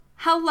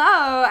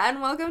Hello,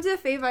 and welcome to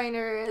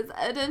Feyfinders,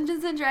 a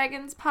Dungeons &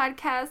 Dragons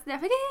podcast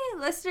navigating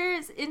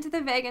listeners into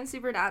the vague and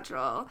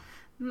supernatural.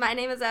 My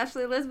name is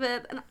Ashley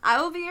Elizabeth, and I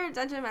will be your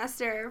Dungeon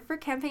Master for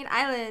Campaign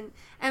Island.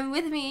 And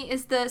with me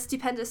is the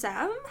stupendous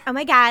Sam. Oh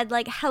my god,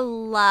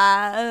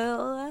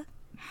 hello.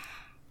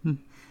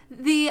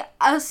 The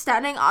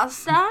outstanding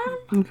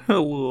Austin.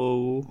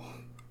 Hello.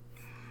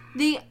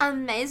 The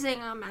amazing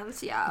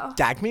Amancio.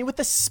 Gag me with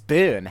a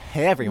spoon.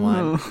 Hey,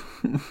 everyone.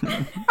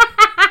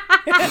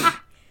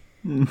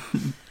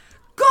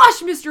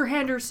 Gosh, Mr.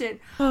 Henderson.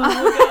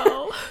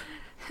 Oh,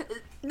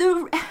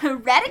 The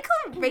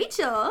radical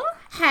Rachel.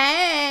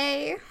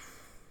 Hey.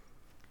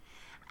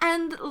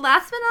 And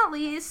last but not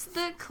least,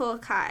 the cool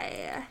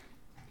Kai.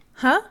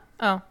 Huh?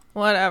 Oh,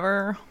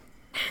 whatever.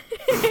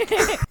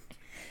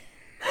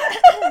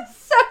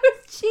 So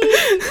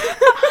cheap.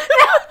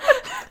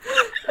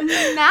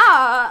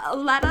 Now,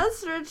 let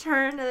us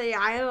return to the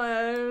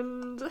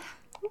island.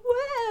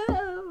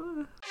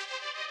 Whoa.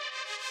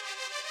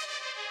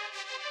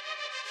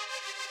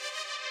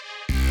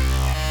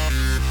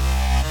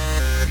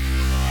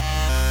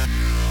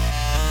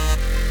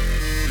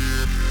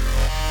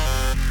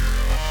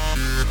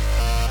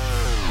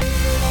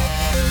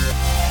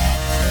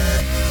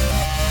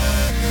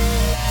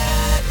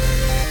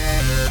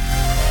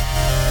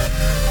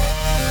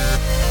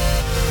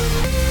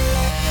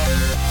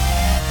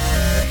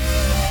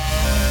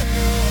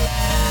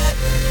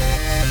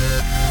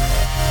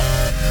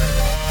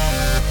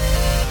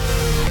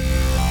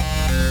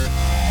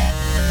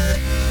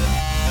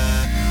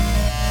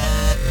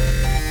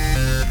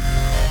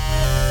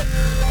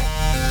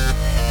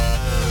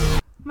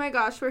 My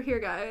gosh, we're here,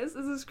 guys.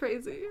 This is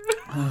crazy.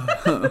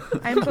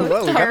 I'm both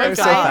Whoa, we got there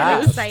so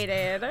terrified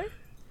and fast.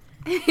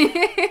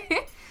 excited.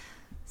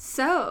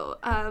 So,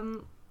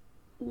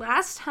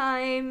 last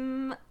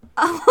time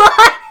a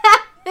lot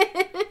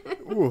happened.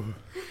 Ooh.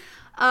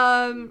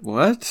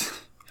 What?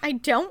 I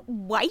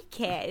don't like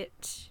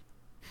it.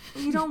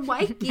 You don't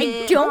like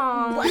it. I don't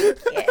Aw. like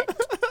it.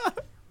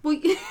 Well,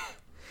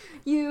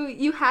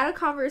 you had a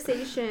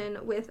conversation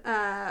with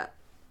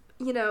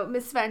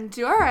Miss Van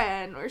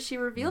Duren, where she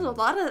revealed a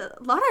lot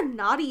of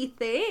naughty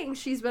things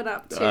she's been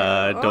up to.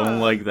 Don't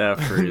like that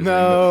phrase.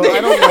 No,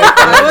 I don't like I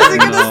that.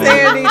 wasn't gonna No.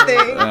 say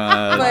anything,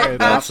 but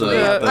that's Ashley,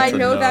 that's I a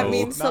know that no.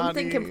 means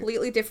something Naughty.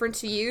 completely different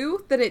to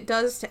you than it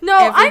does to No,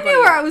 everybody I knew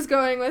where I else. was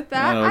going with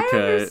that. I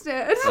Okay.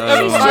 understand. She's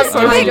Oh, just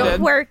I being did.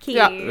 quirky.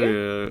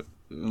 Yeah.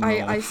 No.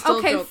 I still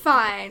Okay, don't.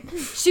 fine.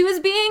 She was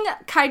being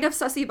kind of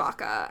sussy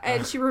baka,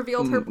 and she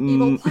revealed her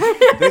evil plan.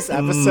 This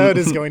episode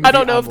is going to I be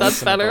don't know if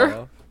that's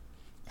better.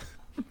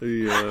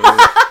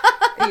 Yeah.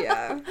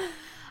 Yeah.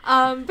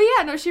 But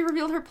yeah, no, she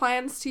revealed her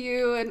plans to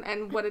you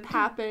and what had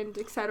happened,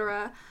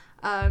 etc.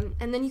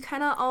 And then you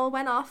kind of all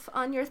went off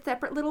on your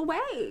separate little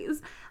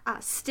ways.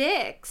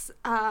 Styx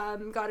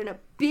got in a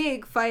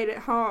big fight at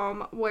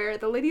home where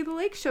the Lady of the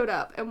Lake showed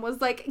up and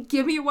was like,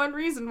 give me one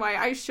reason why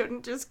I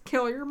shouldn't just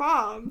kill your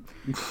mom.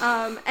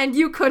 And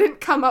you couldn't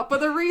come up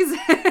with a reason.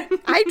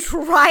 I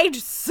tried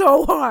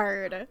so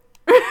hard.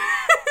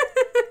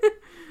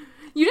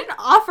 You didn't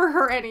offer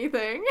her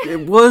anything.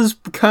 It was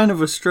kind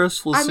of a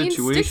stressful I mean, Styx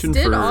situation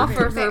did for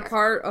offer Fair. her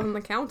part on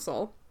the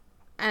council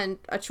and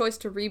a choice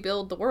to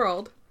rebuild the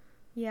world.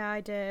 Yeah,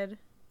 I did.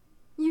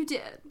 You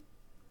did.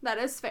 That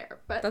is fair,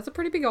 but That's a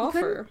pretty big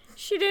offer.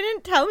 She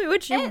didn't tell me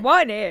what she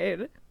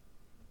wanted.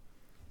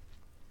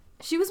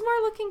 she was more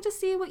looking to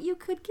see what you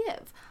could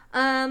give.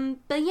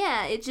 But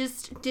yeah, it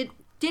just did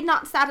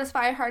not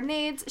satisfy her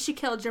needs. She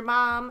killed your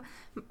mom.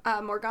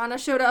 Morgana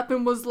showed up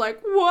and was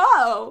like,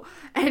 whoa!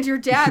 And your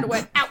dad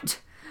went out.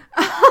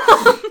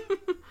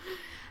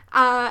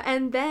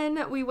 And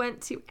then we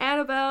went to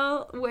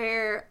Annabelle,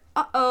 where,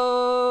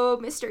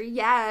 Mr.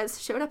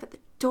 Yaz showed up at the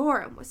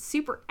door and was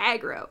super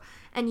aggro.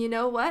 And you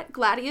know what?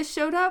 Gladius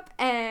showed up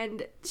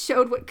and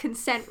showed what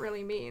consent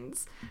really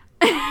means.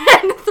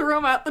 And threw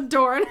him out the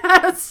door and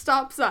had a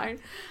stop sign.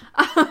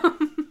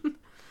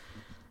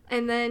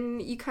 And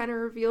then you kind of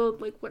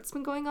revealed, like, what's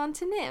been going on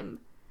to Nim.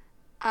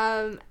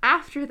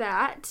 After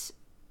that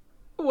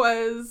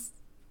was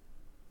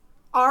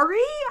Ari,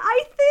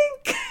 I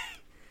think?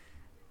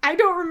 I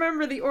don't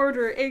remember the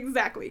order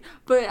exactly.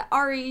 But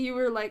Ari, you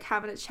were, like,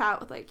 having a chat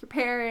with, like, your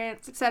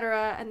parents,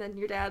 etc. And then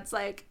your dad's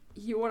like,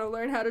 you want to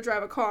learn how to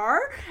drive a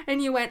car?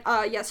 And you went,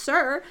 yes,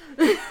 sir.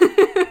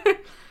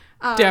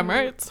 Damn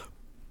right.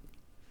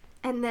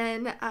 And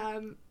then,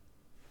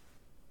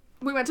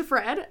 we went to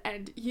Fred,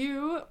 and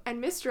you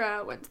and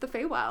Mistra went to the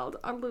Feywild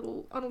on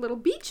a little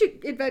beach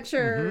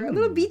adventure. A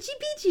little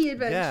beachy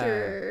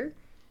adventure.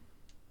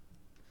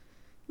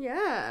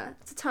 Yeah.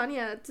 So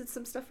Tanya did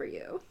some stuff for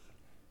you.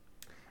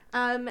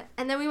 And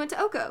then we went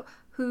to Oko,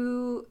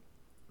 who,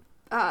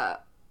 a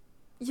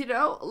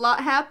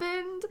lot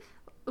happened.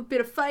 A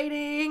bit of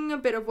fighting, a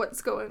bit of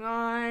what's going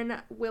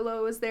on.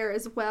 Willow is there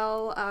as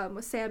well,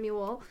 with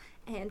Samuel.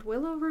 And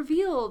Willow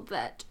revealed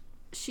that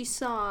she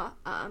saw,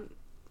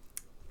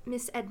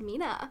 Miss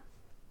Edmina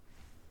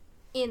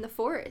in the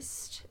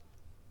forest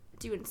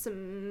doing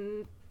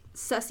some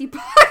sussy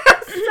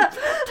podcast.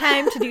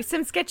 Time to do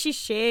some sketchy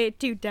shit.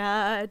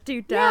 Do-da,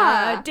 do-da.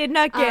 Yeah. Did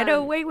not get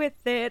Um, away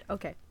with it.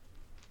 Okay.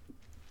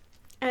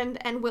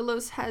 And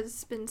Willows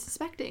has been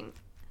suspecting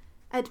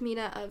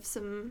Edmina of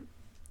some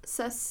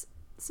sus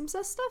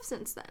stuff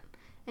since then.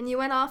 And you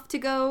went off to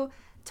go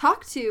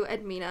talk to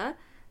Edmina.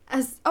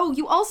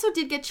 You also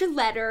did get your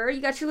letter.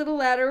 You got your little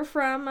letter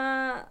from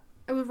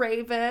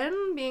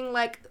Raven being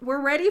like,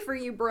 "We're ready for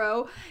you,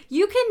 bro."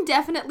 You can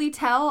definitely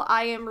tell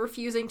I am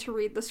refusing to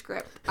read the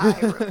script I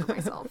wrote for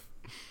myself.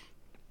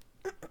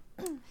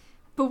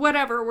 But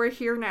whatever, we're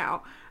here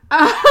now.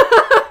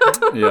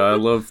 Yeah, I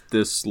love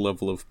this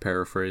level of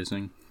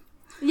paraphrasing.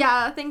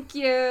 Yeah, thank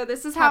you.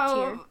 This is Top how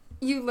tier.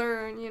 you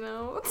learn, you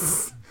know.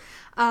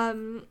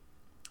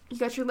 You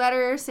got your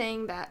letter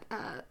saying that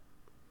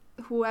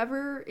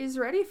whoever is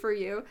ready for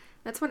you.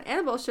 That's when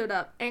Annabelle showed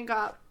up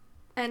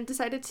and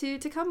decided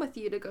to come with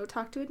you to go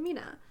talk to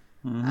Edmina.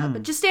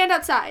 But just stand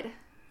outside.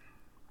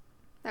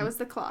 That was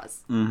the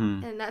clause.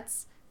 Mm-hmm. And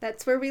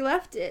that's where we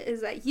left it,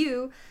 is that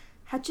you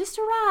had just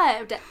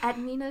arrived at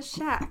Edmina's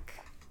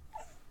shack.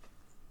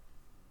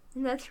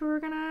 And that's where we're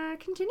gonna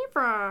continue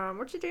from.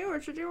 What you do?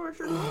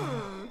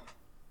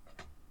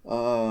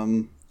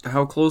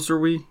 How close are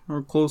we?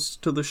 We're close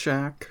to the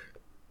shack.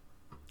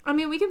 I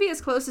mean, we can be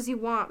as close as you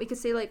want. We could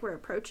say, like, we're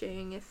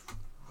approaching if...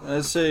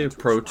 I say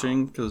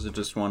approaching because I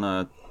just want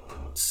to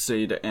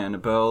say to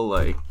Annabelle,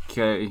 like,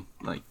 okay,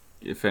 like,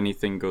 if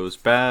anything goes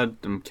bad,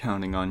 I'm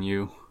counting on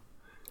you.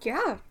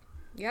 Yeah.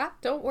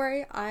 Don't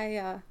worry.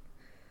 I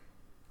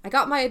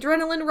got my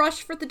adrenaline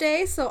rush for the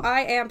day, so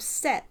I am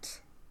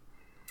set.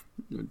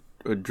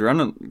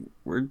 Adrenaline.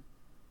 We're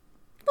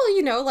Well,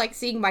 you know, like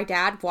seeing my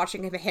dad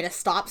watching him hit a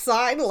stop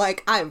sign,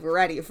 like I'm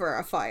ready for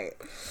a fight.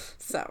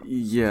 So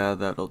yeah,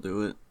 that'll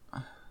do it.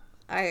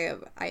 I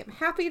am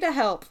happy to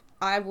help.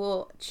 I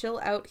will chill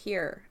out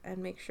here and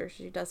make sure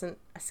she doesn't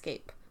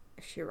escape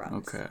if she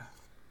runs. Okay,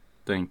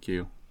 thank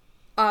you.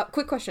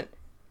 Quick question: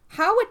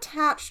 how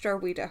attached are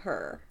we to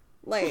her?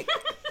 Like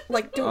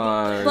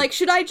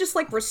should I just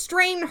like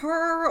restrain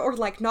her or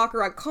like knock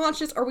her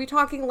unconscious? Are we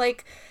talking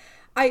like?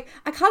 I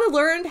kind of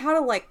learned how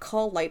to, like,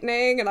 call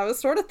lightning, and I was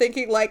sort of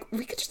thinking, like,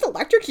 we could just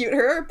electrocute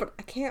her, but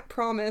I can't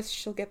promise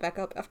she'll get back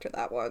up after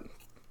that one.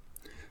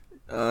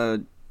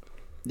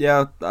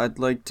 Yeah, I'd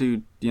like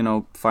to,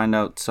 find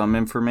out some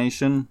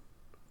information.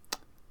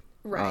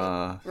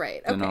 Right.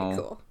 you Okay, know,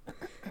 cool.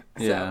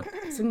 Yeah.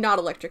 So not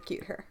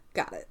electrocute her.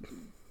 Got it.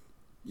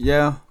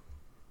 Yeah,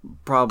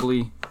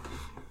 probably.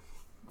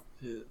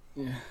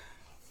 Yeah.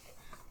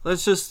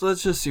 Let's just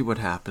see what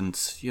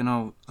happens.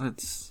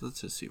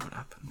 Let's just see what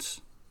happens.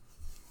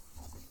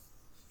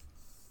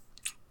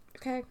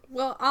 Okay.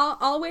 Well,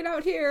 I'll wait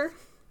out here.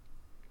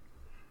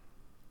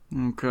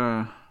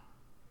 Okay.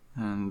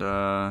 And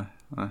I'll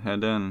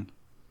head in.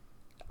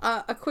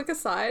 A quick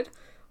aside.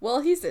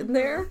 While he's in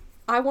there,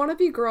 I want to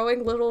be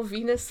growing little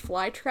Venus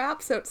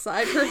flytraps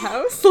outside her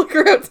house. Like,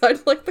 or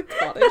outside, like, the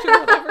cottage or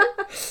whatever.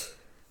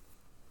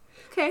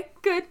 Okay,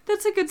 good.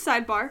 That's a good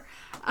sidebar.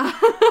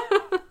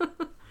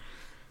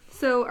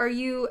 So, are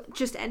you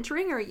just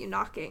entering or are you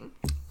knocking?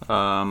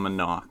 A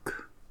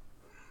knock.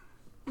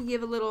 You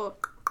give a little...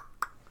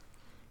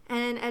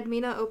 And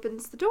Edmina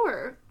opens the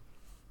door.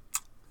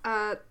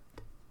 Hello,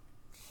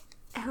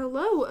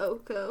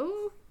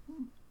 Oko.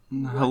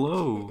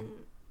 Hello.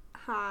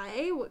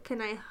 Hi, what can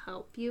I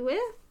help you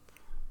with?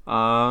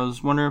 I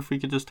was wondering if we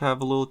could just have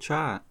a little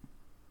chat.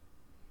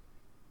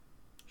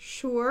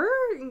 Sure.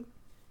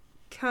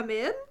 Come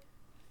in.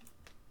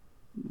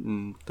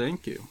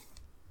 Thank you.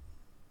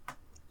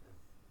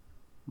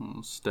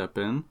 I'll step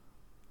in.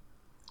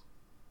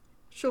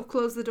 She'll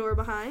close the door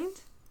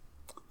behind.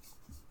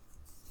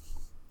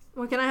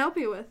 What can I help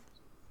you with?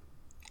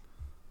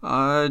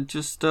 I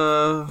just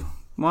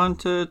want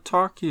to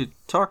talk to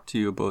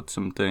you about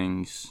some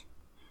things.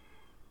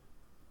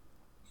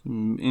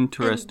 Some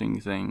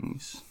interesting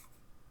things.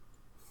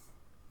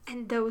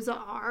 And those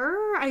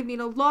are? I mean,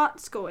 a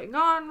lot's going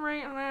on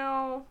right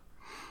now.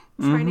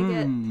 Trying to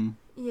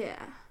get...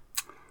 Yeah.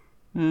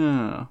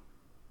 Yeah.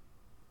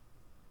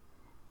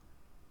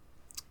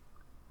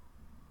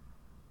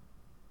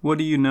 What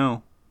do you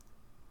know?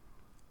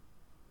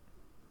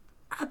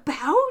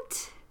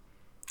 About?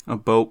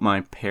 About my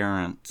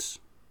parents.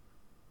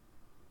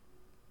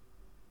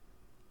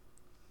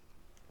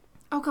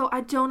 Oko,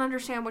 I don't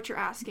understand what you're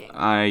asking.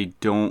 I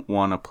don't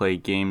want to play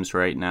games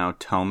right now.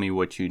 Tell me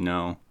what you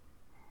know.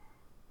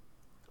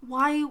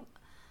 Why?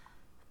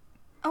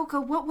 Oko,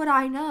 what would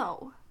I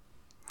know?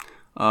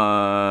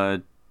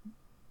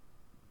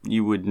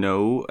 You would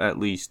know at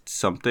least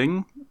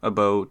something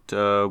about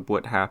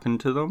what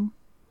happened to them?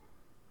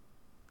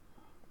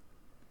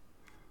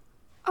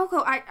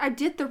 Oko, I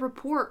did the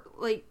report,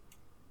 like,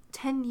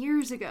 10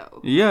 years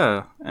ago.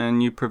 Yeah,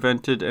 and you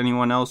prevented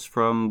anyone else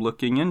from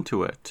looking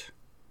into it.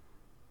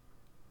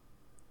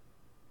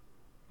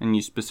 And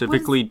you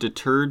specifically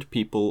deterred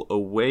people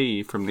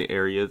away from the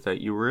area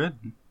that you were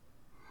in.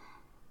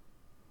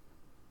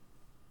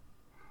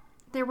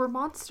 There were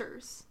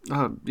monsters.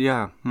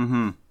 Yeah,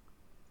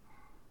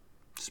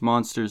 There's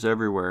monsters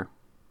everywhere.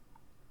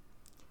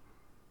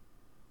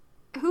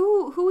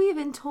 Who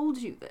even told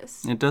you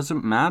this? It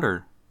doesn't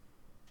matter.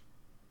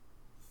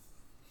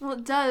 Well,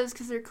 it does,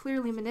 because they're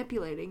clearly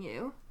manipulating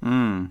you.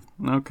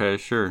 Okay,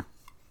 sure.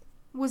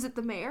 Was it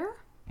the mayor?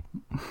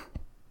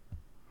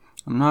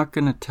 I'm not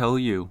gonna tell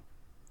you.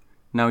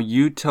 Now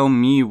you tell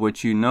me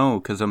what you know,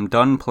 because I'm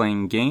done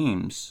playing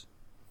games.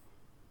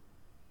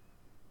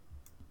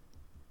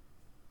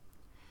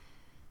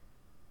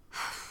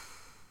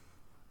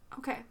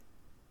 Okay.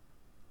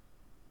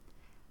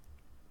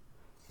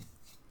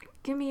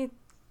 Give me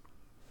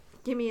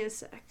a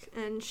sec.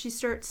 And she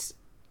starts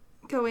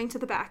going to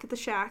the back of the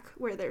shack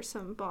where there's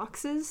some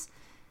boxes.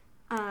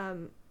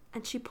 And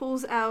she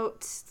pulls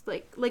out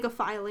like a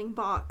filing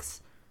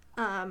box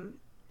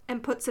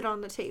and puts it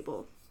on the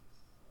table.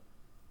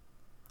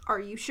 Are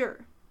you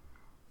sure?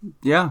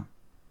 Yeah.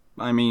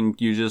 I mean,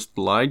 you just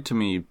lied to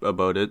me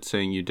about it,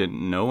 saying you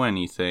didn't know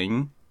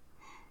anything.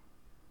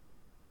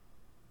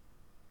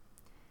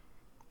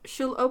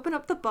 She'll open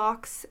up the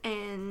box,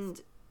 and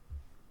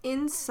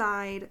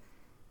inside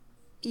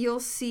you'll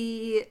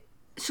see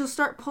she'll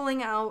start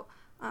pulling out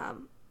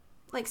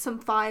like some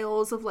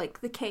files of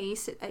like the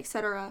case,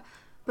 etc.,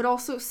 but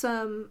also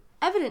some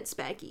evidence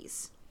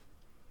baggies.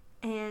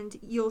 And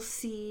you'll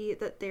see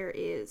that there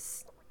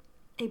is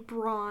a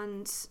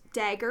bronze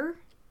dagger.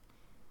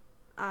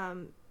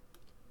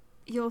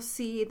 You'll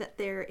see that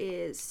there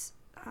is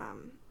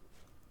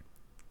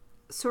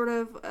sort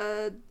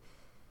of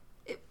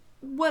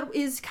what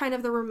is kind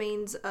of the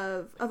remains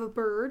of a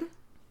bird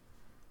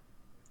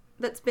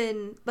that's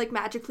been like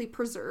magically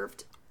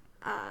preserved,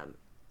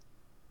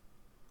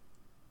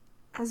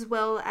 as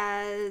well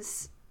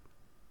as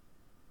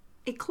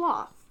a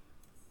claw.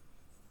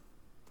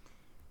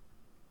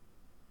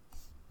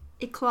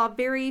 A claw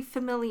very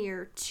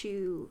familiar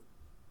to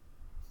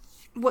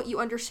what you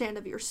understand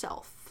of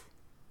yourself.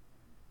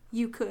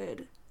 You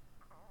could...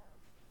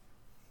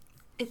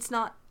 It's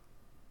not...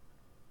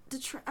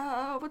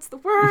 what's the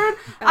word?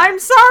 I'm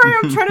sorry,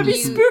 I'm trying to be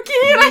spooky.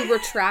 You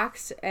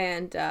retract,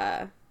 and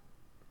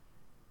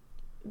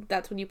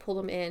that's when you pull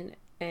them in,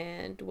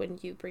 and when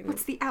you bring them...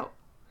 What's the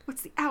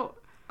out?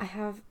 I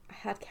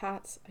had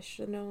cats. I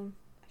should know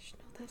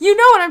this. You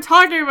know what I'm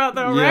talking about,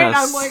 though, right?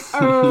 Yes. I'm like,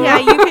 oh. Yeah,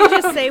 you can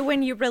just say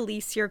when you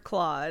release your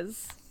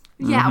claws.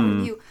 Yeah,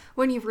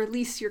 when you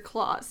release your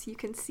claws, you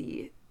can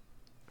see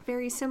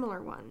very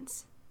similar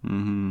ones.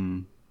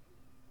 Mm-hmm.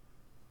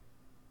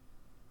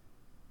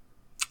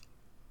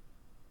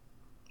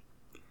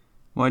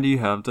 Why do you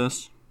have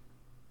this?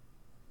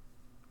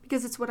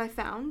 Because it's what I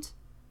found.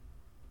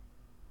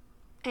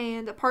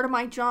 And a part of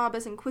my job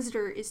as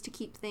Inquisitor is to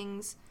keep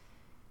things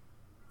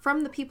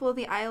from the people of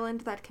the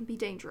island that can be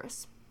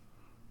dangerous.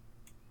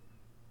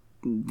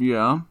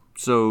 Yeah,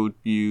 so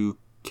you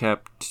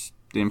kept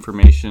the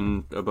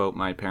information about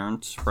my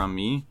parents from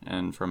me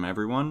and from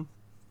everyone?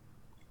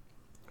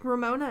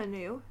 Ramona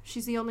knew.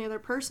 She's the only other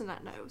person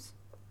that knows.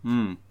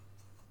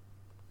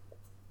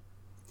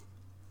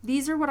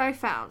 These are what I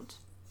found.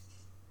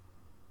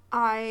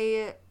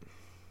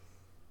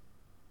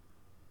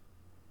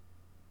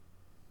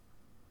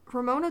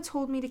 Ramona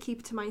told me to keep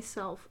it to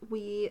myself.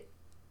 We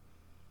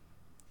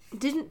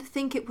didn't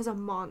think it was a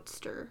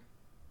monster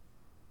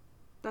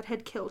that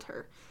had killed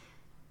her.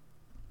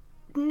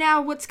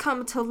 Now what's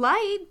come to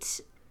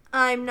light,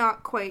 I'm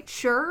not quite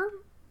sure.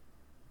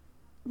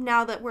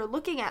 Now that we're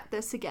looking at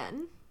this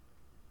again.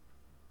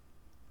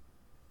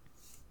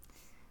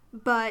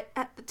 But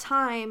at the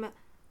time,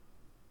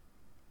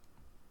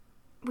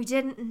 we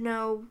didn't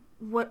know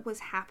what was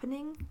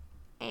happening,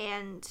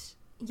 and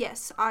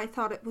yes, I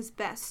thought it was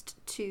best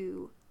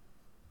to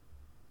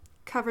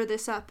cover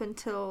this up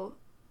until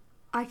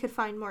I could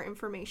find more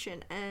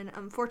information, and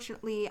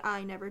unfortunately,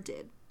 I never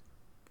did,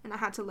 and I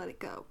had to let it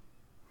go.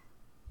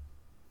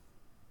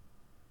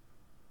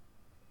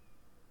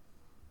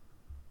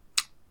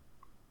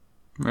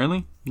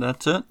 Really?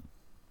 That's it?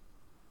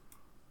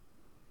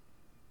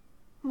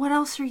 What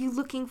else are you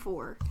looking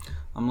for?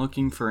 I'm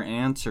looking for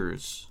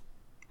answers.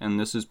 And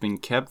this has been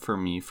kept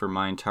from me for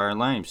my entire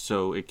life,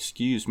 so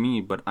excuse me,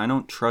 but I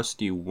don't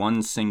trust you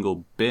one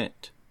single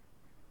bit.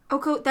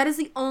 Oko, that is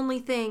the only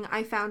thing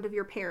I found of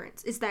your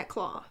parents, is that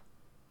claw.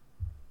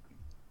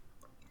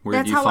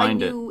 Where did you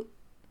find it?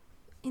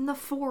 In the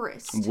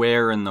forest.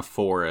 Where in the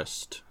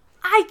forest?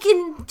 I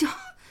can...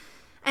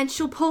 And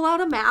she'll pull out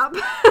a map.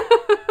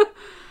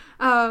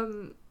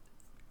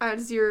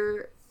 As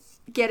you're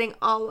getting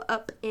all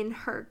up in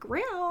her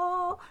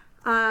grill.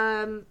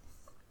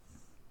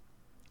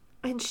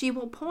 And she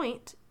will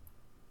point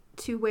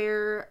to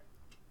where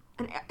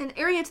an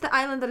area to the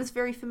island that is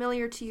very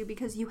familiar to you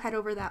because you head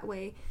over that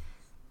way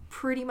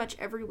pretty much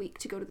every week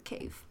to go to the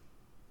cave.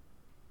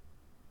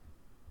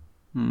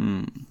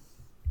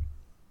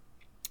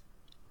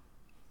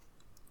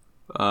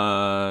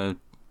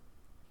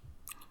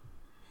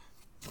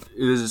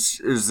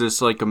 Is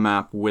this like a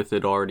map with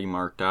it already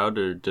marked out,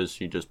 or does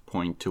she just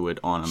point to it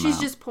on a map? She's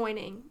just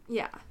pointing,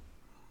 yeah.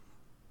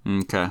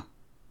 Okay.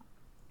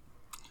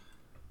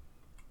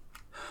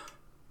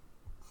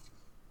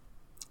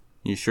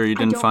 You sure you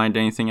didn't don't- find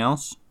anything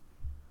else?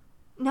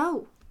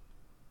 No.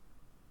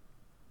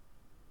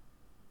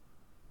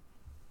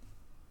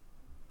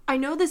 I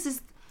know this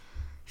is...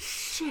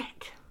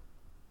 Shit.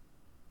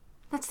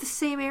 That's the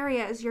same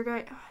area as your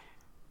guy...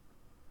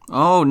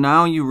 Oh,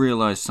 now you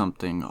realize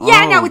something.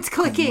 Yeah, Oh, now it's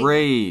clicking.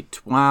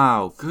 Great.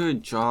 Wow.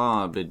 Good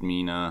job,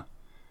 Edmina.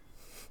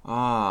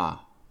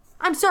 Ah.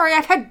 I'm sorry,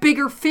 I've had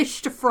bigger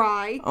fish to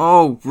fry.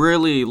 Oh,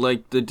 really?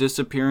 Like the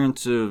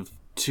disappearance of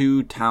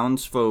 2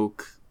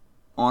 townsfolk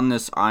on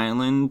this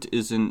island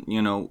isn't,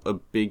 a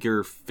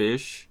bigger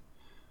fish?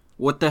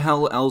 What the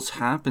hell else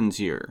happens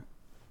here?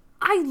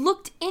 I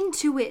looked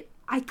into it.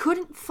 I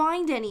couldn't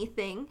find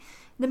anything.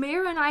 The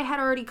mayor and I had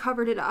already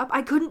covered it up.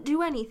 I couldn't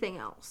do anything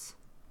else.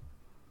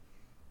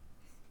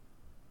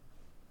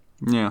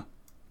 Yeah.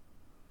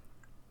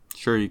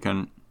 Sure you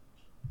couldn't.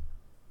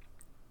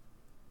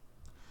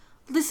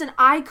 Listen,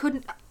 I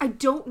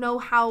don't know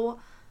how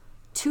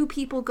 2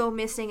 people go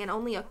missing and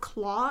only a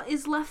claw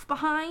is left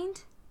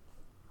behind.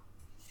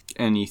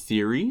 Any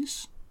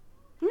theories?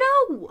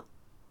 No!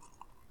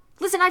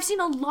 Listen, I've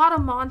seen a lot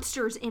of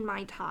monsters in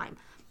my time.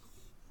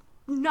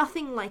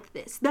 Nothing like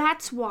this.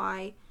 That's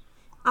why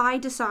I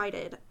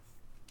decided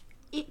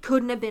it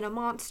couldn't have been a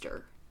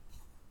monster.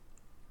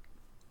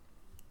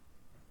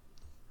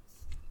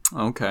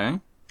 Okay.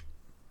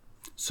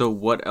 So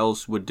what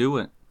else would do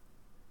it?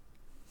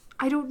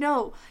 I don't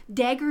know.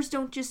 Daggers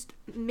don't just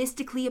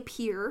mystically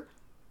appear.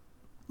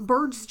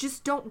 Birds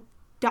just don't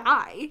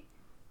die.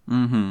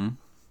 Mm-hmm.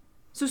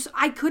 So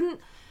I couldn't...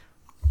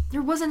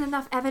 There wasn't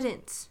enough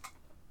evidence.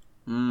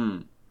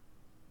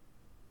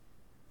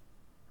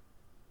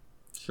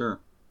 Sure.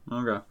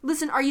 Okay.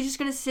 Listen, are you just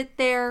gonna sit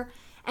there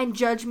and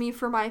judge me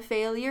for my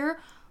failure?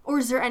 Or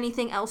is there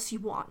anything else you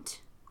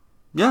want?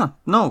 Yeah,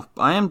 no,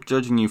 I am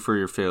judging you for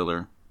your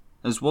failure.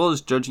 As well as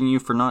judging you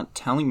for not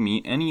telling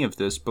me any of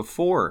this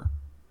before.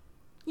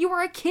 You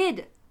were a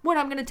kid. What,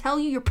 I'm gonna tell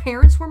you your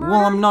parents were murdered?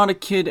 Well, I'm not a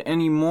kid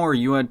anymore.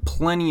 You had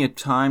plenty of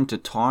time to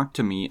talk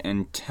to me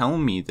and tell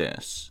me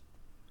this.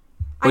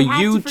 But I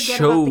had you to forget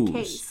about the chose.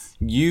 case.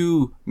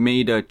 You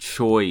made a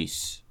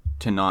choice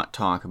to not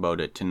talk about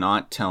it, to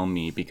not tell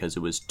me because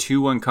it was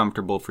too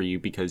uncomfortable for you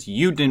because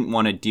you didn't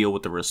want to deal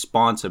with the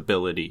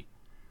responsibility.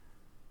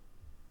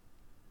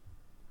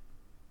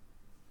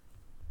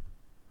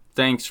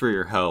 Thanks for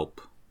your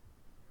help.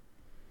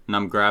 And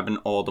I'm grabbing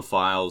all the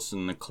files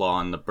and the claw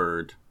and the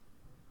bird.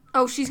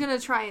 Oh, she's gonna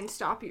try and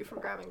stop you from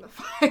grabbing the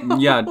file.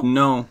 Yeah,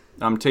 no,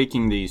 I'm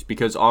taking these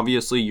because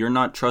obviously you're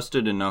not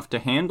trusted enough to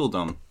handle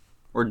them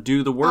or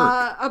do the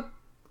work.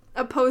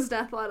 Opposed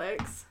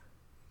athletics.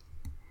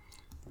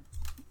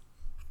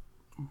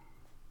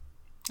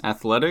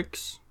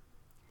 Athletics?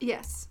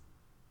 Yes.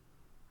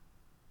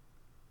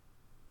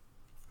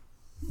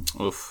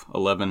 Oof,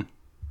 11.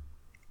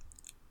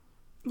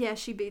 Yeah,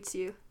 she beats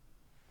you.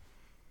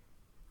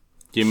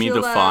 Give me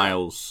the She'll,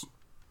 files.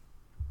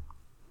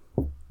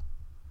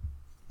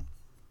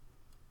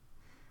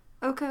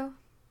 Okay.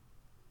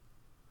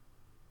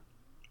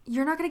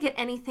 You're not gonna get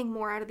anything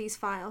more out of these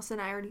files than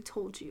I already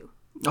told you.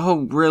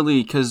 Oh,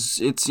 really? Because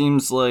it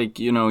seems like,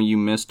 you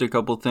missed a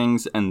couple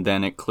things and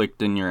then it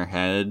clicked in your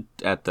head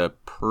at the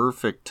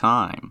perfect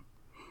time.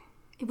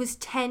 It was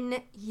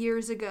 10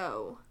 years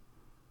ago.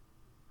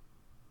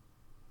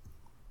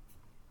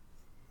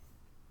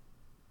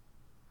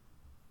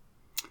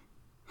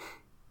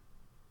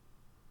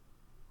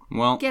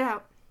 Well, Get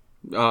out.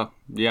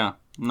 yeah,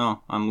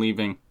 no, I'm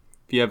leaving.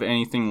 If you have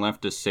anything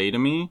left to say to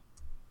me,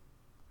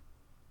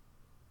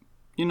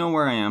 you know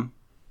where I am.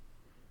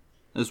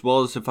 As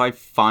well as if I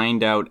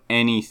find out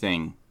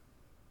anything,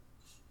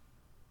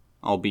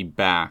 I'll be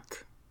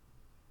back.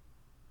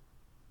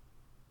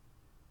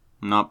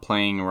 I'm not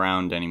playing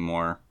around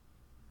anymore.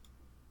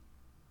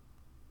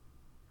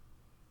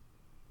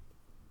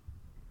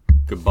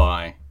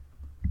 Goodbye.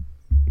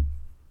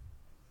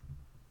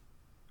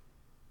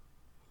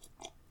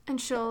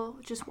 And she'll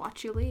just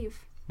watch you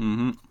leave.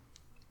 Mm-hmm.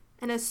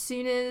 And as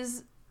soon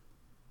as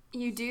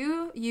you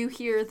do, you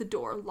hear the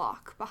door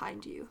lock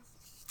behind you.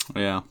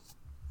 Yeah.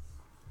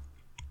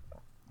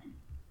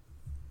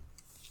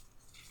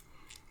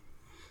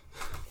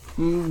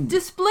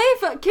 Display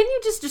can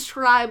you just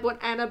describe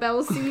what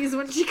Annabelle sees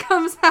when she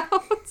comes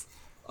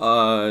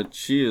out?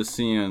 She is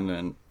seeing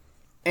an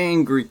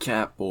angry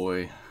cat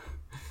boy.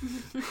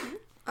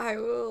 I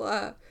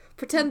will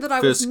pretend that I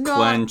was Fist not...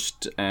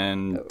 clenched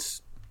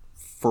and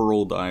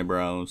furrowed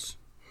eyebrows.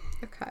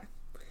 Okay.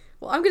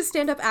 Well, I'm gonna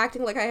stand up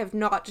acting like I have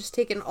not just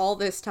taken all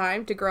this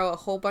time to grow a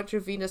whole bunch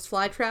of Venus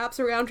flytraps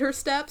around her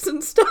steps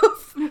and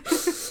stuff.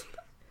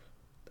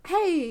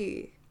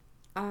 Hey.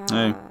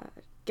 Hey.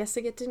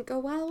 Guessing it didn't go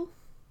well?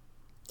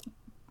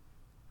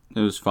 It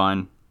was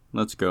fine.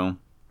 Let's go.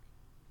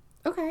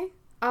 Okay.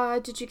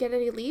 Did you get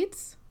any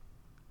leads?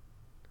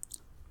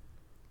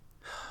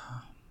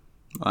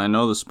 I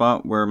know the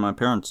spot where my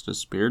parents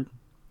disappeared.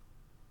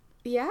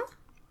 Yeah?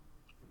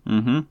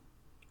 Mm-hmm.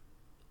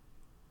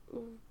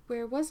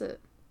 Where was it?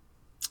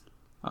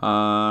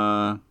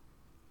 Along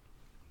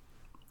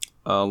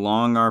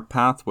our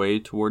pathway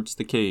towards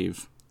the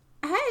cave.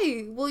 Hey,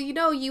 Okay, well,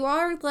 you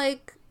are,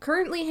 like,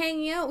 currently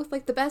hanging out with,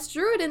 like, the best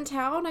druid in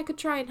town. I could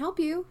try and help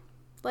you.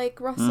 Like,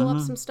 rustle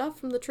up some stuff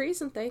from the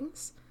trees and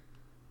things.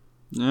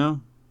 Yeah.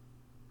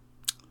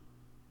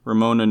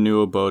 Ramona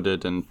knew about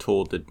it and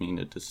told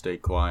Edmina to stay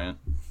quiet.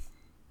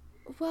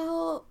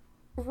 Well,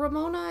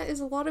 Ramona is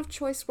a lot of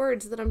choice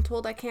words that I'm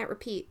told I can't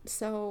repeat,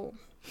 so,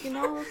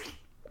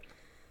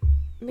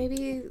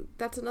 maybe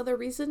that's another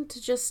reason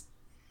to just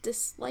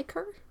dislike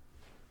her?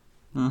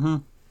 Mm-hmm.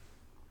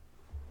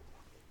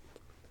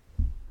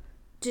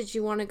 Did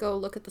you want to go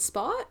look at the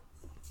spot?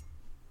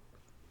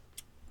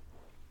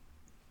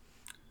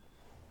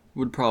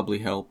 Would probably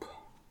help.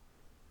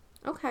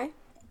 Okay.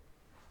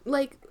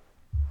 Like,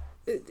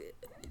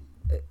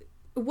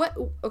 what,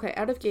 okay,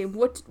 out of game,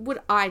 what would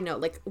I know?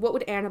 Like, what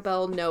would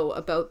Annabelle know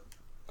about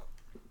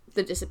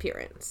the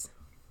disappearance?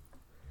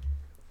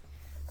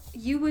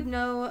 You would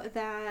know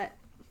that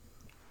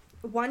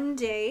one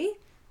day,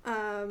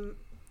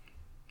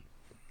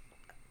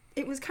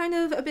 it was kind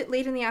of a bit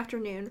late in the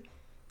afternoon.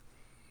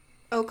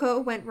 Oko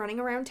went running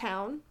around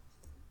town,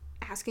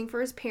 asking for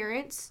his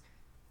parents.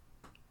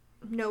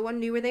 No one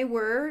knew where they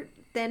were.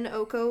 Then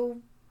Oko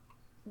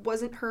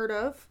wasn't heard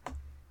of.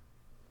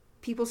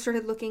 People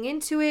started looking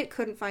into it,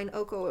 couldn't find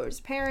Oko or his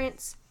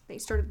parents. They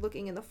started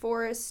looking in the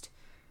forest.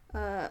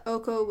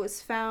 Oko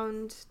was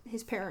found,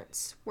 his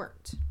parents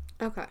weren't.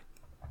 Okay.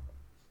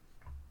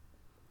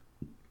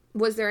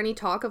 Was there any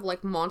talk of,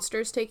 like,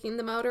 monsters taking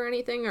them out or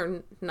anything,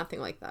 or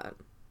nothing like that?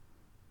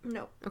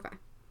 No. Okay.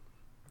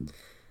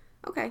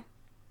 Okay.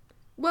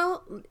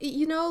 Well,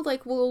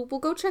 like, we'll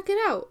go check it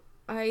out.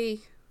 I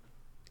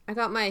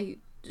got my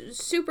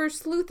super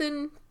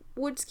sleuthin'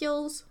 wood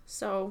skills,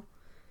 so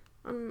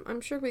I'm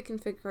sure we can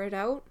figure it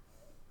out.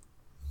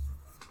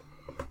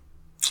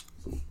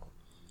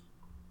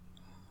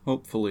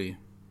 Hopefully.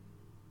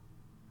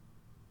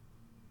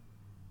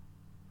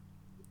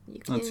 You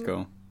can Let's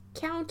go.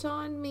 count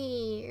on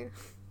me.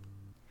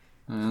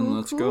 And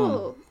let's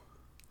go.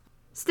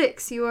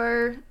 Styx, you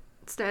are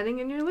standing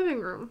in your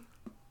living room.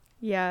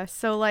 Yeah,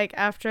 so, like,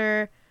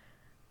 after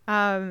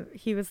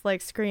he was,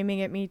 like,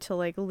 screaming at me to,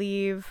 like,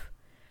 leave,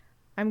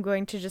 I'm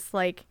going to just,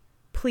 like,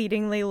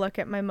 pleadingly look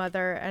at my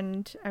mother,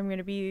 and I'm going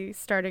to be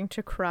starting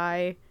to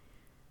cry,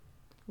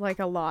 like,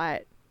 a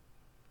lot.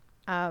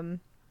 And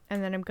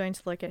then I'm going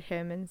to look at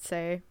him and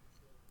say,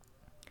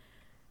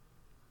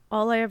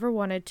 all I ever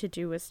wanted to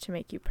do was to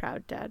make you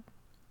proud, Dad.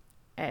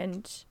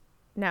 And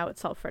now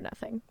it's all for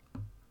nothing.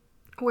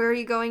 Where are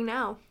you going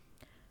now?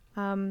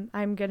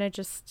 I'm going to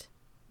just,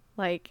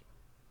 like,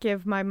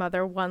 give my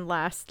mother one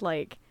last,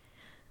 like,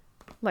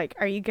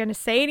 are you going to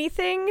say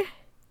anything?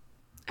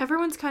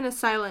 Everyone's kind of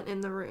silent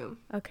in the room.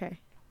 Okay.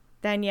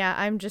 Then, yeah,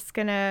 I'm just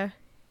going to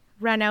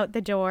run out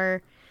the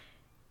door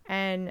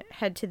and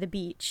head to the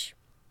beach.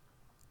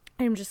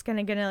 I'm just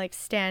gonna like,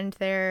 stand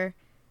there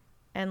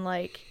and,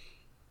 like,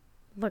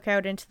 look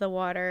out into the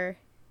water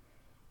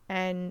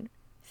and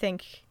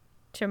think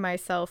to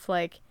myself,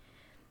 like,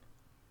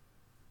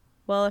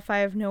 well, if I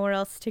have nowhere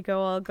else to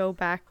go, I'll go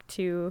back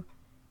to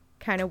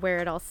kind of where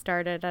it all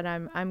started, and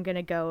I'm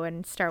gonna go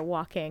and start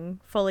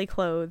walking fully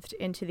clothed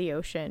into the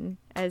ocean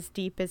as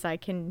deep as I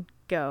can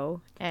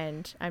go,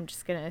 and I'm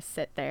just gonna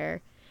sit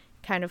there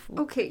kind of.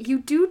 Okay, you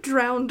do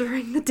drown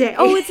during the day.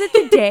 Oh, is it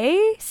the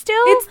day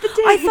still? It's the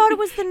day. I thought it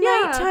was the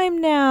Yeah.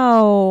 nighttime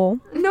now.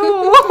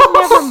 No.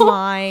 Never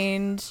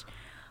mind.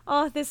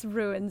 Oh, this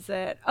ruins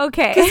it.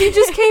 Okay. Because you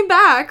just came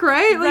back,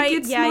 right? Like, Right,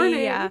 it's yeah,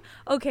 morning. yeah.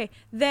 Okay,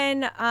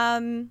 then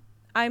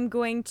I'm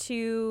going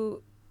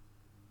to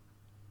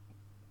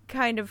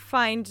kind of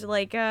find,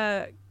 like,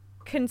 a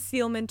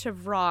concealment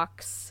of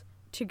rocks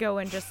to go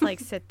and just, like,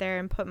 sit there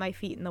and put my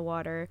feet in the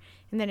water.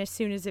 And then as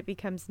soon as it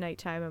becomes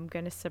nighttime, I'm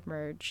going to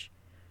submerge.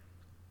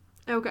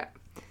 Okay.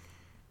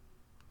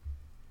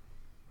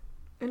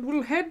 And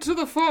we'll head to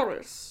the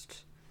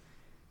forest.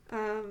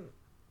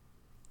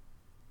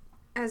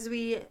 As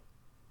we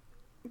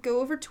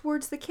go over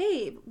towards the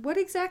cave, what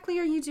exactly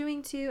are you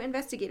doing to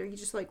investigate? Are you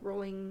just, like,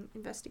 rolling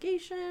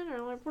investigation?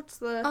 Or, like, what's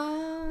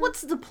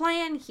the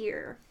plan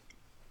here?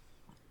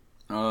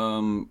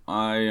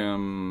 I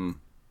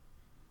am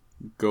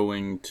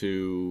going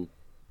to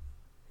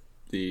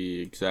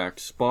the exact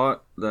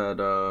spot that,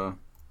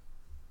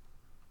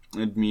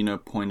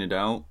 Edmina pointed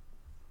out,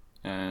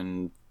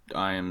 and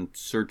I am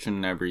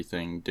searching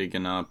everything,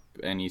 digging up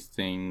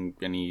anything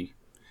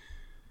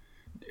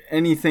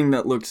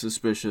that looks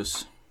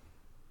suspicious.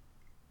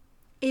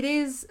 It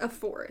is a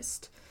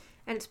forest,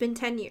 and it's been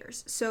 10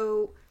 years,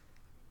 so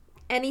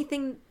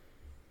anything,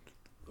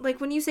 like,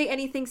 when you say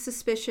anything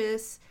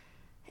suspicious,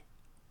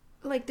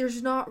 like,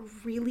 there's not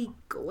really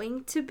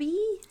going to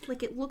be,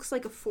 like, it looks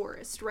like a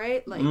forest,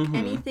 right? Like,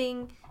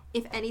 anything,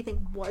 if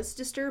anything was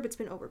disturbed, it's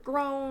been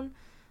overgrown,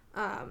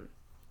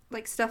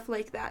 like, stuff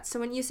like that. So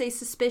when you say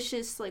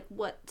suspicious, like,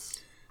 what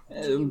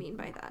do you mean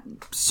by that?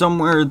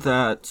 Somewhere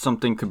that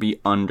something could be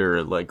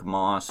under, like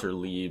moss or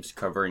leaves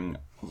covering,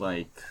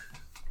 like,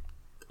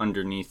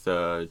 underneath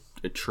a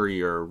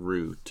tree or a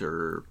root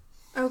or...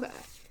 Okay.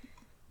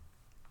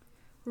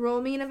 Roll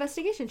me an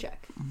investigation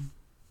check.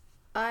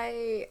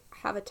 I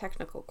have a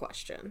technical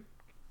question.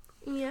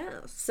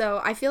 Yes.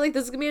 So I feel like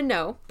this is gonna be a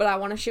no, but I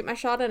want to shoot my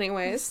shot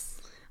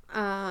anyways.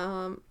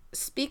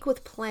 Speak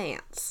with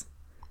plants.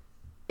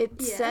 It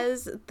Yeah.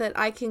 says that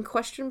I can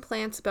question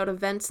plants about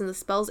events in the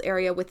spell's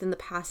area within the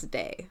past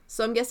day.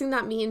 So I'm guessing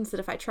that means that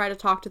if I try to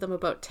talk to them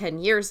about 10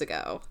 years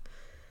ago,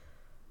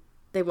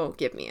 they won't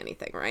give me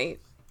anything, right?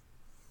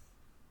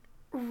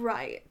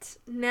 Right.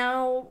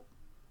 Now,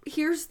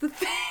 here's the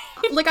thing.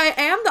 Like, I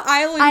am the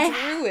island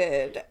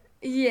druid,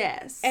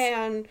 Yes.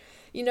 and,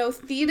 you know,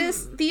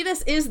 Thetis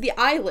is the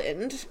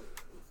island,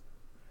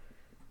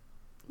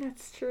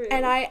 That's true.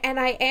 and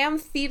I am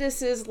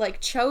Thetis's,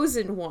 like,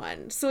 chosen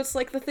one. So it's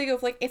like the thing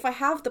of, like, if I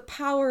have the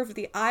power of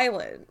the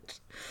island,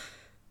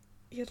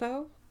 you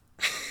know?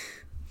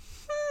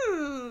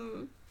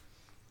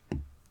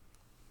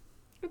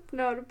 It's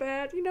not a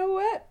bad. You know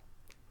what?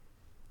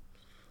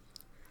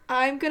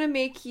 I'm gonna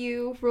make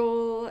you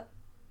roll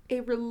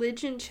a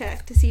religion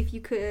check to see if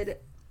you could.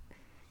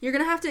 You're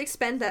gonna have to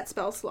expend that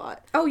spell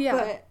slot. Oh, yeah.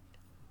 But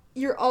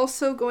you're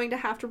also going to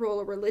have to roll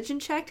a religion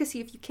check to see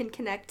if you can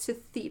connect to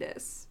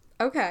Thetis.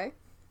 Okay.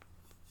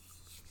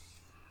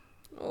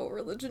 Oh,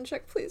 religion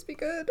check, please be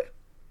good.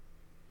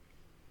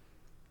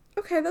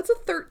 Okay, that's a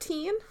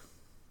 13.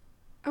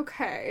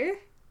 Okay.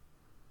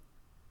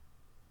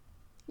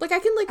 Like, I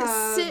can, like,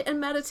 sit and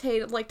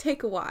meditate and, like,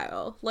 take a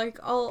while. Like,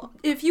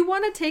 If you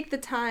want to take the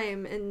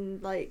time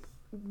and, like,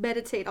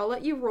 meditate, I'll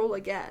let you roll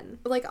again.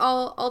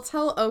 I'll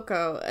tell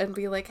Oko and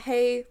be like,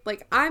 hey,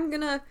 like, I'm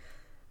gonna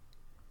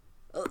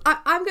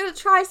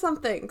try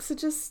something. So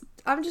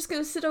I'm just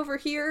gonna sit over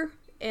here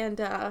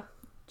and,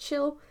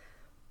 chill.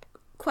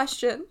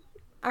 Question.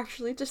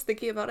 Actually, just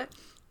thinking about it.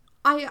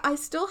 I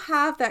still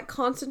have that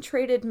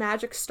concentrated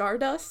magic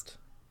stardust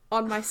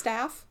on my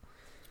staff.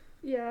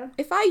 Yeah.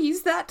 If I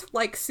use that to,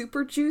 like,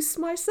 super juice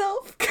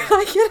myself, can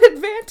I get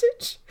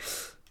advantage?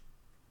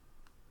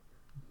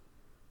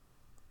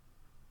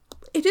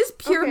 It is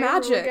pure Okay, roll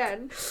magic.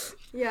 again.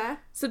 Yeah.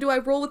 So do I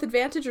roll with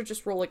advantage or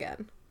just roll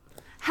again?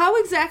 How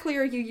exactly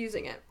are you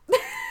using it?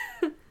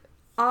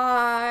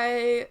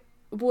 I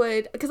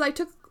would, because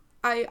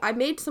I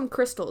made some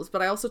crystals,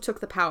 but I also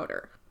took the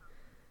powder.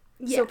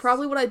 Yes. So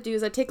probably what I'd do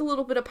is I'd take a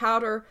little bit of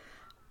powder,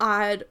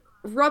 I'd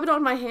rub it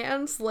on my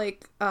hands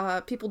like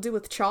people do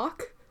with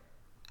chalk,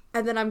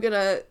 and then I'm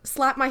gonna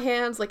slap my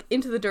hands like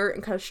into the dirt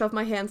and kind of shove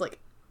my hands like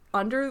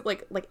under,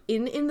 like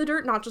in the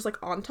dirt, not just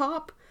like on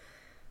top,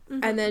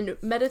 and then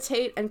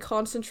meditate and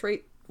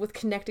concentrate with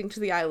connecting to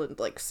the island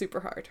like super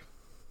hard.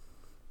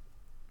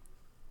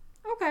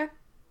 Okay.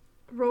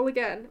 Roll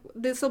again.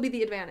 This will be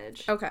the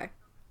advantage. Okay.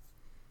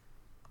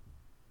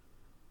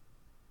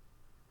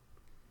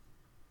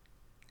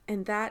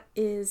 And that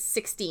is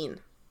 16.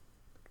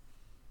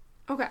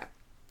 Okay.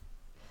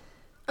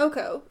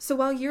 So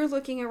while you're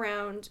looking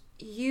around,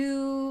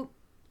 you're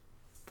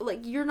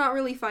not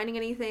really finding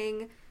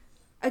anything.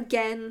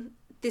 Again,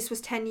 this was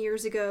 10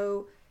 years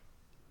ago.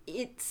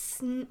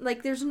 It's,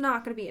 like, there's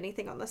not going to be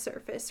anything on the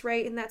surface,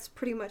 right? And that's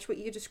pretty much what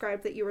you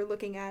described that you were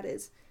looking at,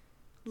 is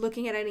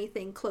looking at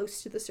anything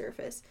close to the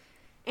surface.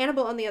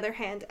 Annabelle, on the other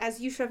hand, as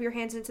you shove your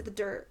hands into the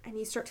dirt and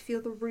you start to feel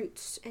the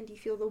roots and you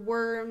feel the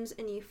worms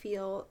and you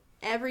feel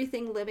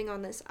everything living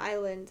on this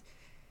island,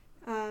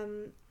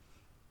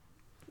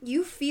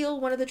 you feel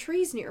one of the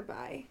trees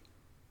nearby.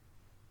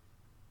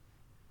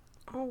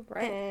 All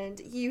right. And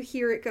you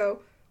hear it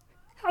go,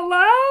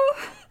 "Hello?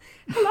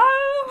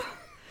 Hello?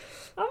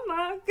 Oh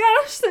my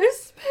gosh,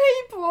 there's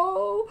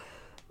people.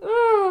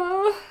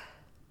 Ugh.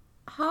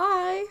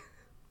 Hi.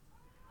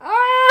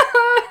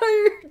 Ah,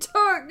 you're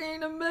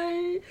talking to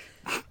me.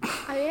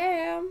 I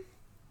am.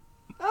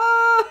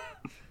 Ah.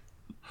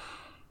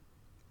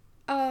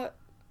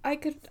 I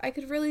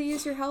could really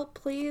use your help,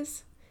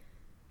 please.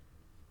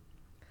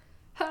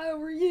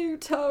 How are you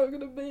talking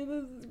to me?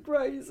 This is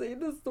crazy.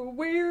 This is a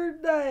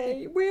weird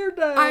day.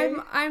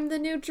 I'm the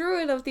new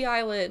druid of the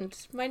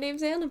island. My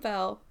name's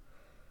Annabelle.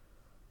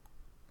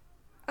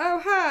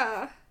 Oh,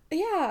 hi.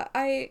 Yeah,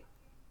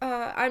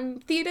 I'm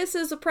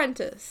Thetis's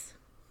apprentice.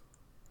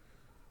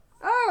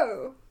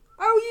 Oh,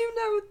 you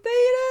know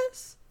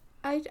Thetis?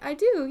 I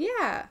do,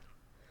 yeah.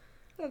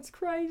 That's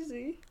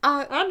crazy.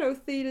 I know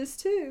Thetis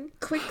too.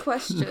 quick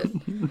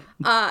question.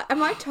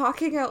 Am I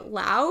talking out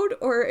loud,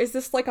 or is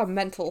this like a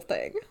mental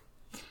thing?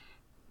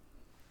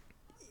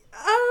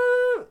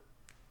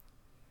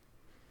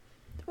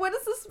 What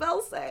does the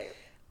spell say?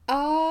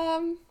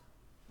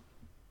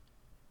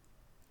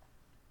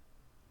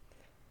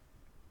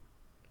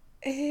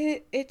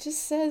 It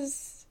just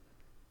says...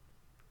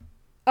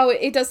 Oh,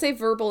 it does say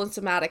verbal and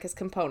somatic as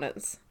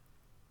components.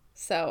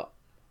 So...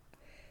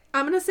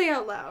 I'm gonna say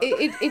out loud.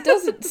 It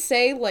doesn't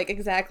say, like,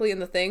 exactly in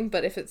the thing,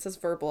 but if it says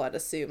verbal, I'd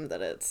assume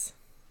that it's...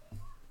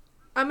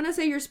 I'm gonna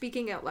say you're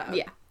speaking out loud.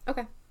 Yeah.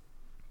 Okay.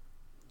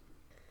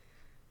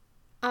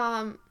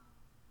 I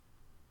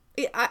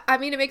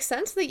mean, it makes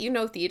sense that you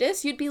know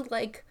Thetis. You'd be,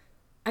 like,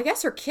 I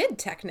guess her kid,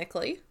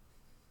 technically.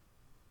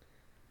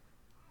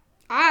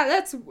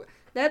 That's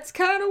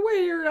kind of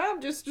weird. I'm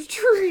just a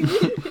tree.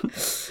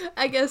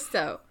 I guess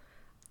so.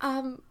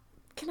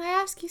 can I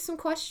ask you some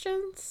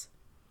questions?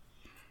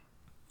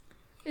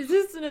 Is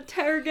this an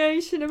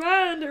interrogation? Am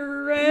I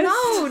under arrest?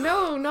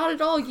 No, not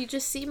at all. You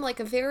just seem like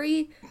a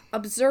very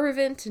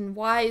observant and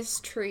wise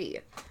tree.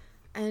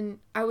 And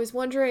I was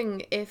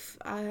wondering if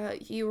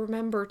you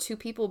remember two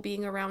people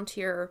being around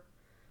here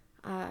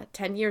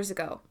 10 years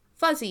ago.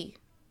 Fuzzy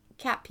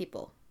cat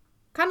people.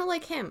 Kind of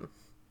like him.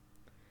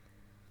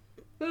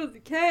 Oh, the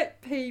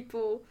cat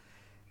people.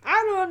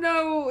 I don't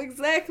know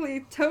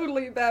exactly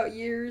totally about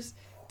years.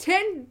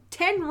 10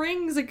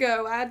 rings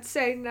ago, I'd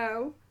say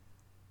no.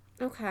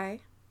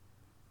 Okay.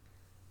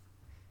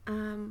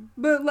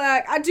 But,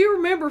 like, I do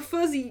remember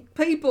fuzzy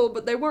people,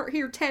 but they weren't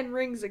here 10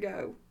 rings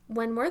ago.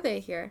 When were they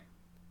here?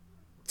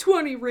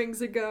 20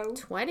 rings ago.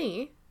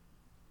 20?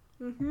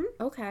 Mm-hmm.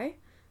 Okay.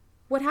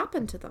 What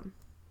happened to them?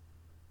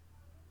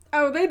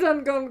 Oh, they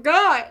done gone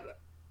got.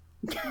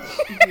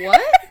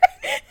 What?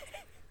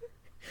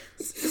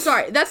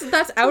 Sorry, that's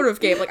out of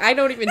game. Like, I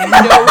don't even know what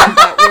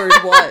that word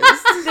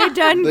was. They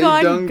done They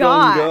gone done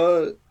got.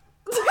 gone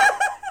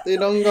They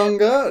done gone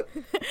got.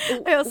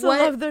 I also What?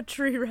 love the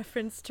tree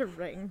reference to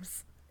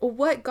rings.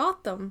 What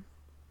got them?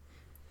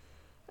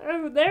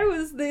 Oh, there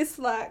was this,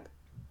 like,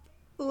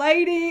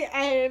 lady,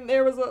 and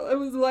it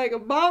was like a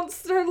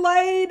monster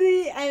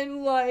lady,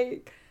 and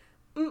like,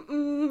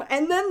 and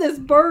then this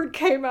bird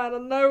came out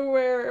of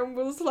nowhere and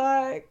was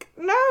like,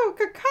 no,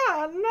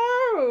 Kaka,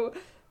 no,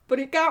 but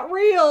it got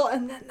real,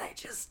 and then they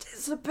just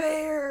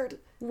disappeared.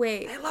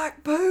 Wait. They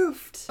like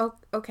poofed. Oh,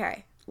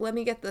 okay. Let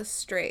me get this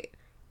straight.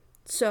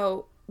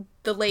 So,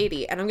 the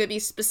lady, and I'm gonna be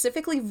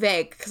specifically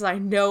vague because I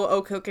know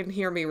Oko can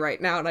hear me right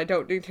now and I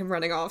don't need him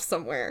running off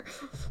somewhere.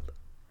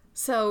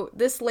 So,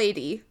 this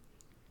lady,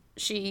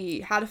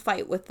 she had a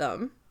fight with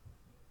them,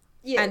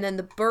 Yeah, and then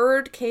the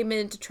bird came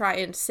in to try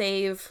and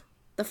save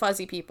the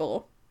fuzzy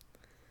people.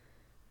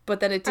 But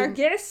then it I didn't.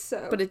 guess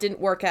so. But it didn't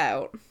work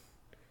out.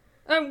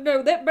 Oh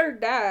no, that bird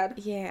died,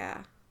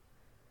 Yeah.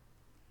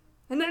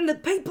 and then the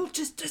people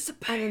just And then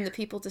disappeared. the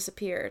people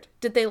disappeared.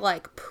 Did they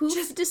like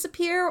poof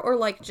disappear, or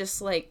like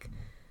just like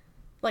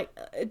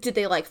did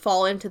they like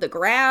fall into the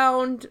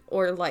ground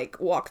or like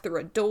walk through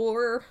a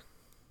door?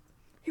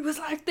 It was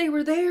like they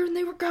were there and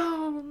they were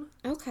gone.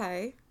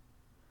 Okay.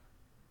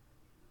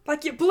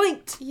 Like you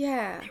blinked,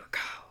 Yeah. they were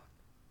gone.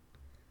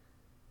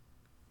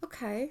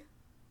 Okay.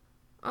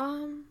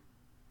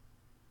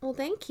 Well,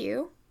 thank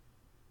you.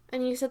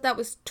 And you said that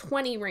was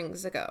 20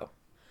 rings ago.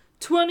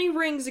 20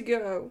 rings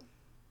ago.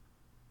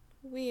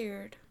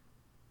 Weird.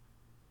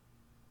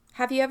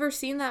 Have you ever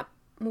seen that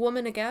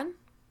woman again?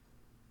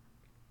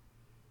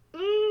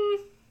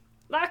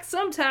 Like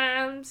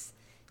sometimes.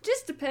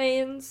 Just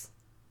depends.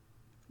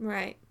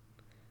 Right.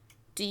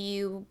 Did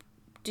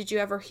you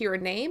ever hear a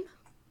name?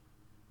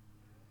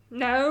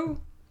 No.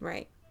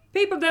 Right.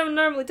 People don't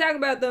normally talk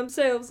about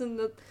themselves in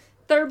the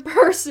third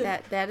person.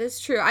 That is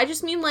true. I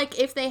just mean like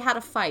if they had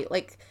a fight,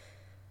 like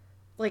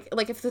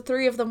if the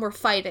three of them were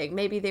fighting,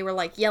 maybe they were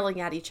like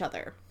yelling at each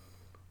other.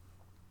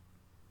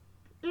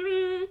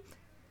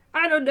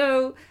 I don't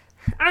know.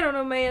 I don't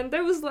know, man.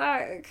 There was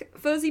like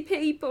fuzzy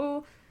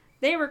people.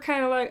 They were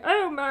kind of like,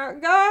 oh my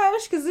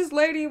gosh, because this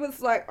lady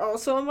was like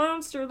also a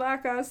monster,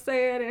 like I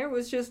said, and it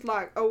was just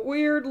like a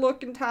weird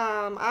looking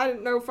time. I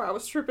didn't know if I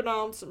was tripping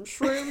on some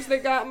shrooms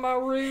that got in my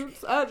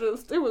roots.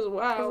 It was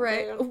wild,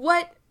 Right. man.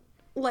 What,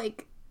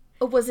 like,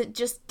 was it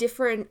just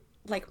different,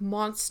 like,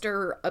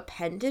 monster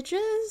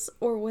appendages?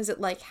 Or was it,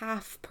 like,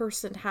 half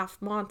person,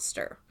 half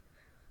monster?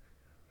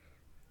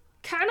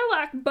 Kind of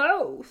like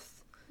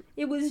both.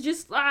 It was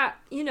just like,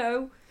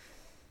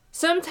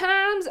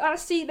 sometimes I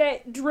see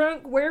that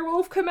drunk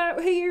werewolf come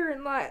out here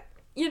and like,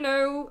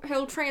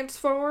 he'll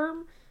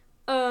transform.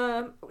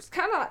 It was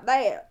kind of like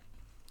that.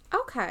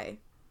 Okay.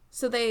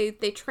 So they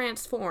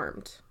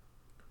transformed.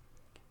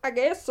 I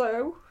guess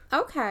so.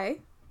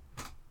 Okay.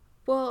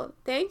 Well,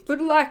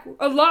 But like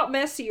a lot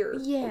messier.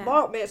 Yeah. A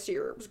lot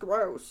messier. It was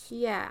gross.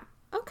 yeah.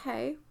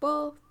 Okay.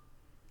 Well,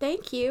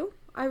 thank you.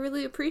 I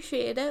really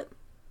appreciate it.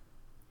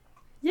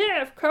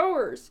 Yeah, of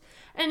course.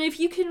 And if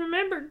you can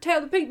remember to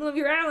tell the people of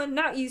your island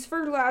not use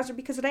fertilizer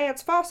because it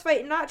adds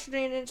phosphate and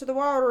nitrogen into the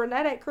water and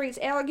that creates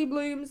algae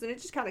blooms and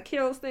it just kind of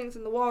kills things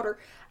in the water,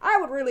 I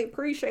would really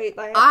appreciate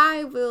that.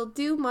 I will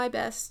do my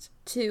best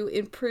to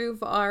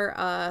improve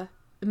our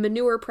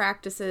manure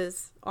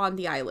practices on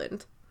the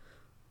island.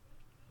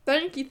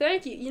 Thank you,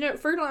 thank you.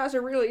 Fertilizer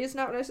really is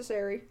not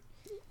necessary.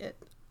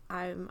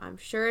 I'm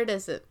sure it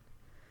isn't.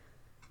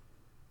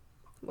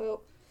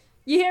 Well,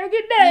 you have a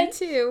good day. Me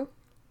too.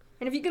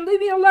 And if you can leave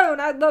me alone,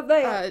 I'd love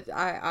that.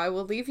 I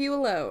will leave you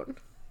alone.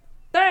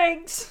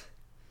 Thanks.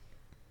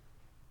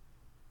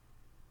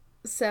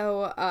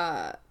 So,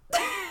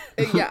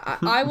 yeah,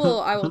 I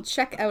will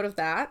check out of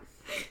that.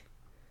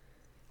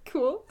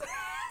 Cool.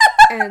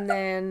 And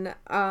then,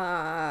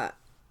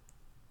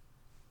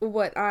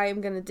 what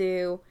I'm gonna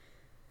do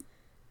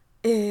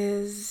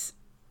is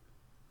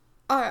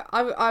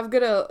I'm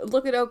gonna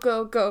look at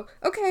Oko, go,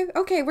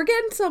 okay, we're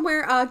getting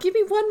somewhere, give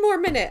me one more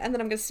minute, and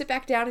then I'm gonna sit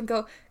back down and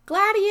go,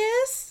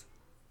 Gladius,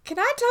 can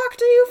I talk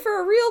to you for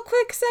a real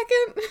quick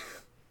second?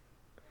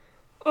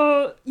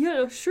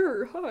 Yeah,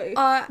 sure,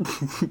 hi.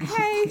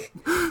 Hey.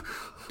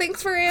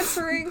 Thanks for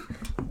answering.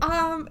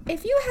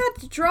 If you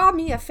had to draw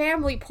me a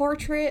family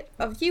portrait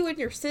of you and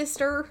your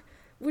sister,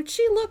 would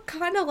she look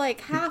kind of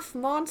like half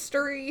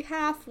monstery,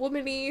 half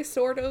womany,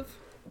 sort of?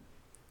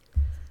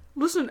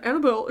 Listen,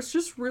 Annabelle, it's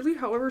just really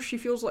however she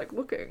feels like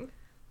looking.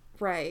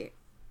 Right.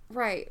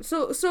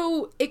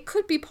 So it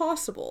could be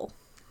possible.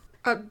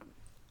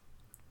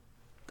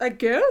 I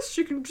guess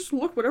she can just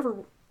look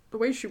whatever the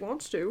way she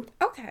wants to.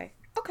 Okay,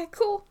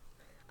 cool.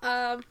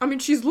 I mean,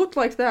 she's looked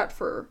like that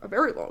for a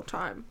very long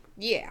time.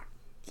 Yeah.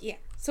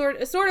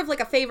 Sort of like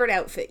a favorite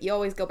outfit. You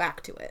always go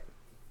back to it.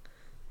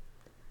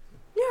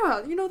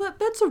 Yeah,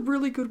 that's a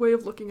really good way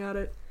of looking at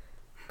it.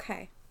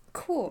 Okay,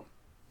 cool.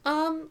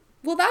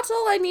 Well, that's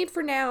all I need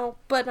for now,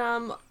 but,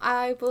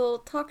 I will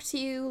talk to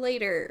you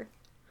later.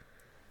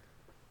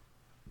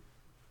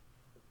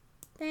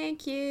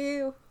 Thank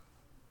you.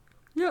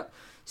 Yeah,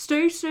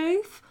 stay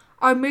safe.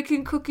 I'm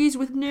making cookies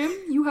with Nim.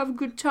 You have a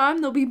good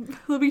time. They'll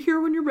be here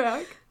when you're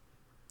back.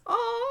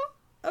 Oh,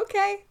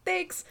 okay,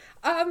 thanks.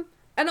 And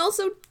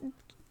also,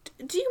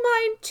 do you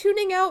mind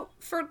tuning out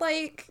for,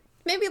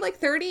 maybe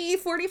 30,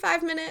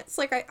 45 minutes?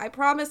 I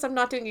promise I'm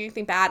not doing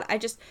anything bad. I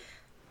just,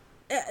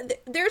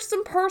 there's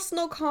some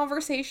personal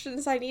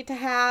conversations I need to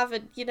have,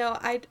 and,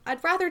 I'd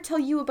rather tell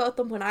you about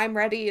them when I'm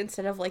ready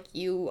instead of,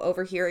 you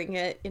overhearing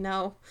it, You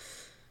know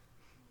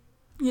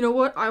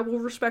what? I will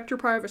respect your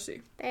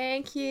privacy.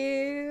 Thank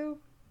you.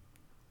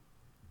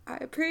 I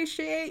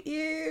appreciate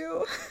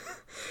you.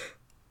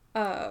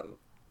 And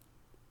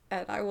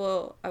I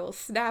will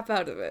snap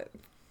out of it.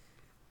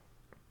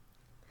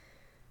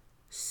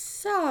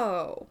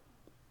 So,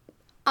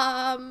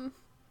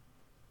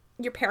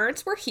 your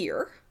parents were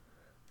here.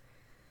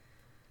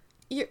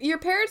 Your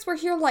parents were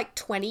here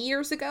 20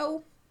 years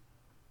ago?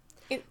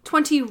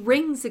 20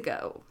 rings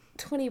ago.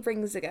 20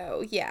 rings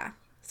ago, yeah.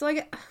 So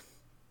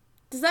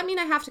does that mean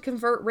I have to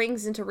convert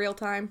rings into real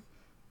time?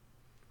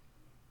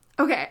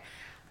 Okay,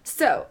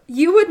 so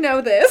you would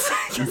know this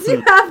because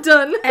you have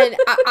done. And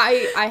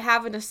I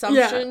have an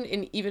assumption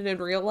even in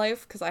real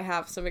life because I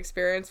have some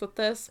experience with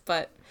this,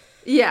 but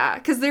yeah,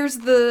 because there's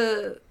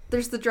the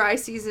dry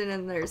season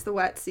and there's the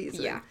wet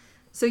season. Yeah.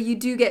 So you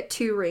do get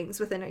 2 rings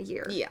within a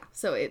year. Yeah.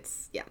 So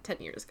it's 10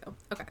 years ago.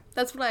 Okay,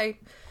 that's what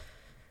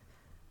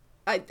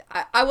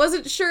I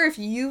wasn't sure if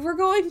you were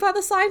going by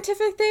the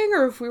scientific thing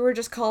or if we were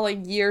just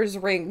calling years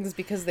rings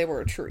because they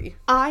were a tree.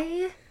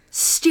 I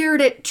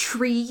stared at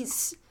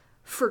trees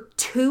for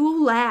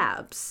 2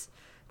 labs,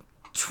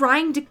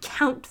 trying to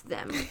count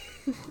them.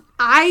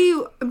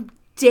 I am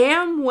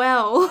damn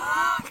well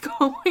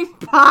going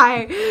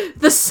by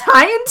the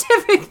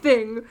scientific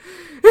thing.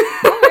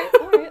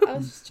 Alright, I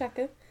was just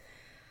checking.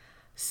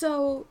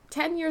 So,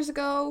 10 years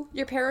ago,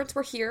 your parents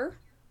were here.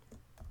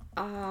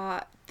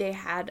 They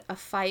had a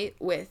fight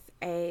with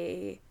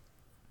a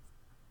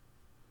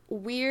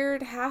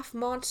weird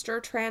half-monster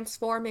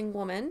transforming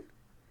woman.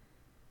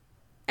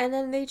 And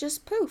then they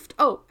just poofed.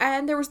 Oh,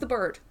 and there was the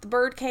bird. The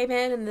bird came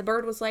in and the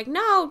bird was like,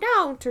 no,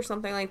 don't, or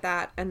something like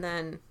that. And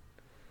then,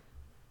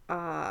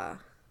 the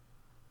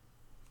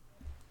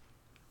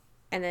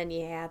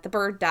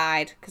bird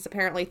died because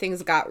apparently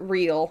things got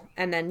real.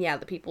 And then,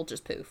 the people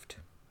just poofed.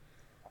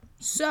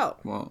 So,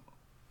 Well,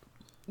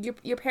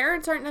 your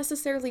parents aren't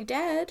necessarily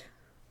dead.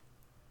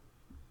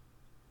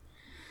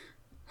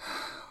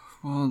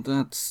 well,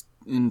 that's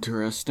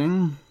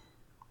interesting.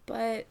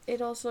 But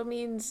it also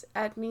means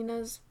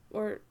Admina's,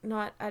 or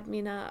not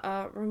Admina,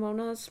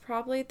 Ramona's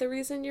probably the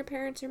reason your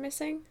parents are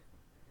missing.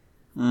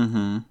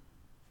 Mm-hmm.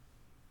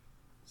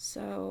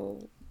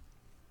 So,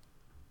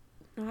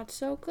 not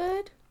so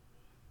good?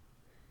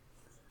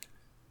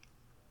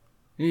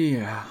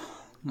 Yeah,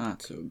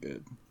 not so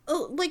good.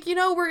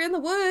 We're in the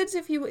woods.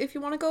 If you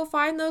want to go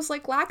find those,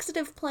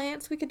 laxative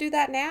plants, we could do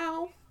that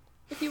now.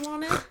 If you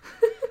want to.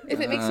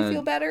 If it makes you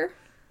feel better.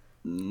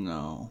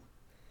 No.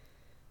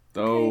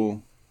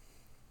 Though,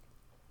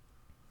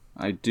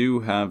 I do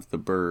have the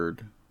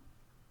bird.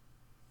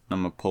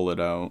 I'm gonna pull it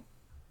out.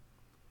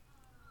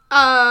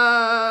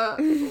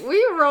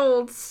 We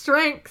rolled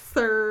strength,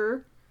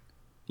 sir.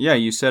 Yeah,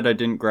 you said I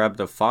didn't grab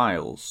the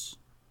files.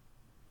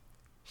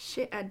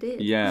 Shit, I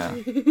did. Yeah,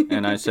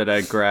 and I said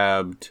I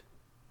grabbed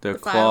the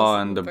files claw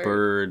and and the the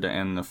bird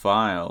and the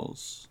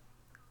files.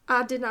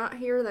 I did not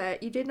hear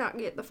that. You did not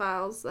get the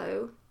files,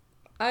 though.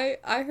 I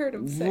heard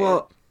him say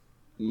Well,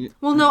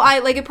 Well, no,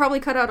 it probably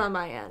cut out on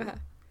my end. Uh-huh.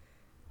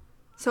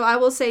 So I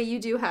will say you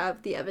do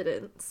have the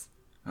evidence.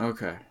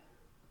 okay.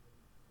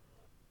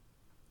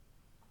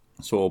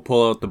 So I'll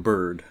pull out the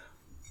bird.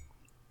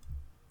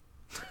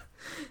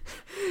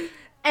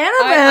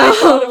 Annabelle! I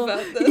thought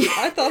about this.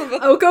 I thought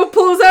about Oko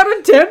pulls out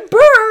a dead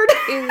bird!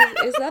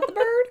 Is that the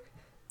bird?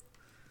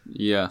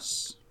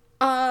 Yes.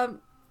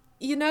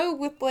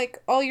 With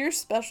all your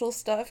special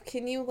stuff,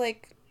 can you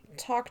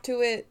talk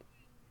to it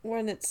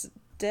when it's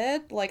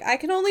dead? I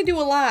can only do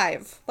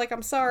alive.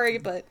 I'm sorry,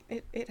 but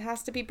it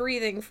has to be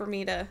breathing for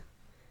me to.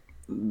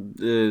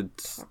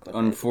 It's Talk with it.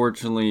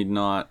 unfortunately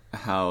not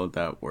how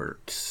that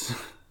works.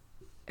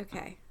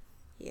 Okay.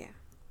 Yeah.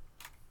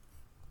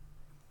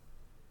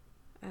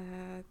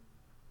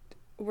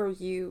 Were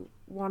you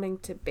wanting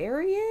to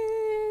bury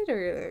it,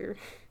 or?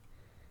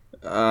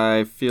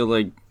 I feel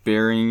like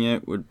burying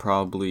it would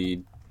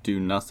probably do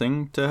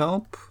nothing to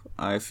help.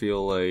 I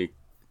feel like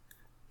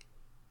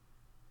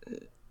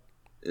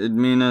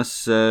Edmina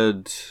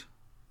said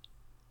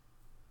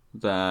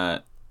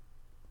that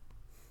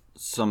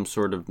some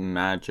sort of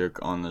magic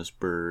on this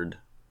bird.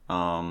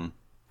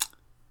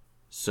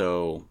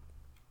 So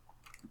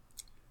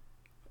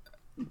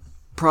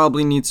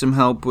probably need some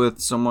help with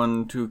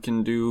someone who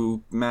can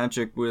do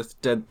magic with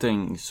dead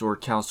things or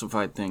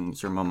calcified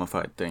things or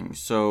mummified things.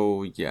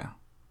 So yeah,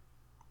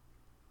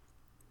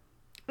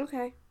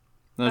 Okay.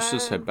 let's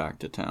just head back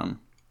to town.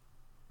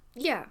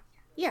 Yeah.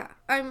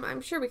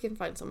 I'm sure we can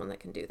find someone that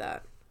can do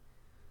that.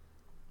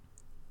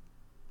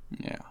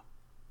 Yeah.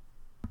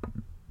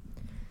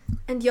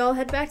 And y'all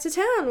head back to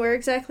town. Where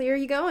exactly are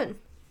you going?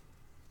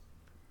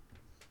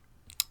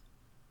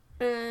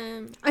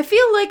 I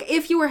feel like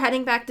if you were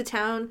heading back to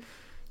town,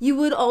 you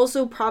would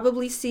also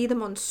probably see the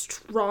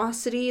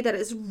monstrosity that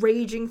is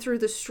raging through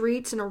the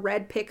streets in a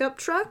red pickup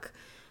truck.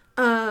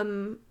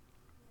 That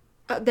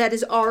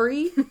is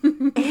Ari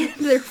and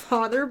their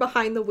father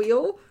behind the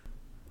wheel.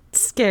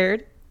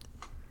 Scared.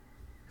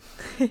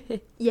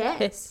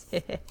 Yes.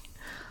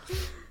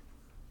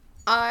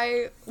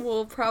 I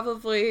will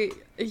probably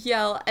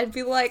yell and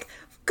be like,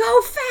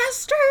 "Go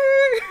faster!"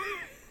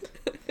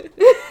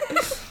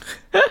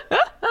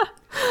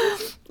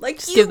 Like,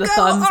 Just you give the go,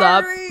 thumbs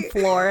Ari! up,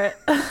 floor it.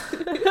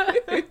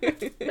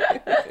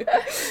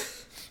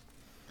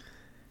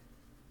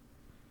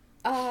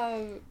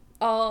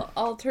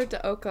 I'll turn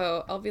to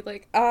Oko. I'll be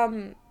like,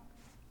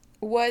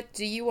 what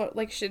do you want?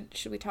 Like, should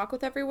we talk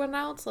with everyone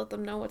else? Let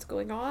them know what's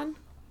going on?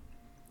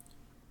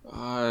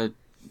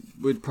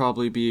 Would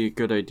probably be a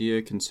good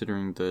idea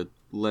considering the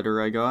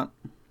letter I got.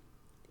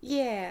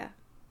 Yeah.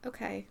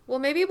 Okay. Well,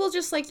 maybe we'll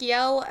just, like,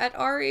 yell at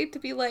Ari to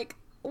be like,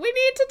 "We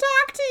need to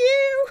talk to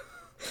you!"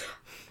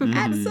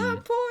 At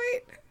some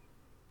point.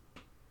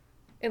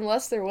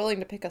 Unless they're willing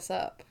to pick us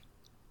up.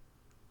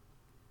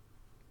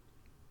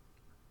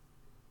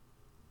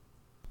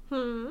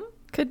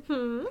 Could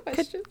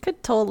Question?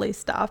 could totally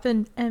stop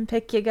and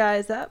pick you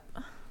guys up.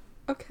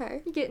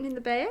 Okay. You getting in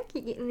the back? You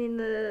getting in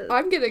the...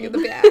 I'm getting in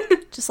the back.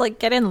 Just like,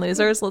 get in,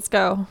 losers. Let's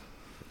go.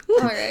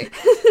 Alright.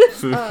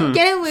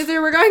 Get in,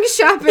 loser. We're going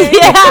shopping.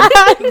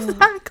 Yeah,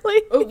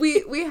 exactly.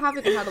 We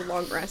haven't had a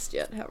long rest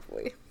yet, have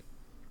we?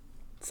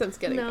 Since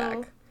getting No.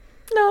 back.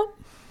 No,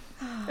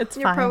 it's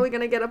You're fine. probably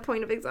gonna get a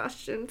point of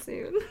exhaustion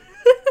soon.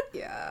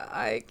 Yeah,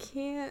 I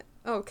can't...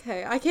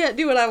 Okay, I can't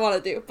do what I want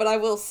to do, but I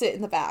will sit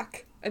in the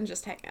back and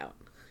just hang out.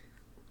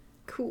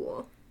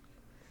 Cool.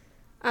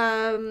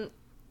 Are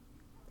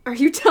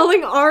you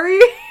telling Ari?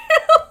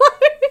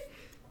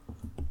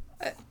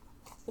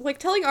 Like,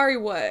 telling Ari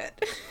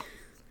what?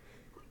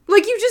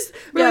 Like, you just,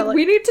 Yeah,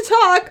 we need to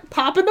talk,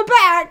 pop in the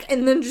back,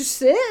 and then just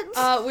sit?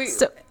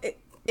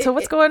 So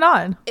what's going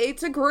on?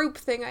 It's a group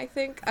thing, I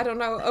think. I don't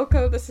know.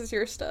 Oko, this is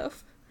your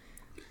stuff.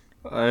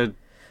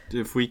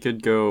 If we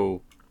could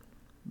go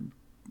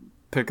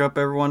pick up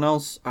everyone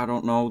else, I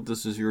don't know.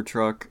 This is your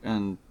truck,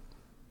 and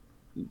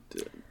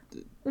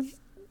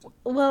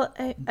Well,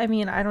 I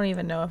mean, I don't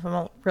even know if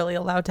I'm really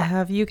allowed to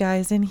have you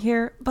guys in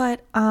here,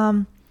 but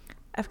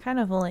I've kind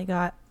of only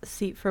got a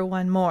seat for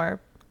one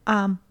more.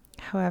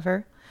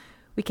 However,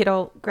 we could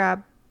all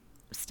grab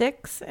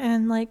sticks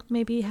and like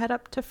maybe head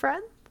up to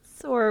friends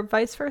or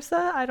vice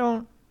versa. I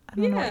don't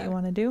know what Yeah. you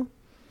want to do.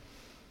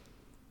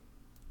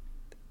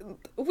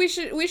 We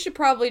should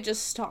probably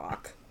just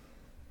talk.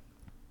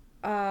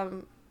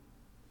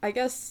 I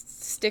guess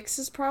Styx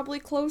is probably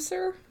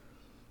closer.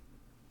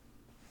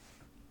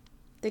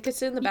 They could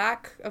sit in the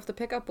back of the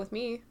pickup with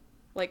me,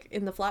 like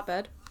in the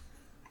flatbed.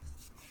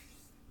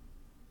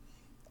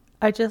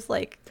 I just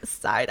like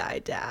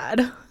side-eye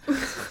Dad.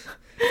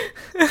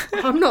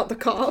 I'm not the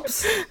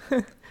cops.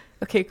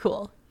 Okay,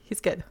 cool. He's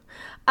good.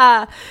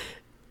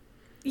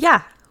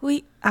 Yeah,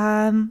 we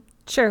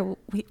sure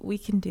we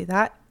can do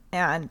that,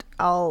 and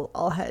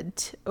I'll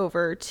head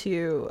over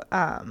to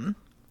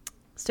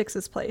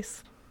Styx's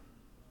place.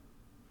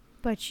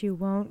 But you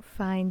won't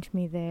find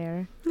me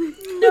there.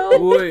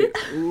 wait,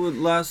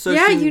 last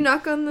session. Yeah, you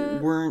knock on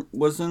the...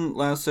 Wasn't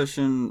last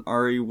session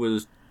Ari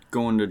was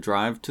going to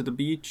drive to the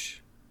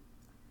beach?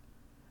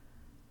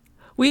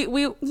 I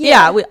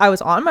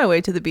was on my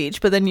way to the beach,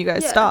 but then you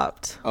guys Yeah.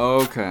 stopped.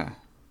 Okay.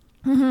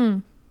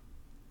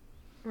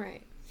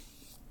 Right.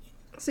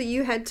 So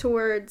you head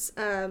towards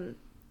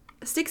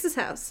Styx's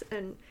house,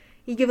 and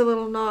you give a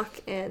little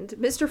knock, and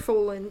Mr.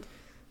 Foland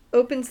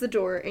opens the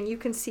door, and you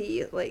can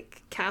see,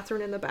 like,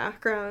 Catherine in the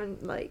background,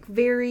 like,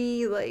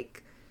 very,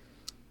 like,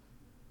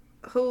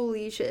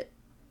 holy shit.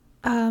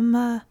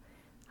 Hi,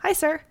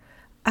 sir.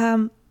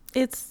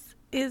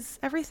 Is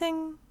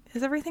everything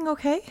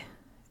okay?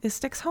 Is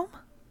Styx home?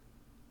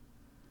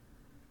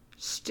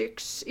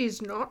 Styx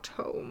is not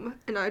home,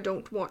 and I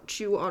don't want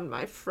you on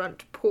my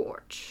front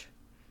porch.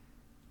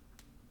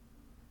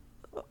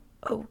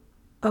 Oh,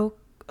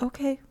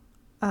 okay.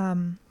 I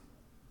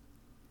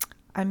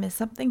missed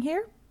something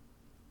here?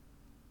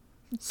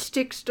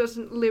 Styx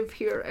doesn't live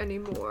here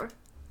anymore.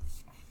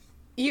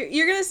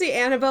 You're gonna see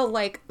Annabelle,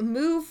 like,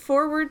 move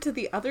forward to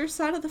the other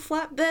side of the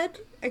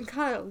flatbed and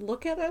kind of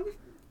look at him.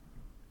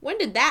 When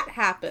did that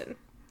happen?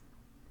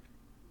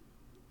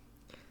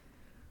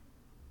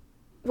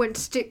 When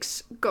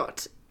Styx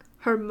got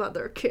her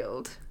mother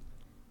killed.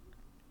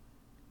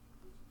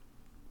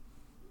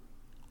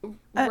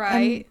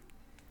 Right.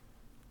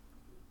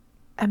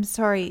 I'm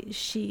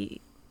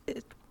sorry,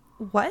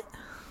 what?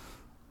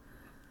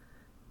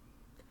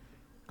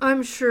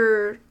 I'm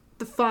sure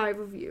the 5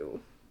 of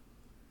you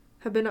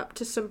have been up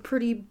to some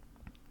pretty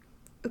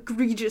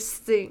egregious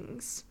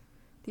things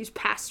these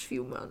past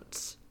few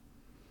months.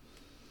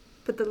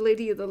 But the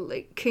Lady of the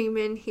Lake came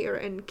in here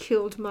and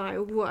killed my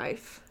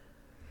wife.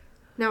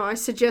 Now I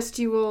suggest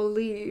you all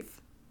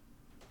leave.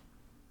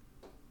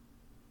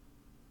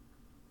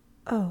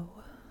 Oh.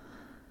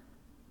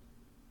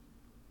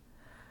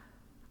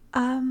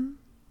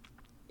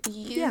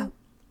 Yeah.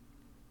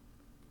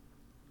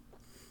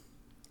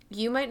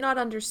 You might not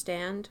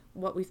understand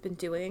what we've been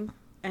doing,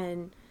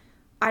 and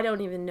I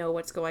don't even know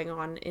what's going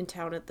on in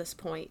town at this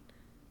point.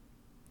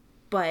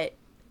 But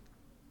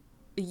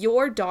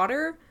your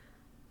daughter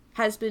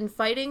has been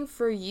fighting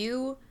for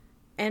you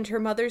and her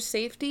mother's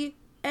safety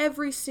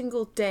every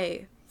single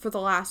day for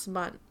the last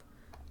month.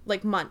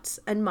 Like months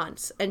and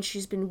months, and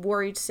she's been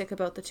worried sick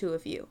about the 2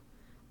 of you.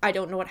 I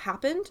don't know what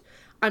happened.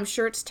 I'm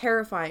sure it's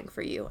terrifying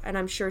for you, and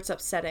I'm sure it's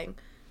upsetting.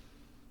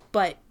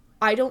 But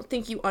I don't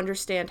think you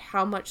understand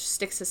how much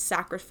Styx has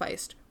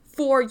sacrificed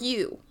for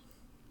you.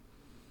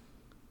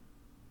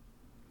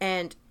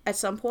 And at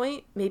some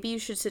point, maybe you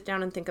should sit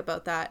down and think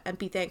about that and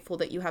be thankful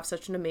that you have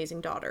such an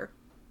amazing daughter.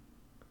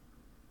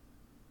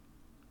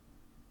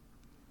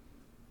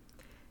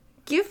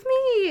 Give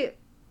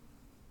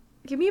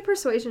me a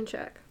persuasion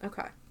check.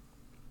 Okay.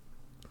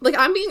 Like,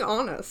 I'm being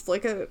honest.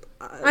 Like,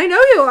 I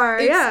know you are,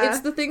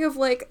 It's the thing of,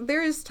 like,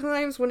 there is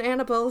times when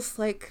Annabelle's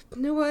like,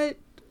 you know what?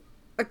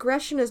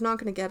 Aggression is not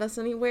going to get us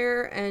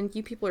anywhere, and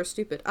you people are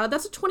stupid.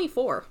 That's a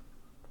 24.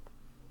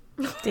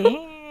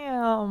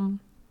 Damn.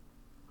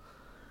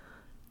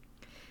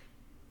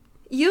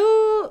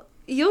 You'll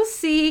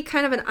see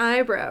kind of an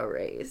eyebrow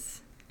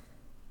raise.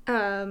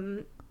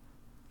 And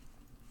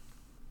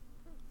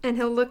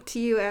he'll look to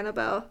you,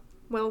 Annabelle.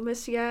 Well,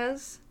 Miss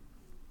Yaz,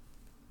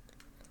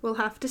 we'll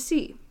have to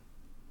see.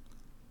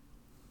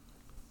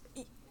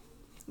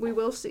 We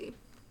will see.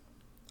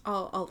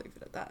 I'll leave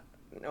it at that.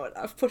 You know what?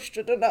 I've pushed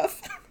it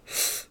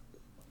enough.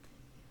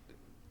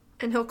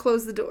 And he'll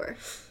close the door.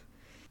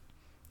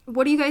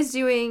 What are you guys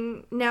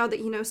doing now that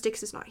you know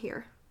Styx is not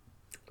here?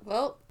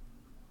 Well,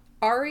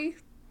 Ari,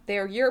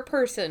 they're your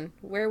person.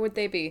 Where would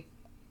they be?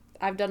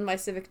 I've done my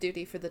civic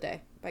duty for the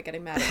day by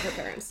getting mad at her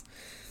parents.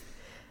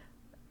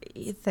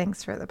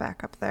 Thanks for the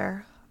backup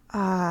there.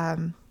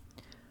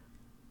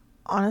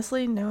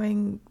 Honestly,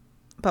 knowing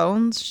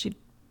Bones, she'd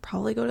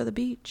probably go to the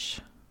beach.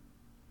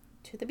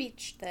 To the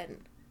beach, then.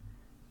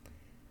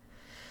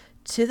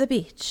 To the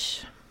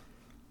beach.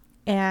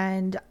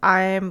 And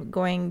I'm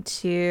going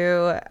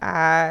to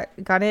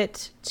gun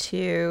it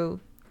to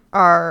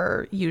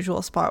our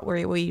usual spot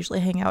where we usually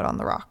hang out on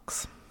the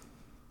rocks.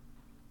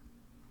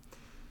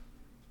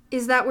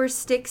 Is that where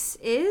Styx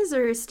is,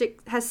 or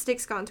has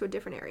Styx gone to a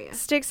different area?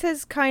 Styx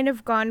has kind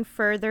of gone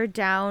further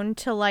down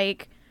to,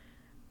 like,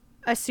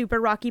 a super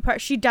rocky part.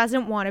 She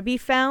doesn't want to be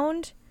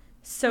found,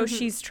 so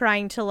she's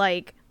trying to,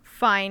 like,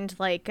 find,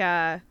 like,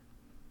 a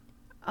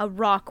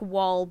rock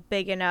wall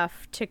big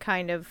enough to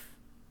kind of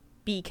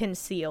be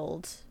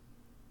concealed.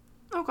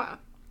 Okay.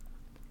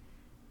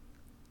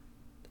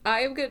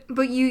 I am good.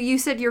 But you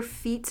said your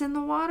feet's in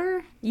the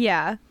water?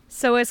 Yeah,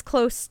 so as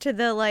close to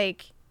the,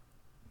 like,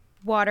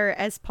 water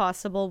as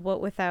possible,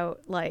 but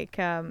without, like,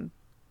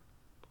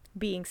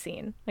 being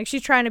seen. Like,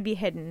 she's trying to be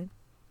hidden.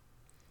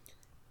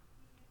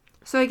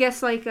 So I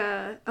guess, like,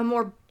 a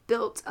more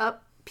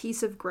built-up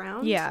piece of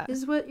ground Yeah.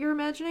 is what you're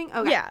imagining?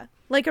 Okay. Yeah,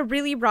 like a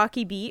really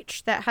rocky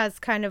beach that has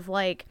kind of,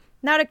 like,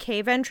 not a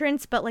cave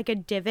entrance, but, like, a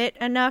divot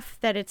enough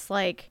that it's,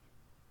 like,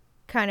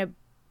 kind of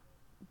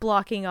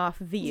blocking off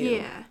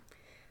view.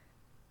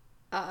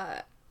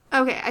 Yeah.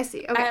 Okay, I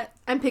see. Okay,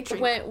 I'm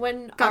picturing.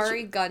 When Gotcha.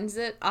 Ari guns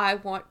it, I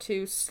want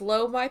to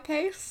slow my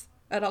pace,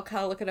 and I'll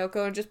kind of look at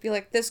Oko and just be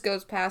like, "This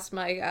goes past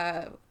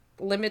my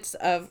limits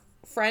of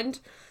friend.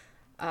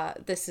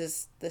 This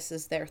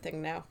is their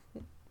thing now."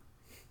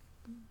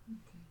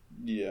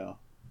 Yeah,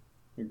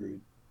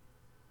 agreed.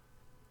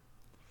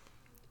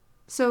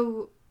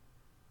 So,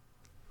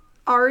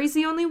 Ari's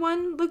the only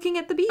one looking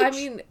at the beach? I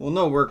mean, Well,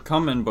 no, we're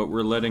coming, but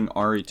we're letting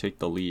Ari take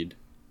the lead.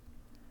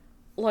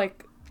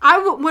 like,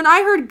 when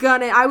I heard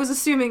gun it, I was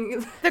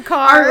assuming The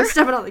car. Ari was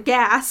stepping on the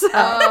gas.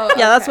 oh,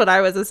 Yeah, that's what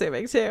I was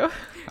assuming too.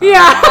 Yeah.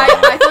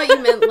 I thought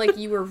you meant like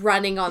you were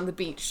running on the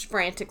beach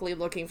frantically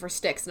looking for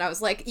Styx, and I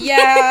was like,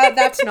 "Yeah,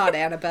 that's not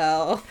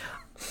Annabelle."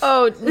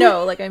 Oh,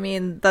 no, like, I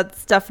mean,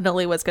 that's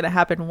definitely what's going to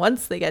happen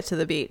once they get to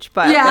the beach.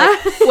 But Yeah.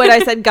 like, when I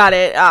said got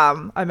it,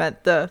 I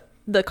meant the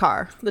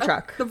car, the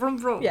truck. The vroom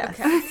vroom. Yes.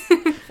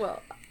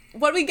 Well,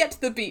 when we get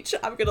to the beach,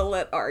 I'm gonna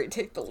let Ari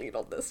take the lead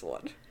on this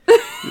one.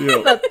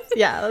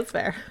 Yeah, that's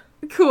fair.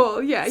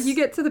 Cool. Yeah, you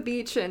get to the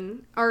beach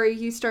and Ari,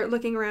 you start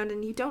looking around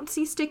and you don't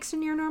see Styx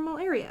in your normal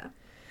area.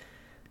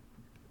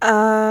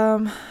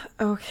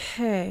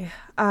 Okay.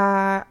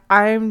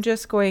 I'm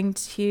just going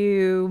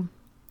to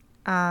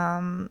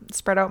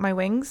spread out my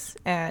wings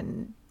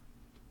and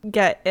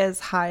get as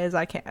high as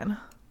I can.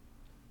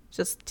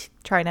 Just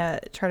trying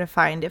to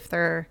find if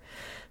they're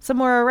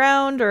somewhere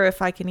around or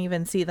if I can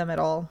even see them at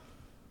all.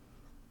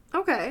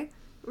 Okay.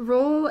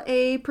 Roll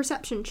a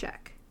perception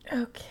check.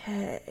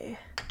 Okay.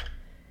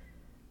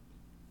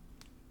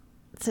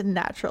 It's a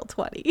natural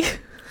 20.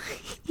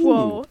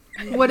 Whoa.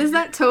 What is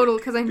that total?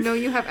 Because I know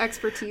you have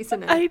expertise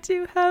in it. I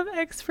do have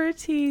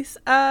expertise.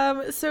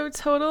 So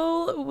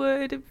total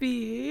would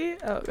be,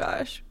 oh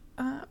gosh,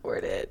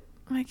 where did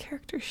my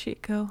character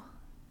sheet go?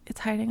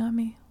 It's hiding on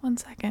me. 1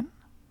 second.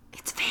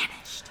 It's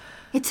vanished.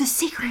 It's a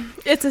secret.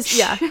 It's a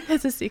secret.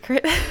 It's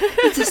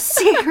a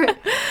secret.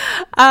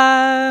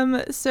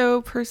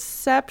 So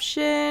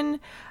perception,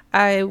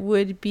 I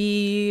would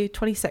be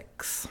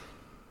 26.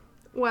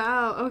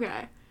 Wow.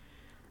 Okay.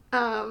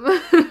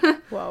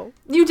 Whoa.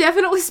 You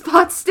definitely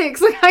spot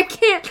Styx. I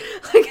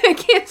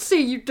can't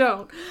say you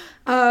don't.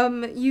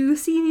 You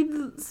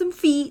see some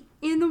feet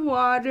in the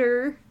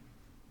water.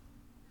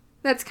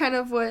 That's kind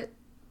of what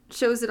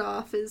shows it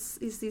off is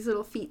these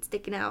little feet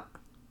sticking out.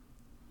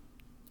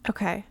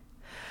 Okay.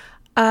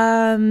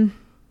 I'm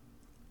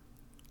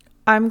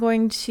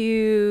going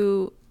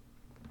to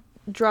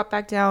drop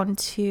back down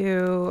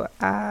to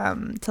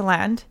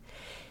land.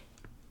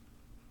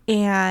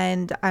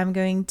 And I'm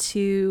going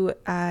to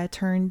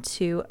turn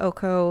to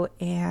Oko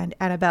and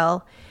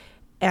Annabelle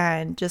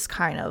and just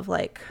kind of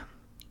like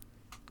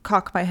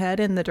cock my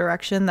head in the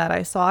direction that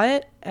I saw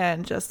it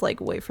and just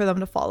like wait for them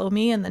to follow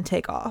me and then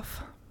take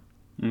off.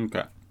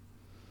 Okay.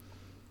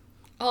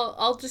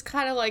 I'll just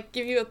kind of like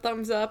give you a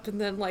thumbs up and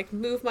then like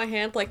move my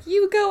hand like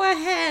you go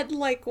ahead,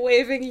 like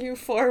waving you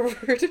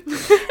forward.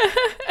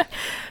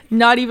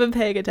 Not even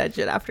paying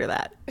attention after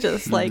that.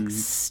 Just like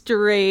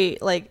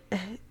straight, like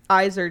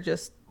eyes are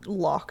just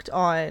locked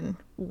on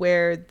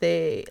where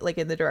they, like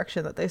in the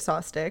direction that they saw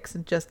Styx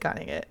and just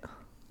gunning it.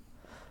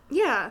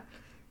 Yeah.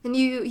 And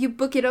you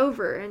book it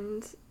over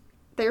and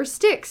there's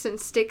Styx, and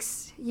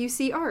Styx, you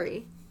see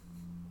Ari.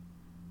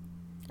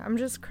 I'm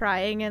just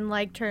crying and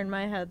like turn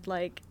my head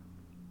like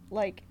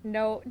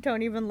no,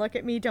 don't even look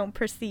at me, don't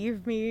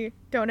perceive me,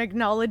 don't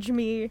acknowledge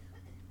me.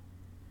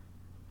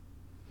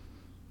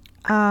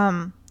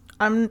 I'm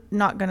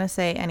not gonna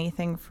say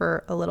anything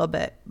for a little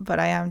bit, but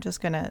I am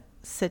just gonna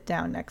sit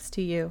down next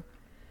to you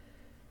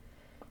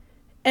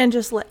and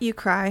just let you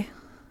cry.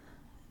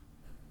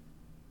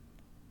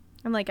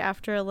 And like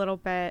after a little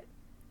bit,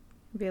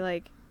 be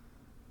like,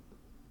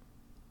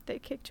 they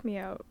kicked me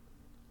out.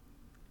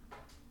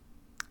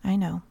 I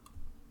know.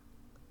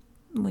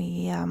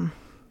 We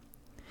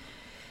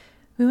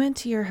went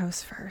to your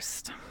house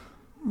first.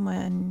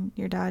 When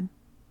your dad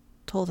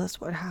told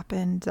us what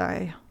happened,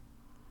 I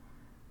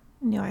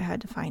knew I had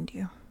to find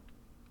you.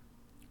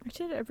 I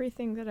did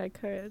everything that I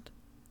could.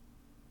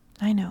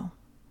 I know.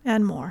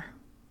 And more.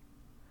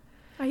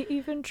 I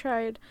even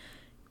tried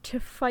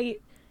to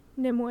fight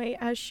Nimue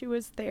as she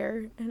was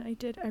there, and I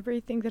did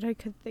everything that I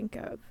could think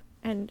of,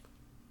 and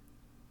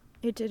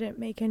it didn't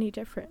make any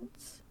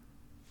difference.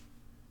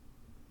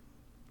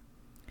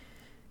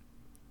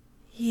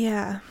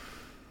 Yeah.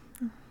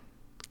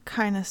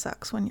 Kind of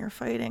sucks when you're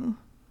fighting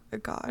a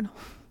god.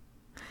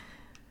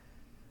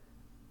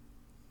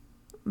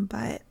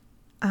 But,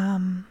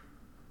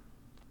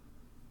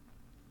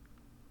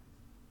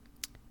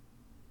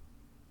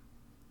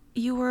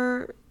 you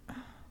were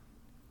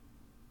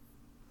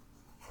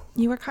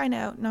kind of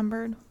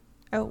outnumbered,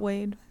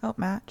 outweighed,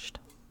 outmatched.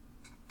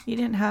 You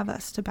didn't have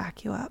us to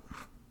back you up.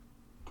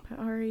 But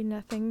Ari,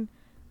 nothing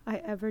I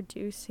ever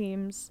do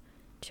seems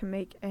to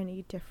make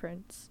any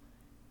difference.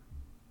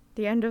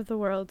 The end of the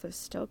world is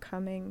still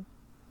coming.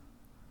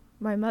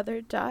 My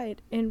mother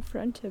died in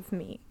front of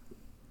me.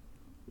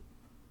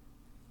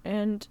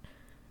 And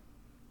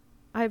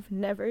I've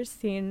never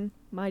seen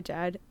my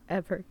dad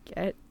ever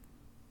get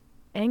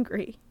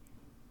angry.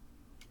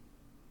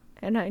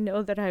 And I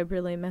know that I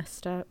really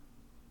messed up.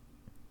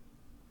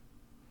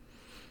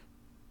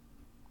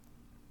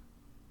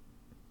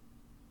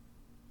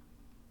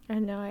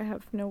 And now I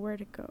have nowhere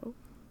to go.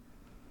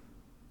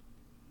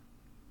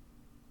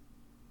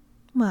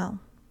 Well,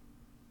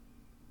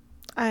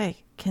 I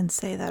can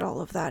say that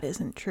all of that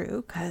isn't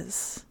true,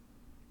 because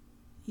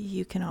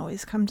you can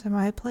always come to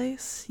my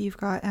place. You've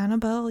got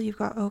Annabelle, you've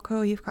got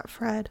Oko, you've got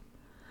Fred.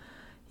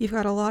 You've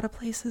got a lot of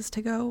places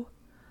to go.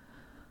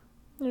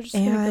 You're just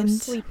gonna go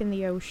sleep in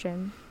the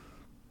ocean.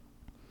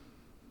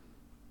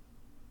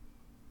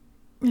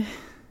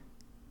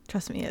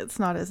 Trust me, it's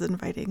not as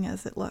inviting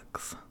as it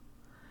looks.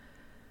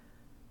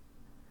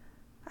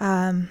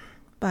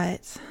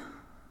 But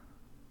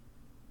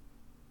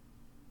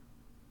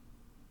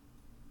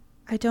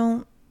I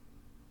don't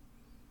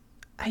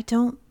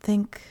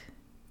think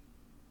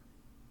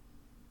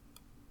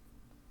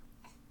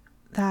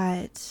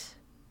that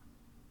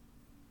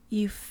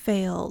you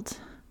failed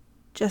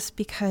just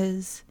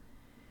because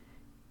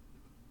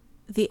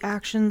the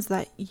actions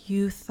that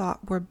you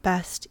thought were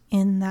best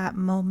in that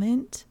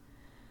moment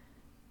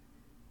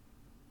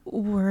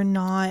were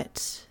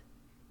not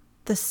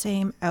the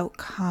same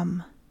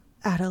outcome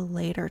at a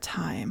later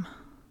time.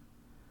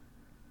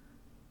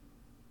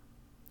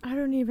 I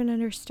don't even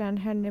understand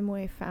how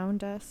Nimue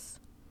found us.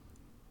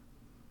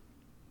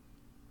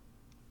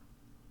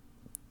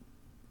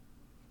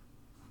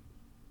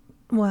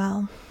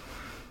 Well,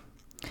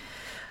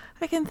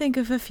 I can think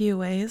of a few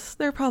ways.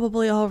 They're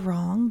probably all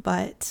wrong,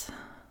 but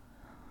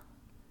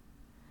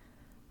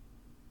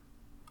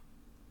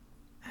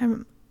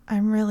I'm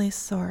really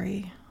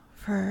sorry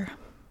for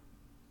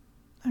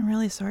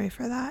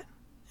that.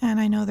 And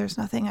I know there's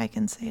nothing I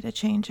can say to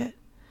change it.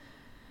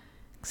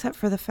 Except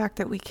for the fact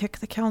that we kick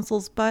the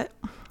council's butt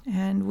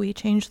and we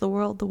change the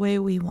world the way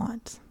we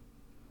want.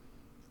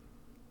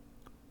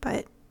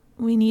 But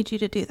we need you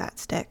to do that,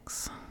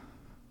 Styx.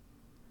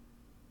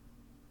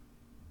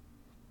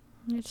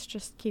 It's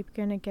just keep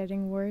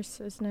getting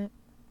worse, isn't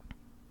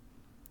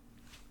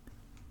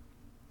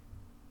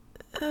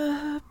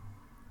it?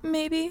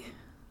 Maybe.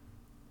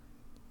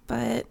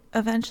 But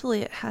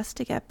eventually it has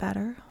to get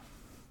better.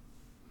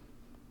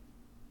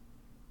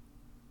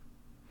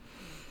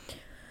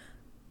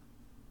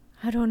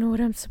 I don't know what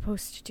I'm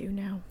supposed to do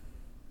now.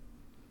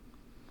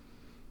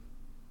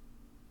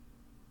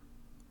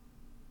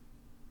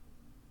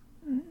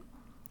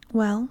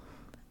 Well,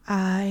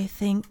 I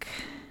think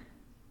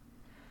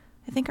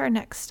our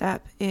next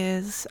step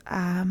is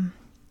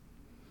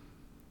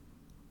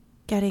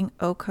getting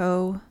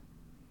Oko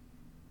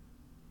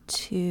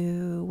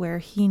to where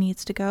he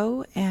needs to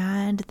go,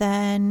 and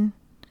then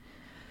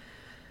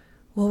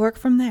we'll work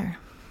from there.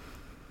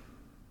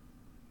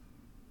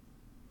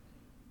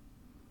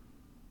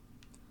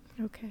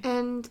 Okay.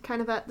 And kind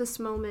of at this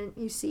moment,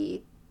 you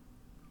see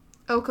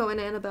Oko and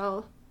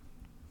Annabelle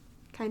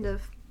kind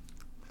of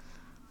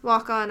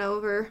walk on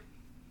over.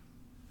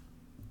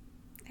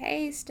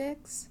 Hey,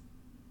 Styx.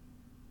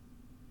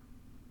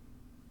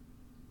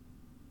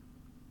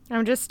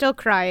 I'm just still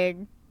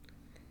crying.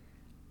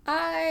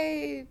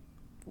 I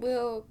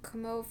will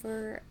come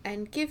over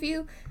and give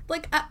you,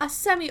 like, a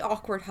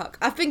semi-awkward hug.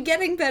 I've been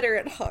getting better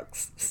at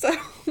hugs, so,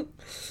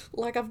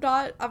 like, I'm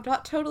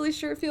not totally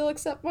sure if you'll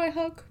accept my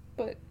hug,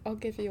 but I'll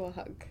give you a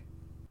hug.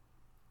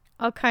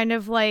 I'll kind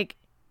of, like,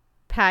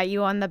 pat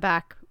you on the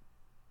back,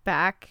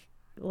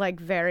 like,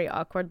 very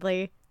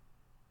awkwardly.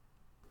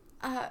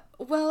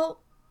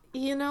 Well,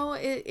 you know,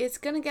 it's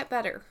gonna get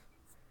better.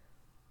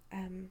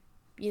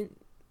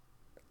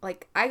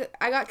 I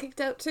got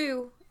kicked out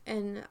too,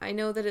 and I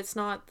know that it's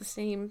not the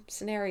same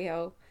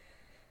scenario,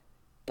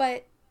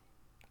 but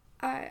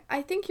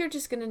I think you're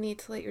just gonna need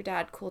to let your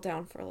dad cool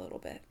down for a little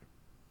bit.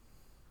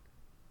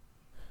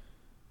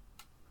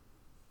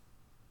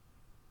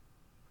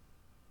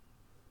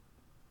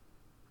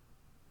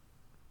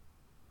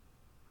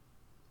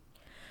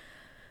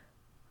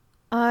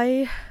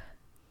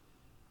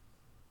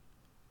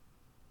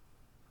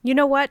 You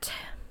know what?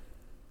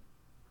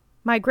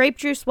 My grape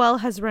juice well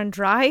has run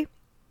dry,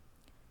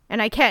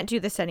 and I can't do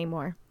this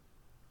anymore.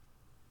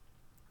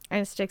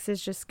 And Styx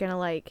is just gonna,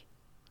 like,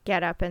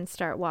 get up and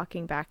start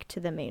walking back to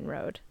the main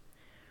road.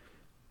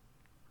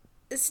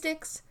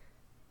 Styx,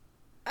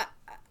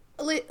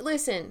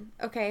 listen,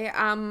 okay,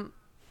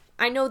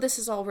 I know this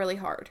is all really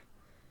hard.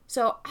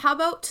 So how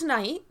about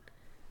tonight,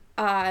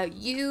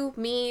 you,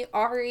 me,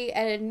 Ari,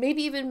 and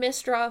maybe even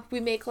Mistra,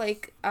 we make,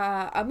 like,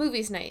 a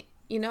movies night,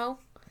 you know?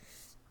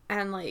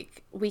 And,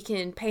 like, we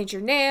can paint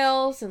your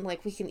nails, and,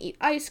 like, we can eat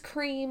ice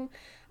cream.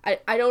 I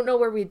don't know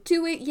where we'd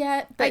do it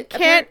yet, but... I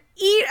can't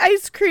eat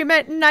ice cream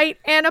at night,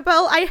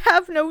 Annabelle. I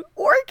have no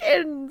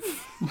organs.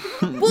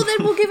 Well, then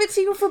we'll give it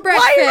to you for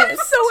breakfast. Why am I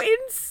so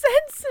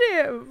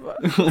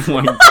insensitive? Oh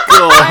my god.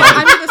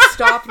 I'm going to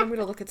stop, and I'm going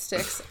to look at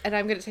Styx, and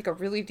I'm going to take a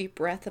really deep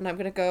breath, and I'm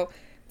going to go,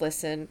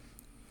 listen,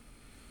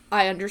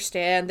 I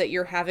understand that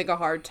you're having a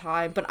hard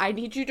time, but I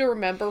need you to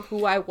remember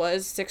who I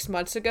was 6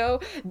 months ago.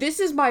 This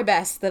is my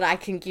best that I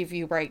can give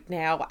you right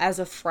now as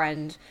a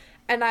friend.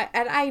 And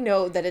I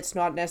know that it's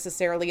not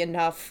necessarily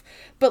enough,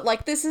 but,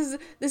 like, this is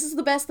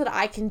the best that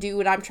I can do,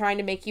 and I'm trying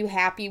to make you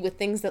happy with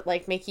things that,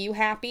 like, make you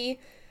happy,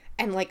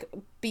 and, like,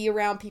 be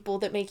around people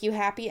that make you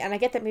happy. And I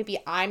get that maybe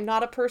I'm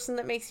not a person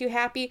that makes you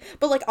happy,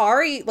 but, like,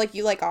 Ari, like,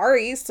 you like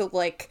Ari, so,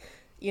 like,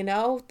 you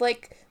know,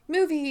 like,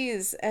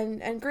 movies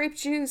and grape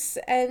juice,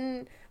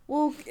 and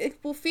we'll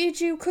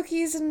feed you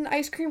cookies and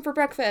ice cream for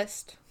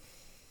breakfast.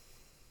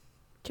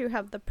 To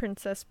have the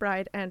Princess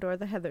Bride and or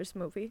the Heathers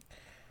movie.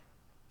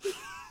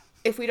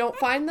 If we don't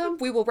find them,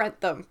 we will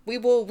rent them. We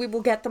will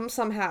get them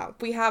somehow.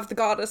 We have the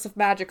goddess of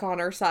magic on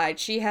our side.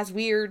 She has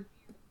weird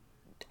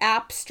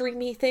app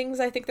streamy things,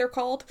 I think they're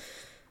called.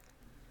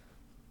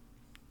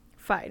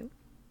 Fine.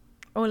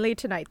 Only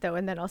tonight, though,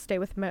 and then I'll stay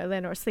with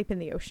Merlin or sleep in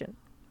the ocean.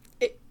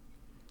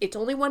 It's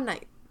only one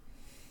night.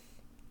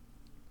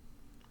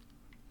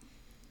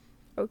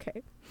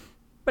 Okay.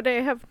 But I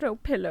have no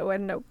pillow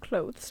and no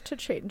clothes to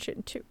change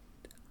into.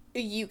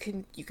 You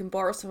can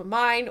borrow some of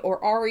mine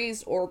or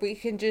Ari's, or we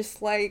can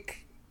just,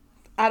 like,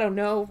 I don't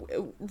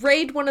know,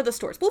 raid one of the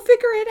stores. We'll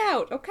figure it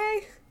out,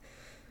 okay?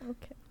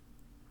 Okay.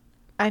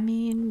 I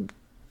mean,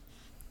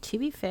 to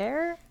be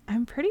fair,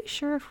 I'm pretty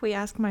sure if we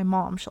ask my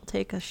mom, she'll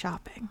take us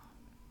shopping.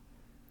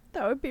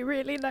 That would be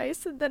really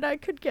nice, and then I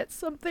could get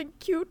something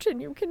cute,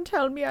 and you can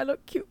tell me I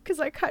look cute, because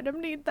I kind of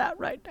need that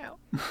right now.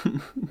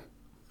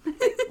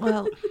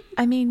 Well,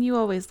 I mean, you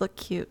always look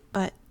cute,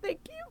 but Thank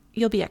you.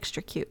 you'll be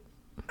extra cute.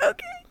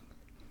 Okay.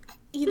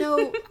 You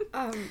know,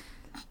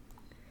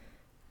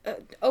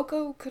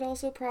 Oko could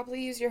also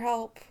probably use your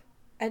help.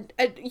 And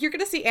you're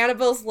gonna see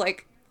Annabelle's,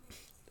 like,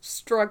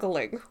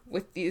 struggling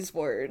with these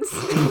words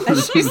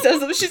as she says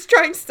them. She's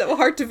trying so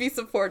hard to be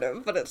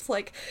supportive, but it's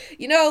like,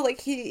 you know,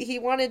 like, he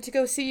wanted to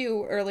go see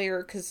you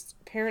earlier because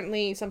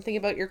apparently something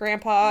about your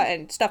grandpa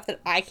and stuff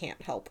that I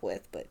can't help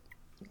with, but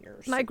you're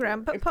My super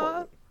grandpapa?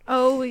 important.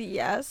 Oh,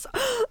 yes.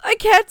 I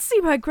can't see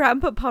my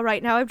grandpapa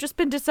right now. I've just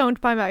been disowned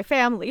by my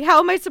family. How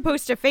am I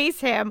supposed to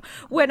face him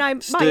when my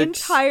Sticks.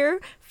 entire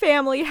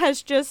family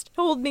has just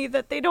told me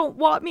that they don't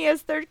want me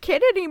as their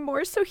kid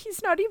anymore, so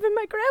he's not even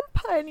my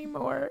grandpa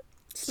anymore.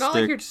 It's not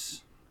like you're...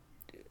 Sticks.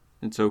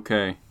 It's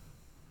okay.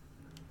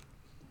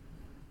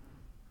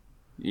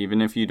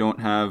 Even if you don't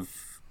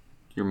have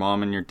your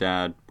mom and your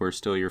dad, we're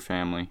still your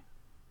family.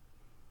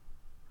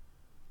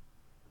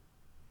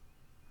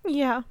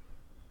 Yeah.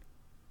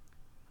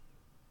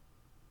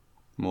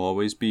 We'll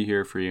always be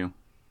here for you.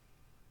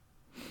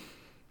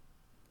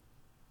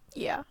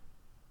 Yeah.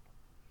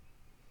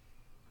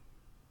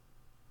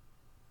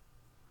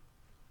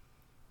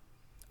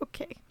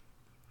 Okay.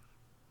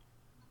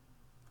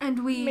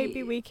 And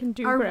Maybe we can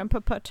do are-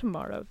 grandpapa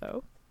tomorrow,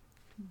 though.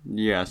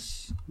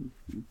 Yes.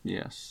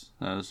 Yes.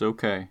 That is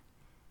okay.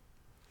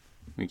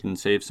 We can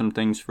save some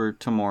things for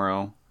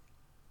tomorrow.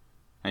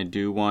 I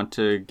do want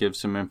to give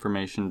some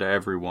information to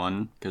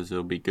everyone, because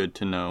it'll be good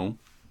to know.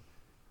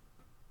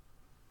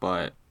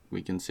 But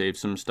we can save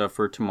some stuff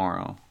for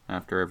tomorrow,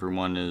 after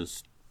everyone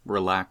is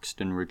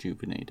relaxed and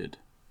rejuvenated.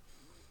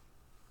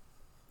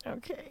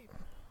 Okay.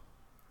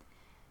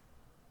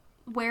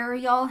 Where are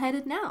y'all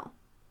headed now?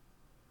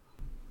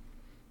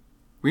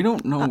 We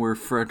don't know where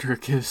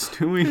Frederick is,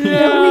 do we?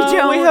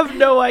 Yeah, we have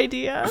no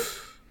idea.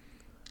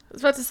 I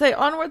was about to say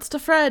onwards to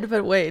Fred,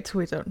 but wait,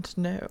 we don't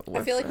know. I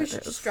where feel like we Fred should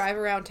is. just drive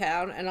around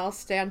town and I'll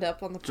stand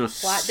up on the Just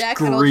flat deck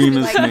and I'll scream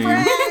just be his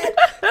like,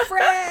 name.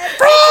 Fred!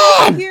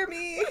 Fred! Hear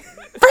me!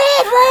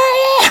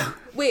 Fred!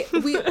 Wait,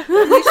 we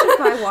should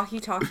buy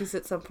walkie-talkies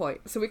at some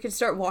point so we can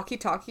start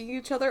walkie-talking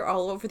each other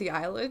all over the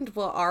island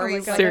while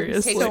Ari God.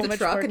 Seriously. takes So the much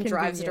truck more and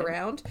drives it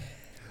convenient. around.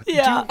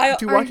 Yeah.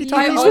 Do Are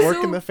walkie-talkies you- work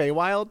also- in the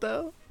Feywild,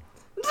 though?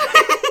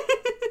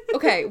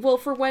 Okay, well,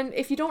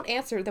 if you don't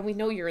answer, then we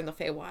know you're in the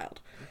Feywild.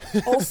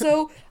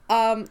 Also,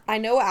 I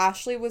know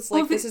Ashley was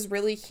like, this is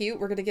really cute.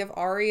 We're gonna give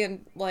Ari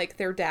and, like,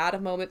 their dad a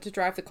moment to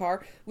drive the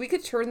car. We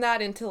could turn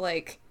that into,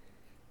 like,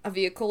 a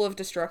vehicle of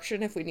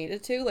destruction if we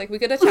needed to. Like, we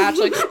could attach,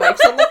 like,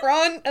 spikes on the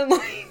front and,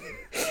 like...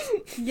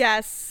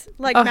 Yes.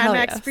 Like Oh, Mad hell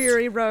Max yes.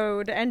 Fury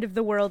Road, end of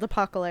the world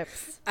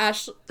apocalypse.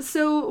 Ashley...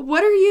 So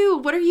what are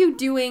you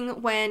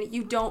doing when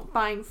you don't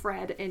find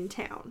Fred in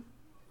town?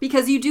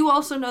 Because you do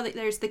also know that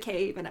there's the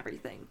cave and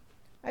everything.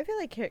 I feel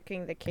like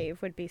kicking the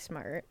cave would be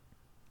smart.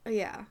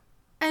 Yeah.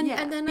 And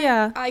Yeah. and then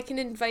Yeah. I can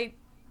invite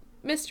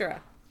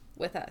Mistra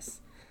with us.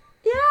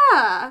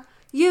 Yeah.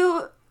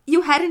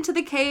 You head into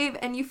the cave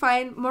and you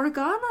find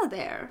Morgana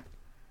there.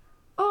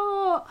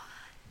 Oh,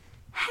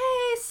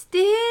 hey,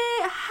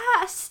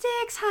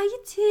 Sticks, how you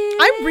doing?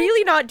 I'm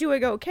really not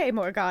doing okay,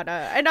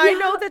 Morgana. And I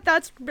know that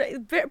that's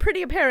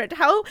pretty apparent.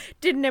 How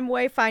did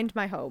Nimue find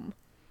my home?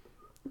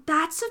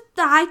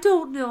 I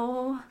don't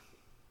know.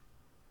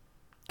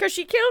 Because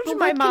she killed Well,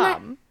 my what can I-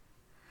 mom.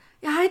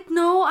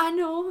 I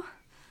know.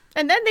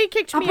 And then they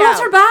kicked I me brought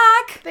out. her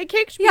back. They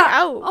kicked me Yeah.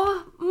 out.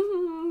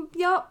 Oh,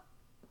 yep.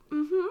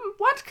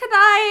 What can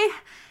I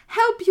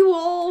help you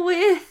all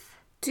with?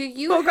 Do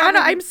you Morgana,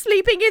 have... I'm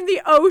sleeping in the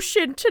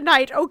ocean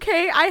tonight,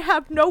 okay? I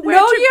have nowhere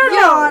No, to you're go.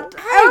 not.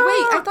 Hey,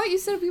 wait, I thought you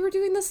said we were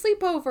doing the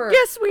sleepover.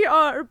 Yes, we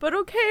are, but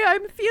okay,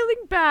 I'm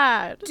feeling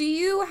bad. Do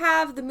you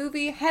have the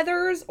movie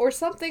Heathers or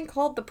something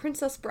called The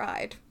Princess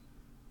Bride?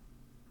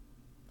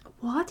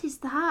 What is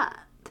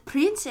that? The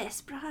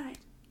Princess Bride.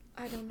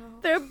 I don't know.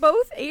 They're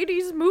both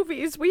 80s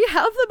movies. We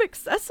have them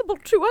accessible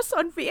to us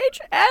on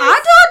VHS.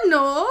 I don't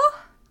know.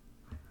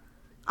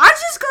 I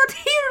just got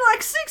here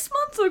like 6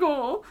 months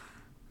ago.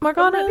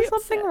 Morgana, really is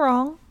something upset.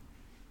 wrong?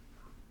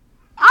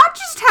 I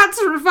just had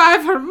to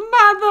revive her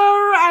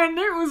mother, and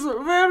it was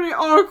a very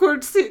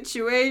awkward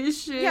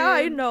situation. Yeah,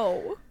 I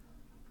know.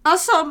 I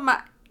saw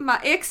my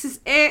ex's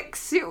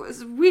ex. It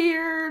was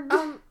weird.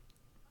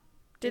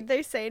 Did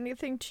they say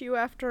anything to you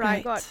after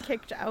I got Right.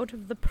 kicked out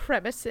of the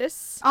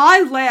premises?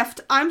 I left.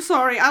 I'm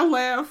sorry, I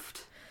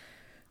left.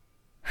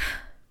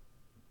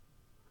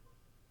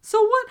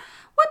 So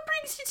what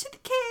brings you to the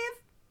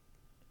cave?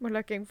 We're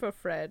looking for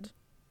Fred.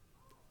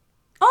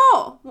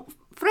 Oh, well,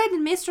 Fred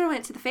and Mister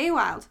went to the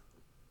Feywild.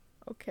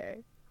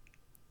 Okay.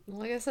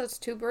 Well, I guess that's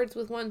two birds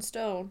with one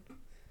stone.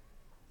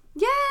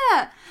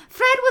 Yeah,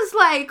 Fred was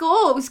like,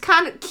 oh, it was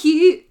kind of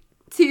cute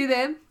to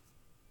them.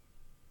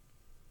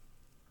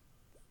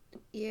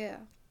 Yeah.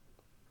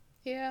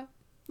 Yeah.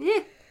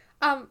 Yeah.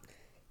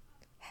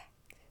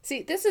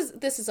 See, this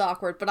is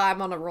awkward, but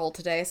I'm on a roll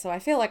today, so I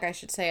feel like I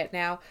should say it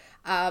now.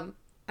 I'm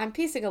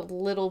piecing a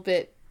little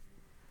bit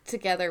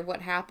together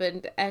what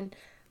happened, and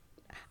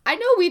I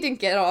know we didn't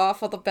get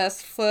off on the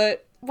best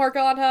foot,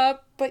 Morgana,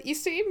 but you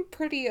seem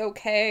pretty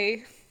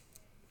okay.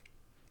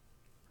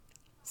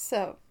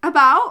 So.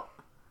 About?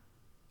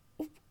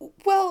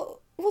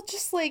 Well,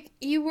 just like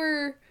you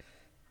were,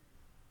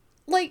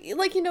 like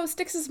you know,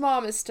 Styx's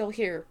mom is still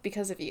here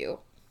because of you.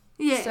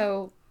 Yeah.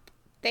 So,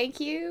 thank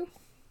you.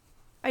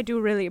 I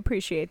do really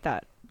appreciate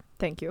that.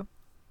 Thank you.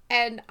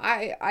 And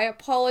I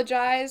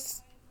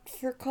apologize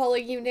for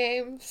calling you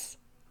names.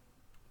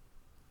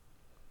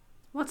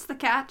 What's the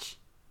catch?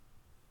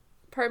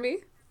 Pardon me?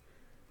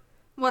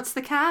 What's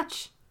the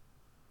catch?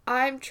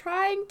 I'm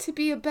trying to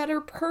be a better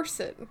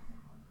person.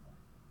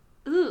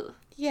 Ugh.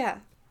 Yeah.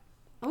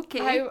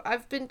 Okay.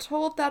 I've been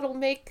told that'll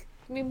make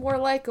me more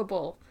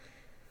likable.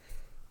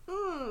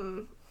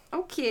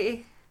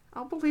 Okay.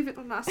 I'll believe it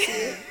when I see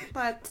it.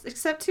 But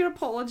accept your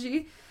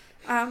apology.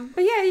 But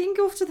yeah, you can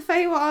go off to the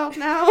Feywild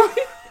now.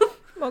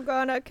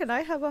 Morgana, can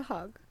I have a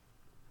hug?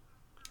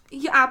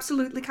 You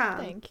absolutely can.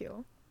 Thank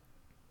you.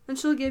 And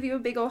she'll give you a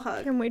big ol'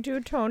 hug. Can we do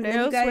then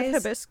toenails you guys-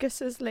 with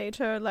hibiscuses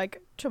later,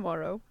 like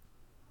tomorrow?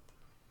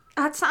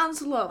 That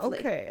sounds lovely.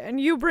 Okay,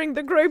 and you bring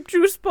the grape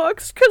juice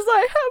box, because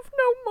I have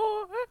no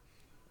more.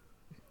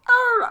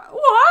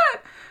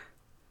 What?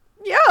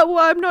 Yeah, well,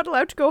 I'm not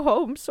allowed to go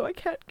home, so I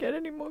can't get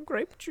any more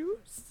grape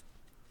juice.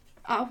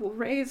 I will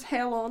raise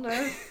hell on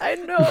earth. I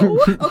know.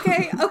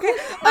 Okay.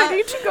 I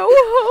need to go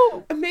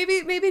home.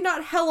 Maybe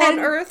not hell on And-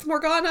 earth,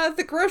 Morgana.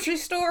 The grocery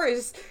store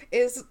is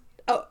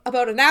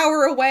about an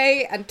hour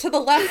away and to the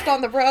left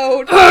on the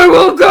road. I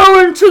will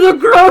go into the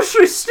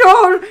grocery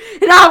store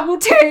and I will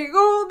take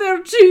all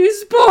their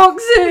cheese Please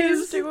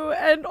boxes. do,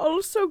 and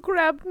also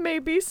grab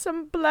maybe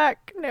some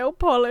black nail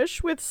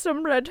polish with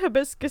some red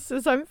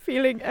hibiscuses. I'm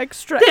feeling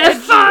extra The edgy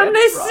and family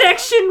raw.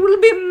 section will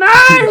be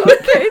mine.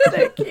 Okay,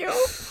 thank you.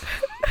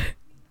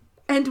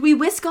 And we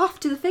whisk off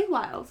to the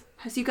Feywild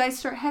as you guys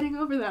start heading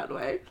over that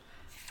way.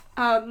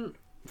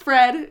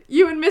 Fred,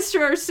 you and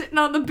Mister are sitting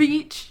on the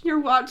beach. You're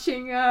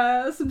watching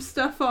some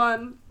stuff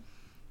on.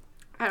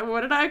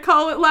 What did I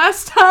call it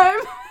last time?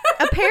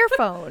 A pear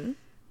phone.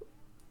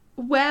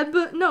 Web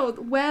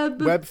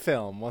Web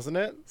film, wasn't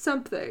it?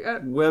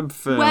 something. Web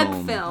film.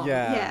 Web film.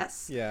 Yeah.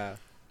 Yes. Yeah.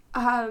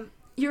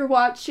 You're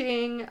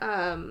watching.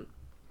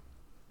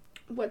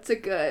 What's a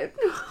good?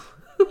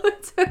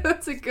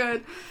 what's a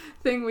good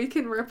thing we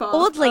can rip off?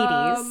 Old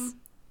ladies.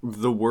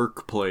 The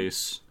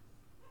workplace.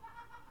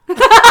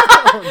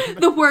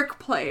 The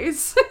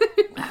workplace.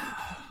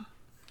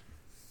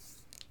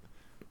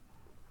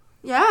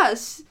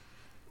 Yes.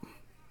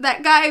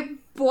 That guy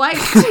Blight.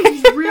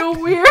 He's real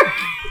weird.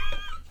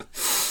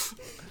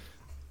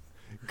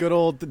 Good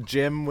old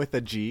Jim with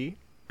a G.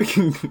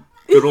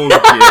 Good old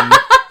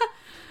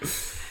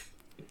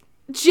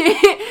Jim.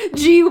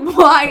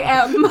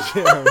 GYM.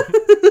 Jim.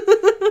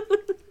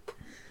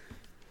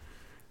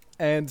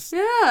 And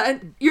Yeah,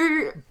 and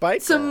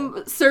Bike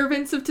some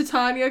servants of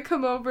Titania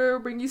come over,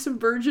 bring you some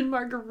virgin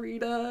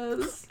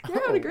margaritas.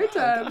 You're having a great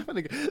time.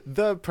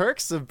 The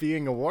perks of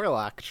being a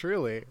warlock,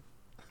 truly.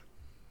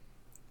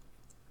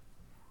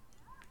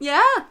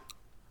 Yeah.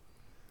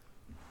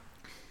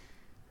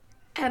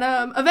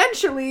 And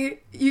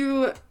eventually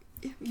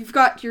you've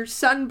got your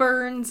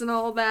sunburns and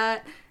all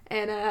that,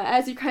 and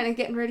as you're kind of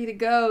getting ready to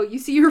go, you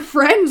see your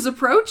friends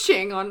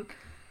approaching on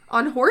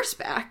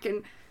horseback,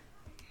 and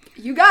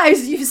you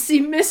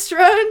see Mistra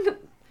and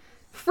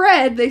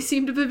Fred. They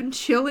seem to have been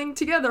chilling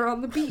together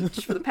on the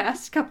beach for the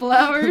past couple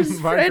hours.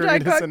 Fred, I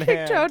Margaritas got in kicked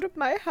hand. out of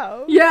my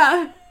house.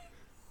 Yeah.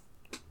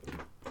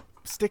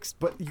 Sticks,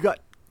 but you got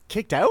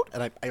kicked out?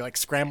 And I like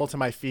scramble to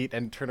my feet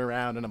and turn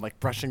around and I'm like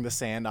brushing the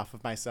sand off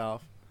of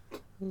myself.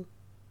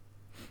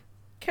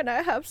 Can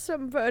I have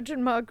some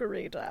virgin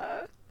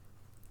margarita?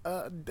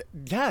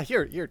 Yeah,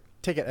 here,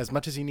 take it as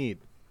much as you need.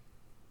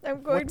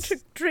 I'm going What's- to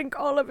drink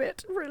all of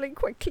it really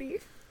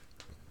quickly.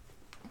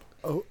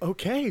 Oh,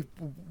 okay.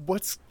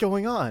 What's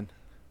going on?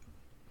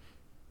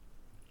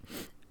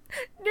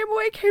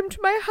 Nimue came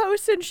to my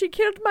house and she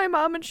killed my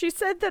mom, and she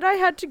said that I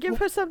had to give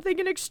her something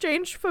in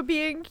exchange for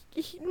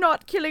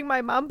not killing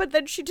my mom, but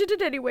then she did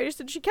it anyways,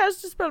 and she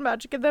cast a spell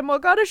magic, and then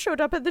Morgana showed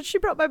up, and then she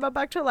brought my mom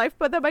back to life,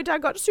 but then my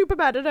dad got super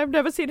mad, and I've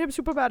never seen him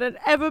super mad in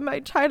ever my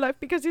entire life,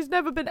 because he's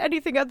never been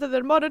anything other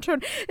than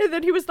monotone, and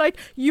then he was like,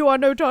 you are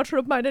no daughter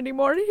of mine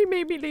anymore, and he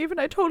made me leave,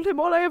 and I told him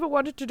all I ever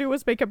wanted to do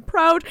was make him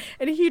proud,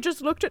 and he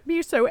just looked at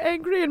me so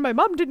angry, and my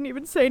mom didn't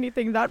even say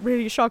anything. That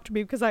really shocked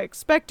me, because I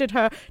expected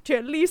her to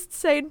at least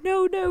say,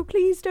 no,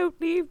 please don't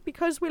leave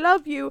because we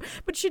love you.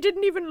 But she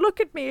didn't even look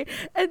at me.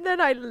 And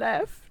then I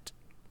left.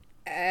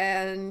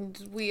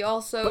 And we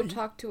also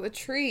talked to a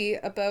tree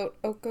about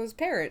Oko's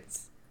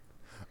parents.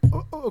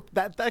 Oh,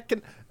 that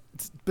can.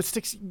 But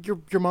Sticks,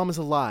 your mom is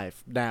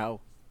alive now.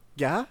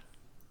 Yeah.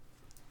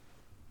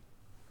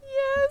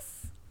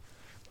 Yes.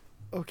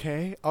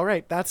 Okay. All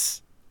right.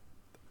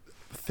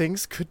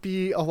 Things could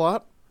be a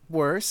lot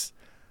worse.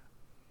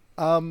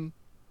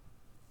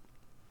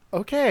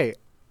 Okay.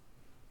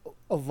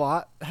 A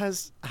lot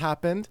has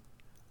happened.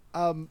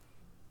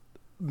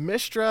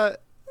 Mistra,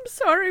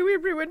 Sorry we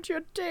ruined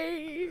your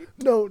day.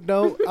 no,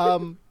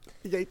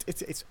 yeah,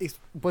 it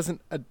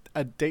wasn't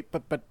a date,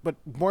 but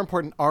more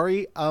important,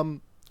 Ari,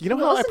 you know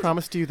how I wasn't-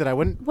 promised you that I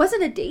wouldn't.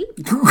 Wasn't a date?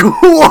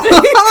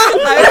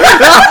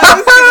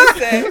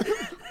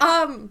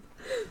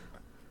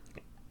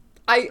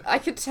 I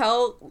could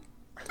tell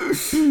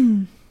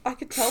I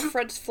could tell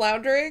Fred's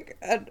floundering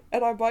and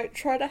I might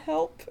try to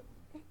help.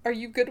 Are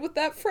you good with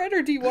that, Fred,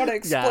 or do you want to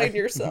explain Yeah.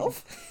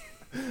 yourself?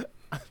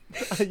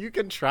 You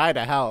can try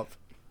to help.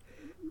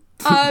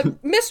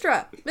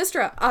 Mistra,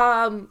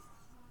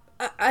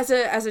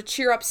 as a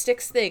cheer up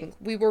Sticks thing,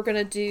 we were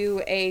gonna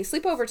do a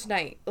sleepover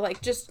tonight.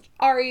 Like just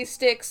Ari,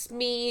 Sticks,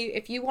 me.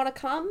 If you want to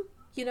come,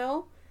 you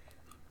know.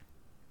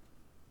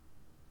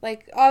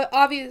 Like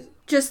obvious.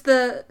 Just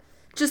the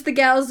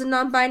gals and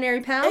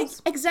non-binary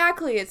pals?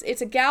 Exactly.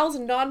 It's a gals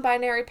and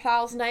non-binary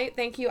pals night.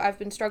 Thank you. I've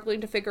been struggling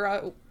to figure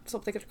out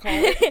something to call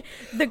it.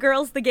 The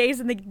girls, the gays,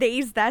 and the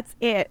days, that's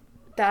it.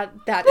 That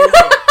is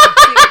it.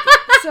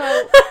 So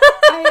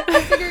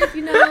I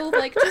figured,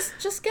 like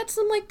just get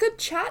some like good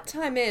chat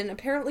time in.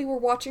 Apparently we're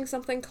watching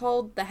something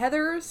called The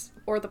Heathers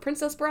or The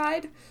Princess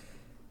Bride.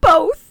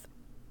 Both.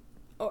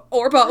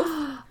 Or both.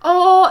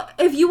 Oh,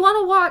 if you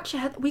want to watch,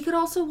 we could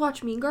also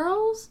watch Mean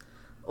Girls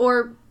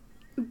or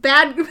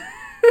Bad,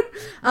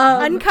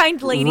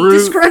 Unkind lady. Rude-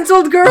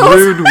 Disgruntled Girls.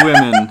 Rude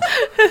women.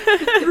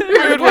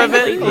 Rude women.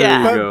 There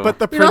Yeah. you go. But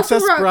the We'd also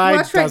Princess Bride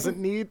watch doesn't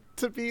need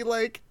to be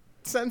like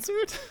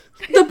censored.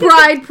 The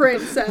Bride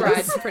Princess.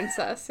 Bride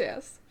Princess,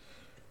 yes.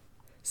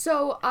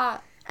 So,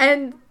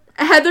 And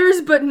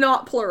Heathers, but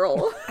not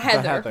plural.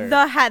 Heather.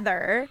 The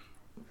Heather.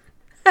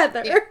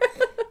 Heather. Yeah.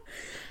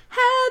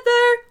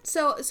 Heather.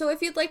 So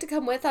if you'd like to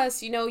come with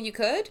us, you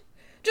could.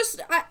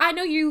 Just I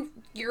know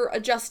you're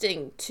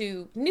adjusting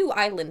to new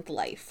island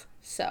life,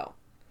 so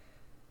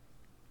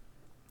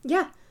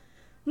Yeah.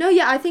 No,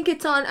 yeah, I think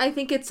it's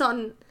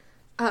on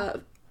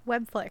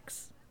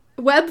Webflix.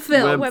 web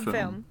film. Web- Web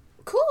film.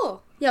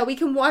 cool. Yeah, we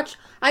can watch.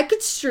 I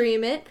could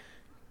stream it.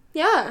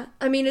 Yeah.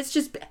 I mean, it's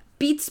just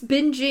beats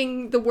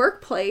binging The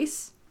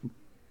Workplace.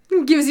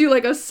 Gives you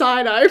like a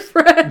side eye,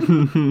 Fred.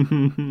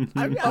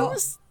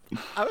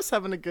 I was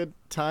having a good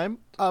time.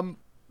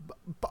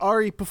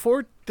 Ari,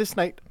 before this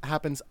night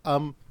happens,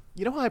 you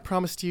know how I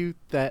promised you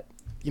that,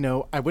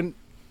 I wouldn't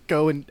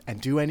go and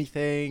do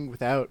anything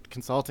without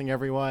consulting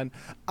everyone?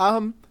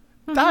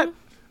 That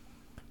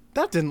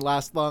didn't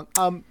last long.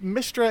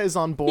 Mistra is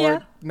on board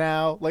Yeah.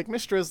 now. Like,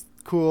 Mistra's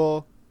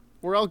cool.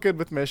 We're all good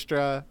with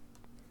Mistra.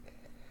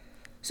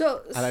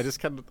 So And I just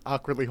kind of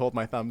awkwardly hold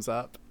my thumbs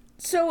up.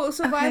 by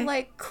Okay.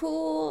 like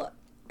cool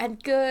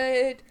and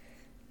good.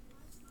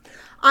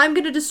 I'm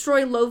gonna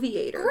destroy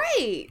Loviator.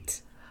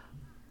 Great.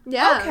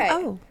 Yeah. Okay.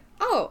 Oh.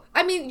 Oh,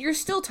 I mean, you're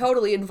still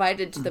totally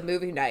invited to the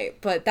movie night,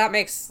 but that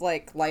makes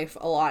like life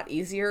a lot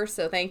easier.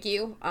 So thank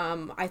you.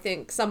 I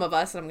think some of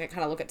us, and I'm gonna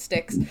kind of look at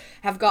Sticks,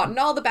 have gotten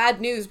all the bad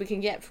news we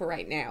can get for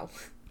right now.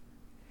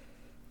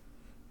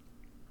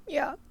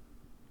 Yeah.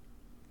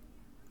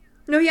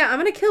 No, yeah, I'm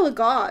gonna kill a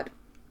god.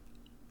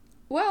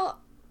 Well,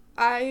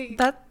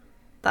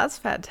 That's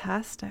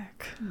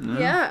fantastic.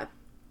 Yeah.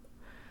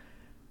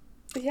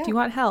 yeah. Do you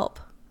want help?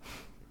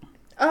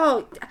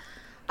 Oh,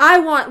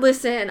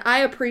 listen, I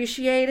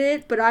appreciate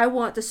it, but I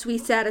want the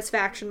sweet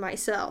satisfaction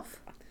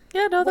myself.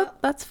 Yeah, no, Well-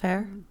 that's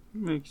fair.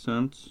 Makes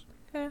sense.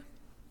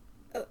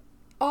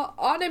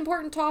 On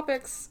important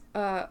topics,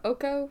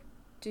 Oko,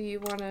 do you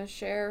want to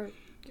share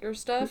your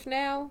stuff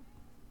now?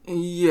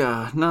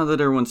 Yeah, now that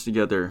everyone's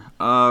together.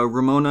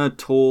 Ramona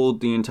told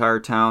the entire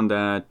town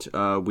that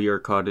we are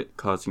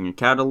causing a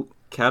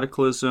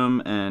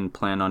cataclysm and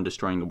plan on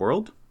destroying the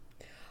world.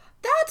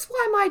 That's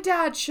why my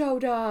dad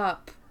showed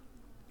up.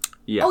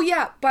 Yeah. Oh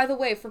yeah, by the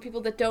way, for people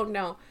that don't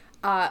know,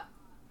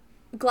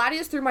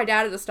 Gladius threw my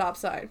dad at the stop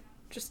sign.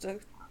 Just a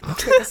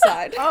quick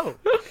aside. Oh,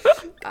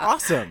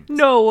 awesome.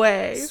 No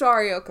way.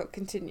 Sorry, Oko,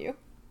 continue.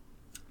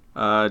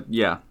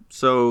 Yeah.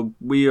 So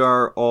we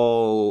are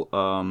all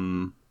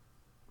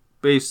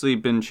basically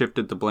been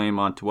shifted the blame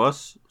onto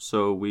us.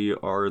 So we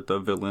are the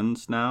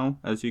villains now,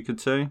 as you could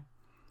say.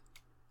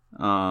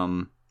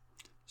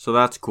 So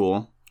that's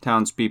cool.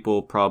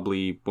 Townspeople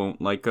probably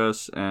won't like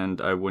us,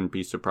 and I wouldn't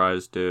be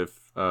surprised if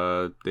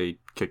they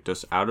kicked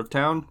us out of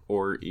town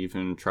or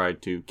even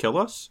tried to kill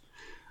us.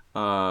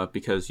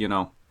 Because,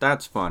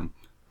 that's fun.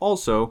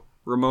 Also,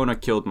 Ramona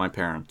killed my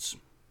parents.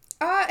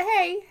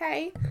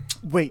 Hey.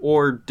 Wait,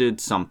 Or did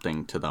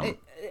something to them.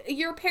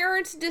 Your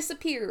parents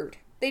disappeared.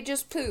 They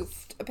just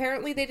poofed.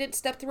 Apparently they didn't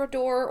step through a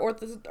door, or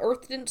the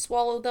earth didn't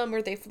swallow them,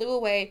 or they flew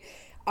away.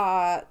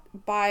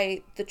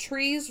 By the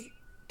trees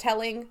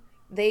telling,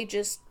 they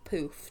just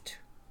poofed.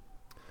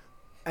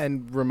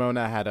 and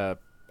Ramona had a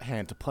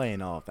hand to play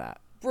in all of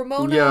that.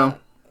 Ramona Yeah.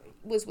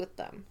 was with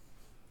them.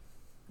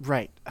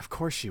 Right, of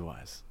course she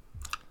was.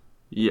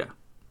 Yeah.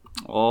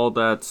 All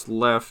that's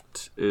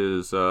left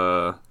is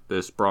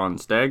this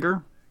bronze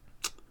dagger,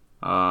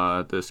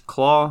 this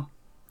claw,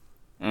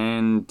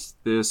 and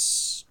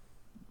this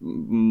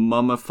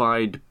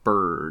mummified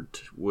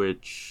bird,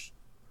 which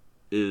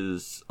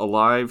is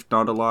alive,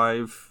 not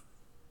alive,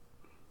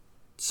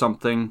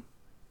 something.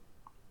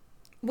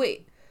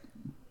 Wait.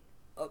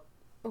 Oh,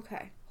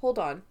 okay, hold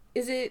on.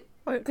 Is it...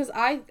 Because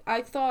I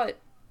thought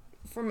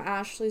from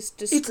Ashley's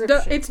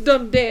description... It's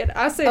done dead.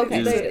 I said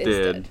Okay, it's so dead. it is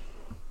dead. dead.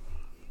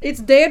 It's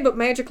dead, but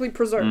magically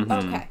preserved.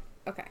 Mhm.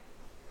 Okay.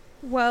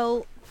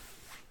 Well,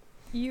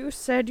 you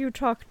said you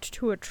talked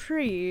to a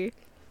tree,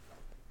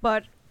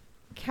 but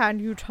can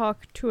you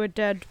talk to a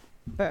dead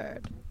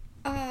bird?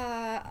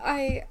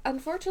 I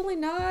unfortunately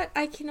not.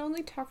 I can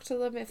only talk to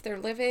them if they're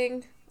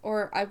living,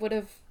 or I would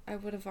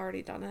have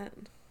already done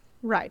it.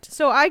 Right,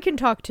 so I can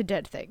talk to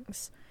dead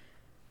things.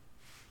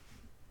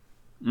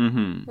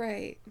 Mm-hmm.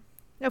 Right.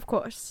 Of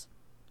course.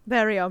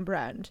 Very on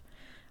brand.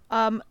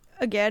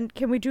 Again,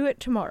 can we do it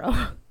tomorrow?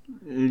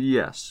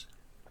 Yes.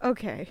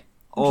 Okay.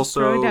 Just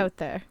throw Also, it out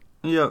there.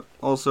 yeah,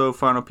 also,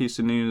 final piece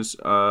of news.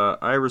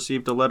 I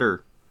received a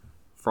letter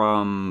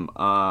from,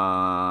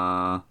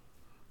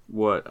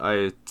 what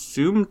I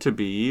assume to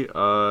be,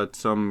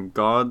 some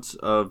gods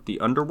of the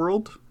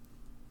underworld.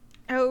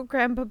 Oh,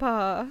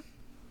 Grandpapa.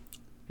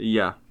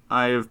 Yeah,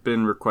 I have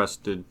been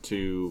requested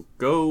to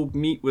go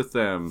meet with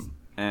them,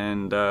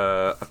 and,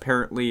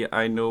 apparently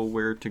I know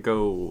where to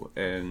go,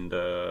 and,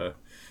 to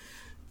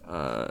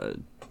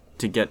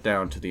get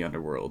down to the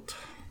underworld.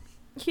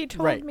 He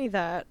told Right. me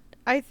that.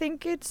 I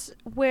think it's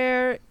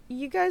where...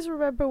 You guys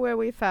remember where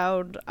we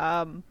found,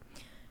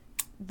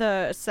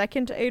 the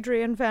second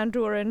Adrian Van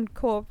Doren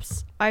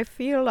corpse? I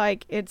feel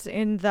like it's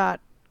in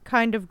that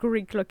kind of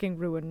Greek-looking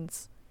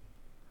ruins.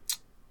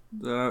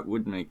 That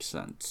would make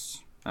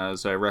sense,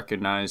 as I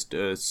recognized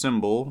a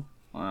symbol,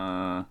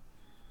 or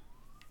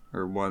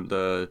one of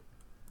the,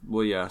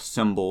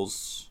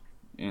 symbols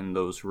in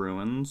those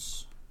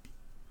ruins.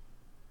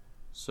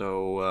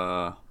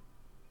 So,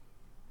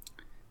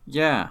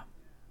 yeah.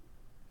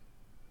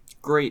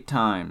 Great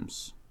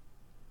times.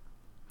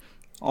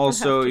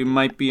 Also, you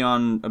might be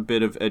on a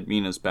bit of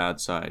Edmina's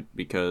bad side,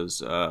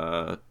 because,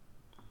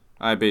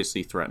 I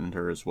basically threatened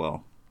her as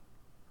well.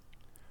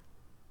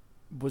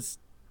 Was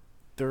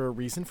there a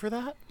reason for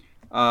that?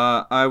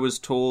 I was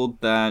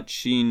told that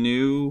she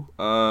knew,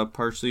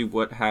 partially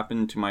what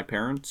happened to my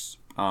parents.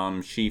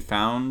 She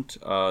found,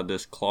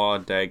 this claw,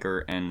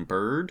 dagger, and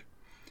bird.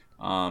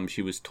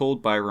 She was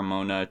told by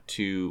Ramona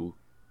to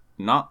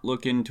not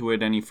look into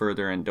it any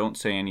further and don't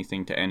say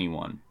anything to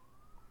anyone.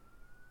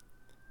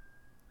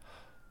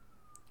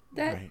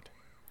 That Right.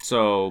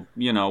 So,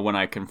 when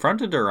I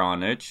confronted her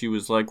on it, she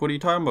was like, what are you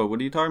talking about? What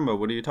are you talking about?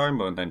 What are you talking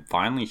about? And then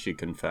finally she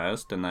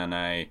confessed, and then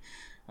I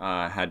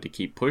had to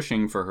keep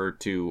pushing for her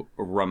to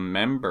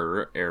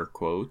remember, air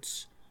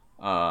quotes,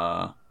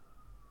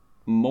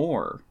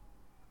 more.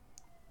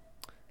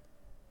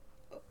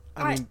 I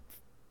mean,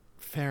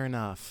 fair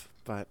enough,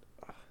 but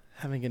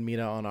having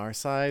Edmina on our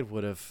side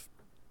would have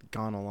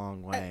gone a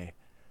long way.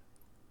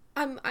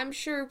 I'm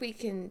sure we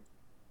can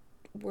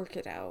work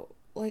it out.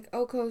 Like,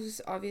 Oko's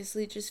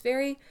obviously just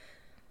very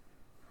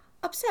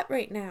upset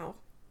right now,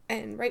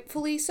 and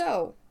rightfully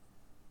so.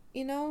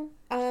 And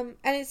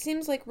it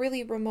seems like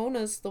really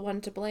Ramona's the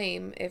one to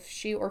blame if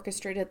she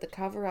orchestrated the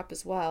cover-up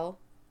as well.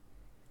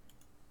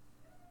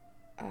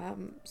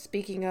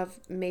 Speaking of,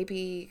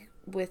 maybe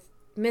with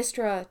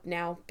Mystra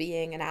now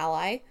being an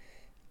ally,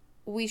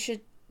 we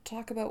should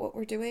talk about what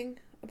we're doing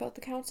about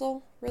the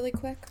council really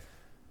quick.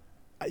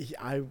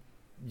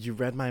 You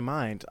read my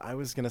mind. I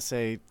was gonna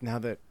say, now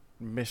that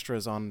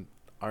Mistra's on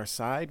our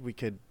side, we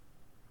could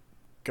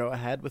go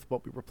ahead with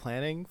what we were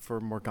planning for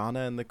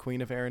Morgana and the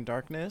Queen of Air and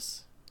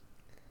Darkness.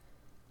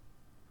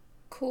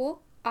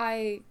 Cool.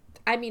 I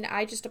mean,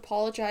 I just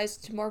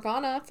apologized to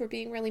Morgana for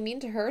being really mean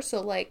to her,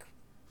 so, like...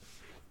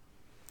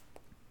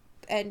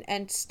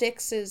 And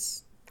Styx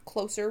is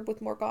closer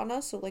with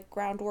Morgana, so, like,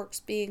 groundwork's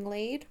being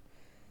laid.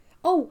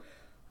 Oh,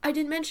 I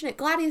didn't mention it.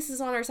 Gladius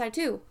is on our side,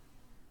 too.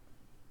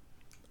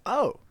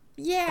 Oh,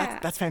 Yeah.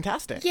 that's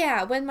fantastic.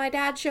 Yeah, when my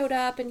dad showed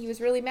up and he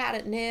was really mad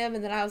at Nim,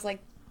 and then I was like,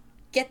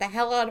 get the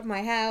hell out of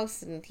my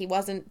house, and he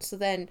wasn't. So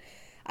then,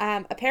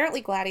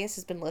 apparently Gladius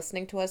has been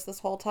listening to us this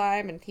whole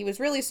time, and he was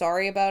really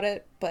sorry about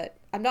it, but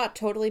I'm not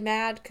totally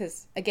mad,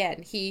 because,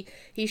 again, he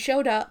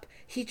showed up,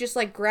 he just,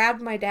 like,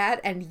 grabbed my dad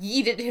and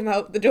yeeted him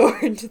out the door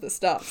into the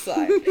stop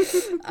sign.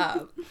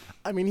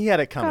 I mean, he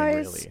had it coming,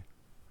 Guys. really.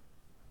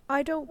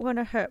 I don't want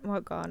to hurt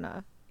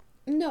Morgana.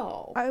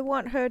 No. I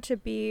want her to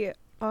be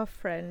our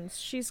friends.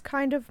 She's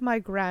kind of my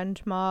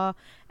grandma,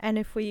 and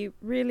if we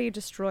really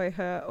destroy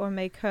her or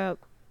make her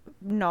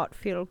not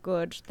feel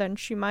good, then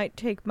she might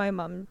take my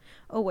mum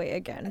away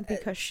again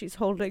because she's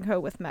holding her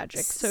with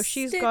magic. So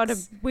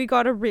we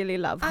gotta really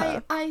love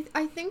her.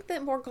 I think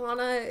that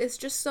Morgana is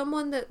just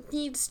someone that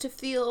needs to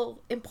feel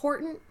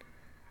important.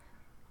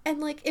 And,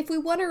 like, if we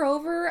won her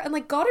over and,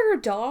 like, got her a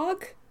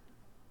dog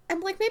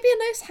and, like, maybe a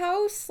nice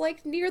house,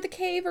 like, near the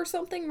cave or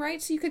something,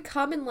 right? So you could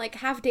come and, like,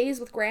 have days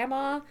with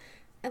Grandma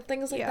and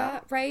things like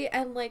that, right?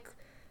 And, like,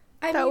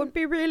 That would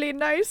be really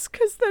nice,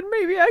 because then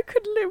maybe I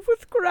could live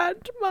with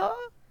Grandma.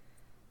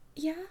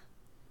 Yeah.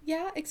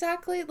 Yeah,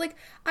 exactly. Like,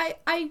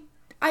 I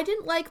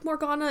didn't like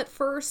Morgana at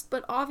first,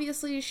 but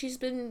obviously she's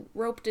been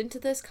roped into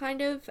this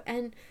kind of,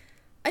 and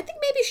I think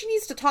maybe she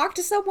needs to talk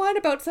to someone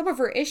about some of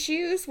her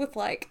issues with,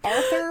 like,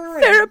 Arthur.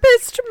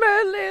 Therapist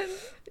Merlin!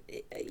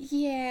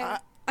 Yeah.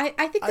 I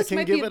think I this can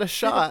might give be it a bit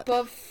shot.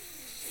 above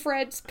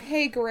Fred's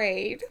pay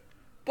grade.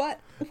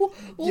 But we'll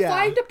Yeah.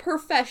 find a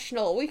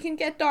professional. We can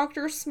get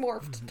Dr.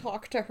 Smorf to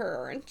talk to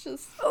her and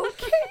just...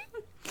 Okay.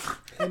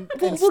 And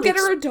We'll get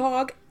Styx- her a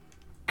dog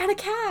and a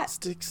cat.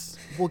 Styx,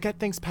 we'll get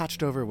things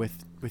patched over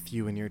with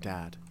you and your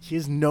dad. He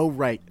has no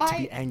right to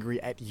be I-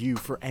 angry at you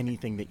for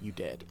anything that you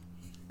did.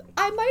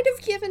 I might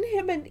have given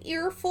him an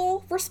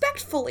earful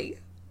respectfully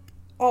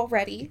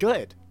already.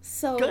 Good.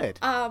 So, Good.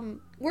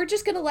 we're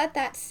just gonna let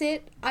that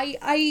sit.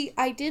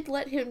 I did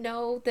let him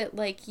know that,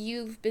 like,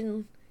 you've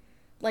been,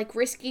 like,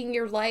 risking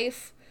your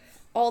life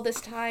all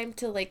this time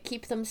to, like,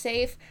 keep them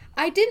safe.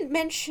 I didn't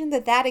mention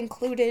that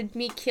included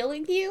me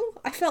killing you.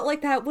 I felt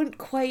like that wouldn't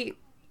quite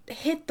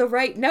hit the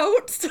right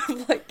notes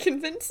of, like,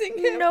 convincing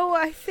him. No,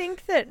 I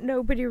think that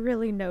nobody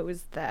really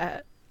knows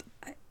that.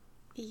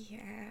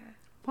 Yeah.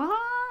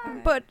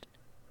 What? But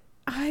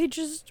I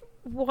just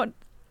want...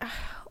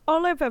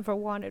 All I've ever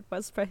wanted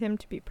was for him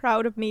to be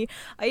proud of me.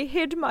 I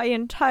hid my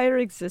entire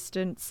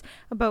existence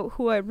about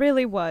who I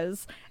really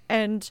was,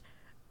 and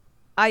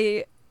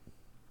I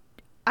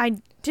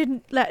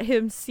didn't let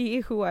him see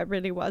who I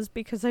really was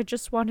because I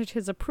just wanted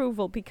his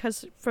approval,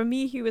 because for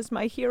me he was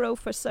my hero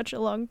for such a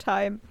long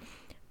time,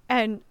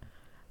 and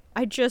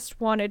I just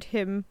wanted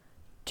him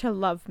to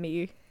love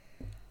me.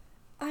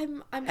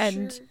 I'm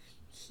And- sure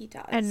he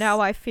does. And now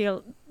I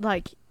feel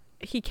like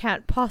he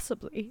can't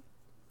possibly.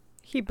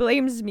 He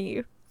blames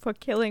me for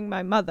killing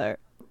my mother.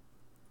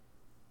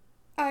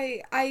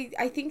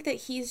 I think that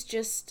he's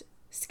just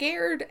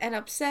scared and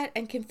upset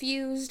and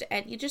confused,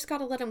 and you just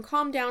gotta let him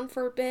calm down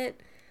for a bit,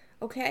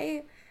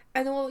 okay?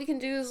 And then what we can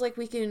do is, like,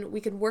 we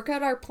can work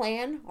out our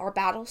plan, our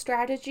battle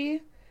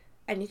strategy,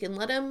 and you can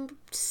let him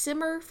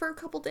simmer for a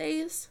couple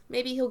days.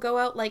 Maybe he'll go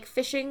out, like,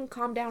 fishing,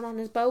 calm down on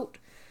his boat,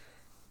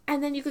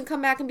 and then you can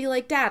come back and be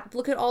like, Dad,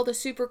 look at all the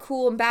super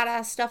cool and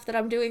badass stuff that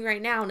I'm doing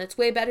right now, and it's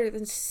way better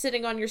than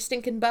sitting on your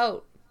stinking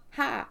boat.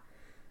 Ha!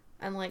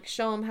 And, like,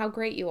 show him how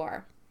great you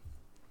are.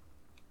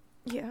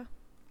 Yeah.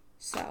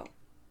 So,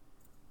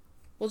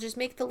 we'll just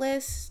make the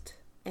list,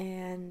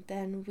 and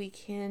then we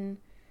can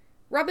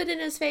rub it in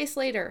his face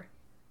later.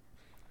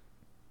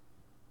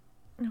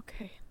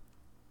 Okay.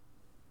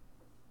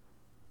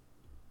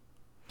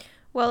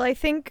 Well, I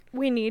think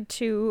we need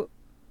to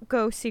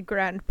go see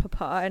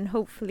Grandpapa, and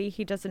hopefully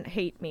he doesn't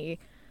hate me,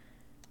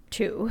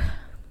 too.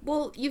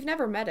 Well, you've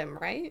never met him,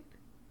 right?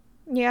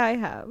 Yeah, I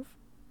have.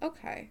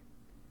 Okay.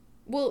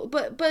 Well,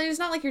 but it's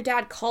not like your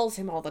dad calls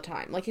him all the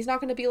time. Like, he's not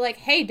going to be like,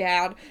 hey,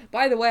 Dad,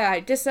 by the way, I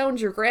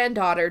disowned your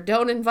granddaughter.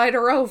 Don't invite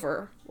her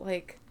over.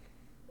 Like...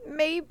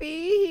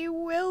 Maybe he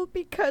will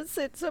because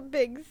it's a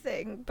big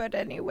thing, but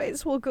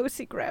anyways, we'll go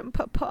see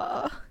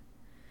Grandpapa.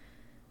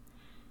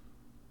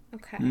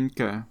 Okay.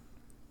 Okay.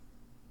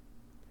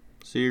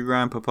 See your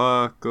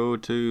grandpapa, go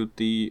to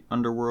the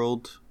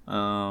underworld,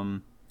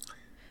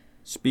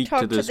 speak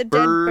Talk to this the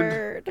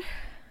bird, dead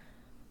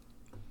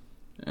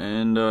bird.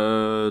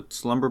 and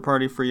slumber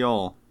party for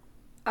y'all.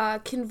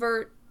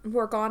 Convert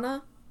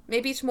Morgana.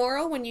 Maybe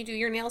tomorrow when you do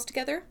your nails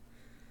together.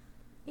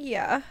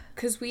 Yeah.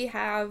 Because we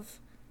have...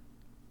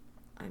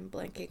 I'm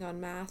blanking on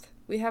math.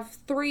 We have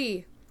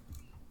 3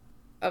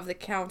 of the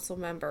council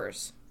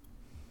members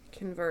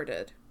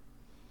converted.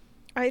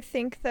 I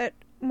think that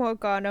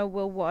Morgana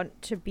will want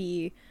to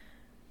be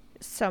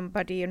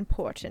somebody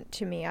important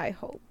to me, I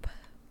hope.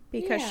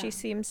 Because Yeah. she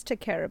seems to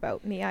care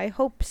about me. I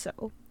hope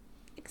so.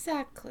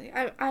 Exactly.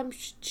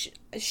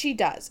 She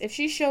does. If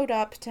she showed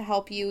up to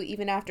help you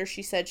even after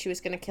she said she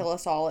was going to kill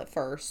us all at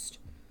first,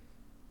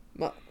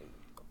 well,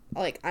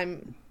 like,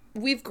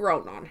 we've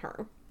grown on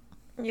her.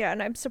 Yeah,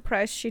 and I'm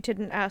surprised she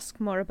didn't ask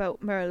more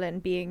about Merlin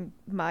being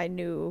my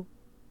new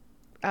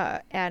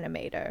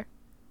animator.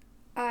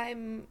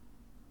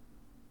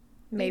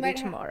 Maybe might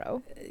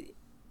tomorrow.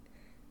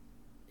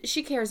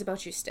 She cares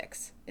about you,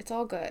 Styx. It's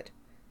all good.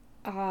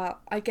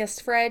 I guess,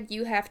 Fred,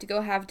 you have to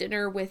go have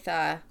dinner with,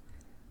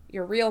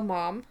 your real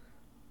mom.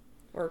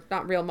 Or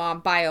not real mom,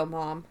 bio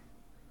mom.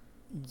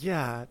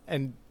 Yeah,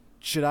 and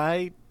should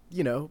I,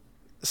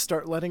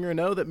 start letting her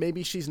know that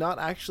maybe she's not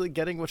actually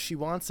getting what she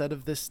wants out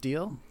of this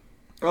deal?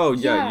 Oh,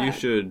 yeah, Yeah. you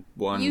should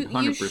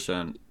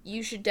 100%.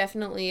 You should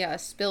definitely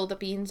spill the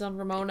beans on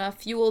Ramona.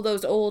 Fuel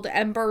those old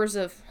embers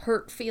of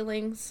hurt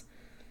feelings.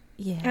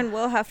 Yeah. And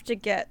we'll have to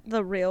get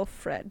the real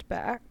Fred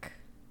back.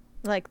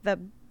 Like the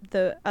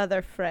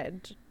other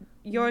Fred.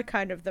 You're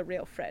kind of the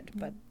real Fred,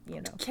 but,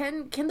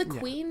 Can the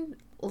queen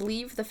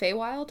leave the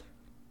Feywild?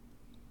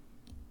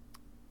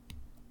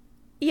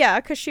 Yeah,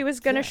 because she was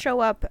going to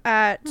show up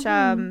at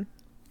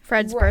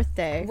Fred's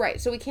birthday.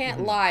 Right, so we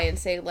can't lie and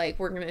say, like,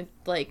 we're gonna,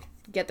 like,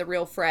 get the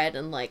real Fred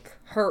and, like,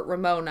 hurt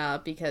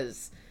Ramona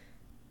because...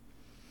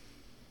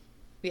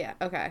 Yeah,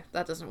 okay,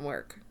 that doesn't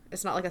work.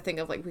 It's not like a thing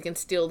of like we can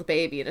steal the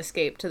baby and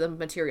escape to the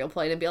material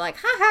plane and be like,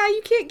 haha,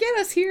 you can't get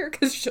us here,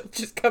 because she'll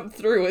just come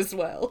through as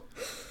well.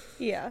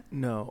 Yeah.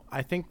 No,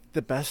 I think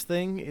the best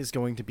thing is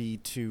going to be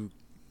to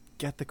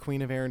get the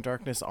Queen of Air and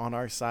Darkness on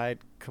our side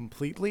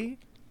completely,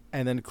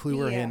 and then clue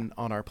her Yeah. in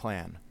on our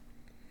plan.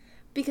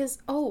 Because,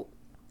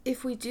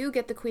 if we do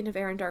get the Queen of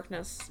Air and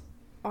Darkness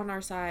on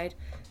our side,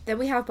 then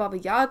we have Baba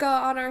Yaga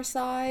on our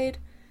side,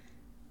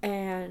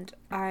 and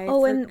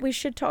and we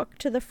should talk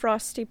to the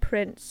Frosty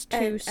Prince too,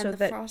 and so the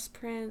that Frost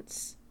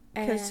Prince,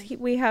 because and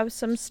we have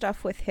some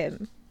stuff with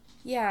him.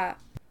 yeah.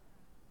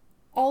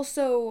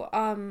 Also,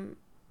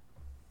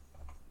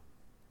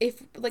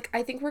 if like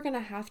I think we're gonna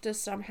have to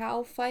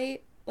somehow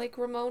fight like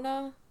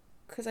Ramona,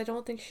 because I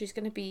don't think she's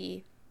gonna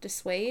be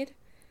dissuaded.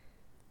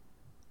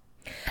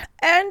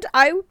 And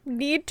I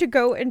need to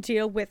go and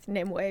deal with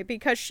Nimue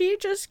because she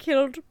just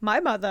killed my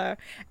mother,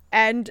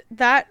 and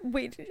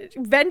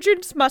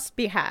vengeance must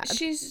be had.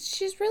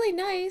 She's really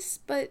nice,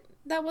 but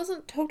that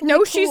wasn't totally No,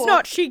 cool. she's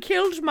not. She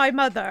killed my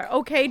mother.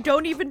 Okay,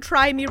 don't even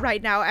try me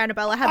right now,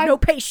 Annabelle. I have no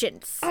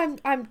patience.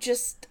 I'm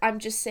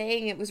just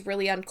saying it was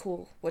really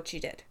uncool what she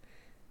did.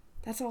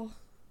 That's all.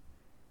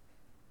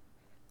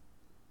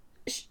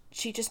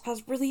 She just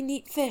has really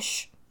neat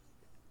fish.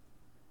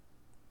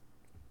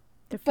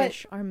 The but-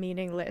 fish are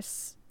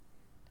meaningless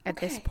at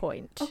this Okay.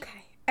 point.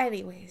 Okay.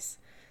 Anyways,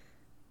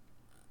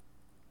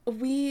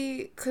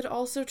 we could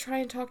also try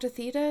and talk to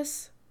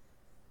Thetis.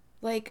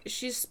 Like,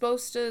 she's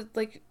supposed to,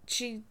 like,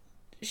 she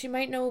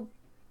might know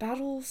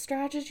battle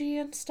strategy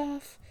and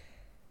stuff.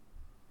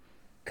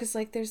 'Cause,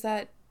 like, there's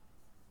that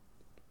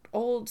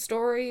old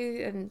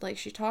story, and, like,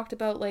 she talked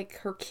about, like,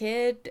 her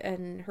kid,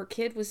 and her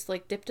kid was,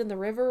 like, dipped in the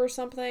river or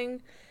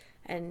something,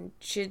 and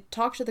she'd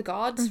talk to the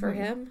gods for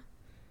him.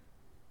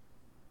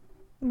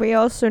 We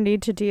also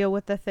need to deal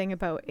with the thing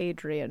about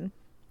Adrian.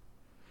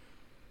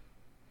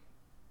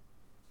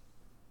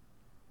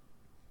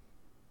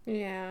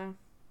 Yeah.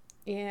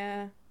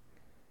 Yeah.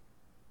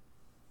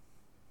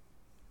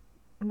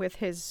 With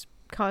his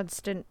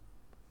constant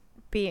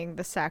being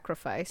the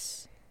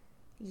sacrifice.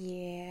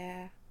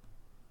 Yeah.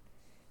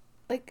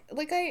 Like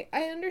I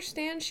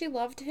understand she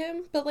loved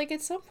him, but like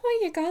at some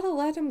point you gotta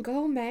let him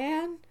go,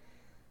 man.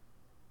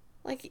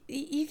 Like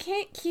you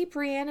can't keep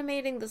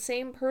reanimating the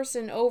same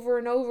person over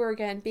and over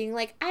again, being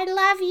like, I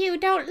love you,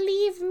 don't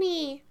leave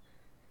me.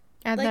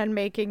 And Like- then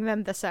making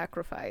them the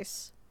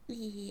sacrifice.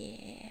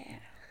 Yeah.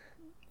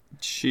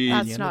 She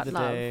That's At the end not of the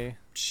love. day,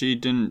 she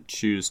didn't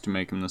choose to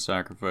make him the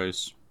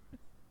sacrifice.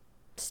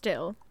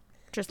 Still.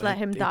 Just let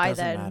him it die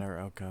doesn't then. matter,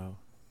 Oko.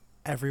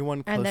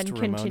 Everyone close And then to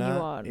continue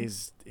Ramona on.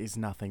 is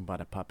nothing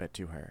but a puppet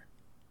to her.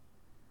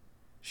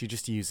 She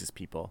just uses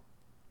people.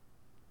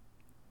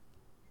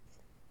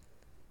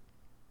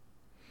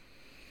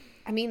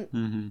 I mean,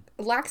 Mm-hmm.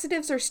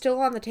 laxatives are still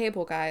on the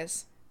table,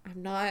 guys.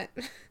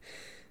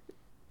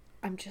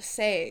 I'm just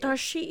saying. Does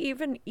she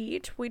even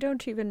eat? We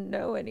don't even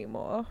know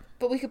anymore.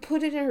 But we could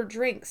put it in her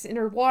drinks, in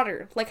her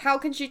water. Like, how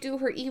can she do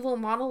her evil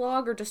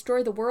monologue or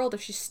destroy the world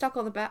if she's stuck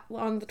on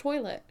the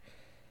toilet?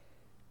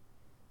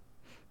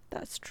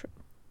 That's true.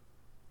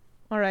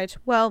 Alright,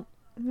 well,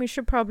 we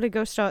should probably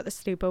go start the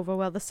sleepover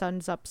while the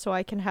sun's up so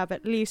I can have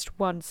at least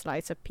one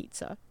slice of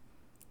pizza.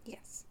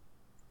 Yes.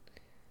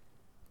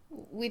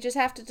 We just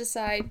have to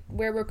decide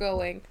where we're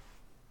going.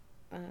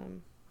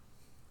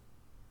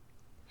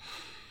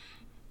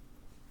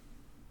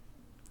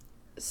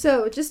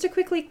 So, just to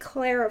quickly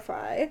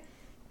clarify,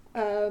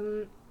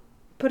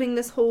 putting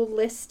this whole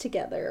list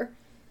together.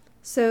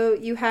 So,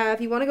 you want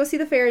to go see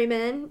the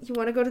ferryman, you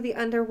want to go to the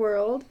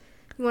underworld,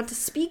 you want to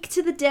speak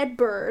to the dead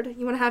bird,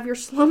 you want to have your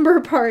slumber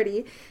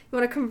party, you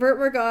want to convert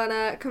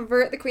Morgana,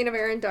 convert the Queen of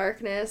Air and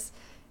Darkness,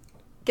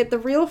 get the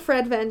real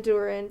Fred Van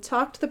Duren,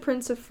 talk to the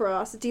Prince of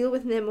Frost, deal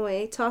with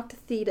Nimue, talk to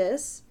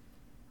Thetis.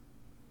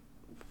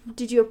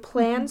 Did you have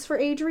plans for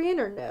Adrian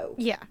or no?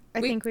 Yeah,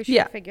 I We- think we should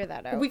yeah. figure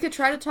that out. We could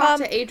try to talk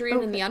to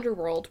Adrian in the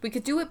underworld. We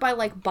could do it by,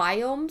 like,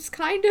 biomes,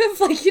 kind of.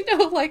 Like,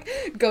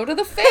 like, go to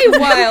the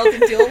Feywild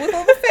and deal with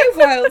all the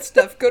Feywild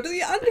stuff. Go to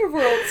the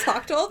underworld,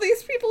 talk to all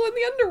these people in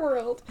the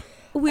underworld.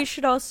 We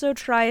should also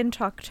try and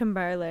talk to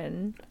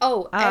Merlin.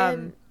 Oh,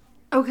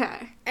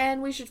 Okay.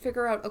 and we should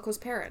figure out Oko's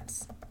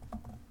parents.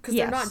 Because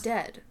Yes. they're not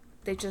dead.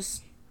 They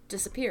just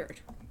disappeared.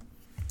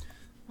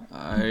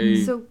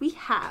 So we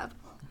have.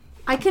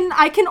 I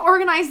can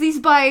organize these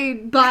by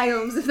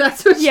biomes if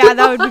that's what you Yeah,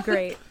 that would be want.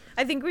 great.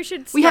 I think we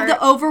should start... We have the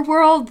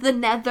overworld, the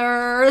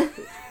nether.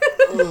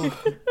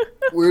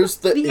 Where's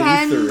the, The ether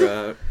end.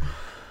 at?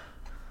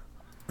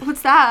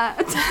 What's that?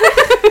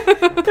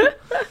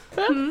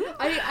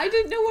 I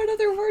didn't know what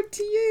other word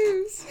to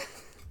use.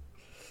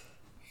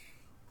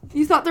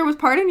 You thought there was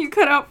pardon? You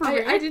cut out for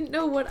me. I didn't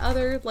know what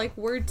other, like,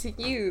 word to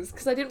use.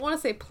 Because I didn't want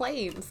to say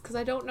planes. Because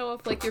I don't know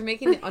if, like, you're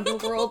making the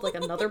underworld, like,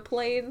 another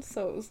plane.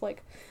 So it was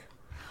like...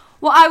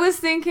 Well, I was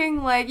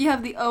thinking, like, you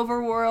have the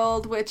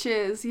overworld, which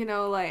is,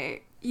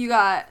 like, you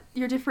got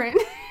your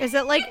different... Is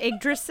it like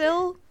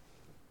Yggdrasil?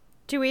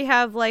 Do we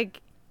have,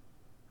 like,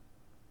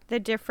 the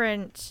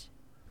different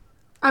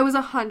I was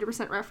 100%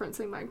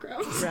 referencing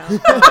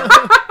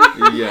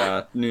Minecraft.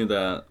 Yeah, knew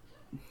that.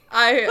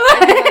 I did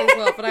that as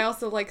well, but I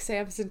also like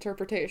Sam's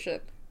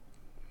interpretation.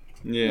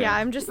 Yeah.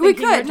 I'm just We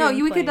thinking we're could. No, doing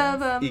you could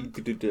planes. have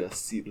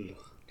Yggdrasil.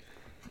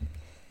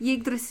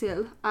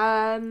 Yggdrasil.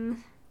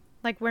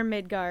 Like we're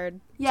Midgard.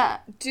 Yeah.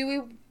 Do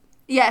we?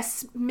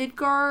 Yes,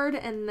 Midgard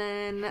and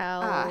then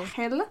Hell.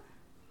 Hel.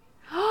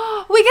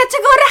 We get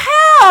to go to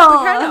Hell. We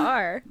kind of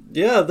are.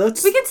 Yeah,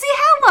 that's We can see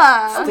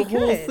Hela. the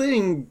whole could.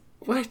 thing.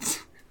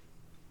 What?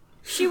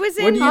 She was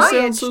Why in do you sound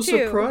Voyage so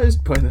too.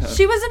 surprised by that?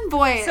 She was in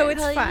Voyage. So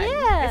it's fun.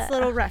 yeah. It's a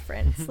little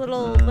reference,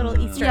 little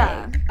Easter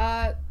yeah.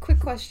 egg. Quick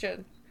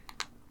question.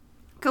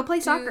 Go play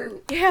soccer.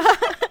 Yeah.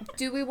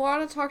 Do we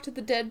want to talk to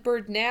the dead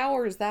bird now,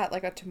 or is that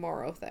like a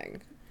tomorrow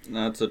thing?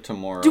 That's a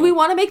tomorrow. Do we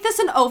want to make this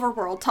an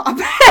overworld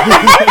topic?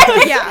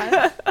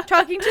 Yeah.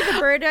 Talking to the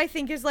bird, I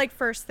think, is like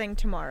first thing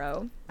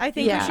tomorrow. I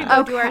think we Yeah. should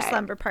go do our Okay.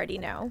 slumber party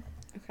now.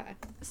 Okay.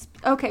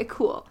 Okay,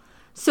 cool.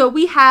 So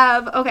we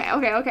have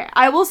okay.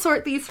 I will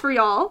sort these for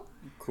y'all.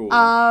 Cool.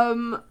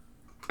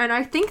 And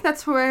I think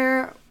that's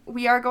where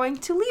we are going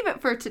to leave it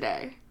for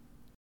today.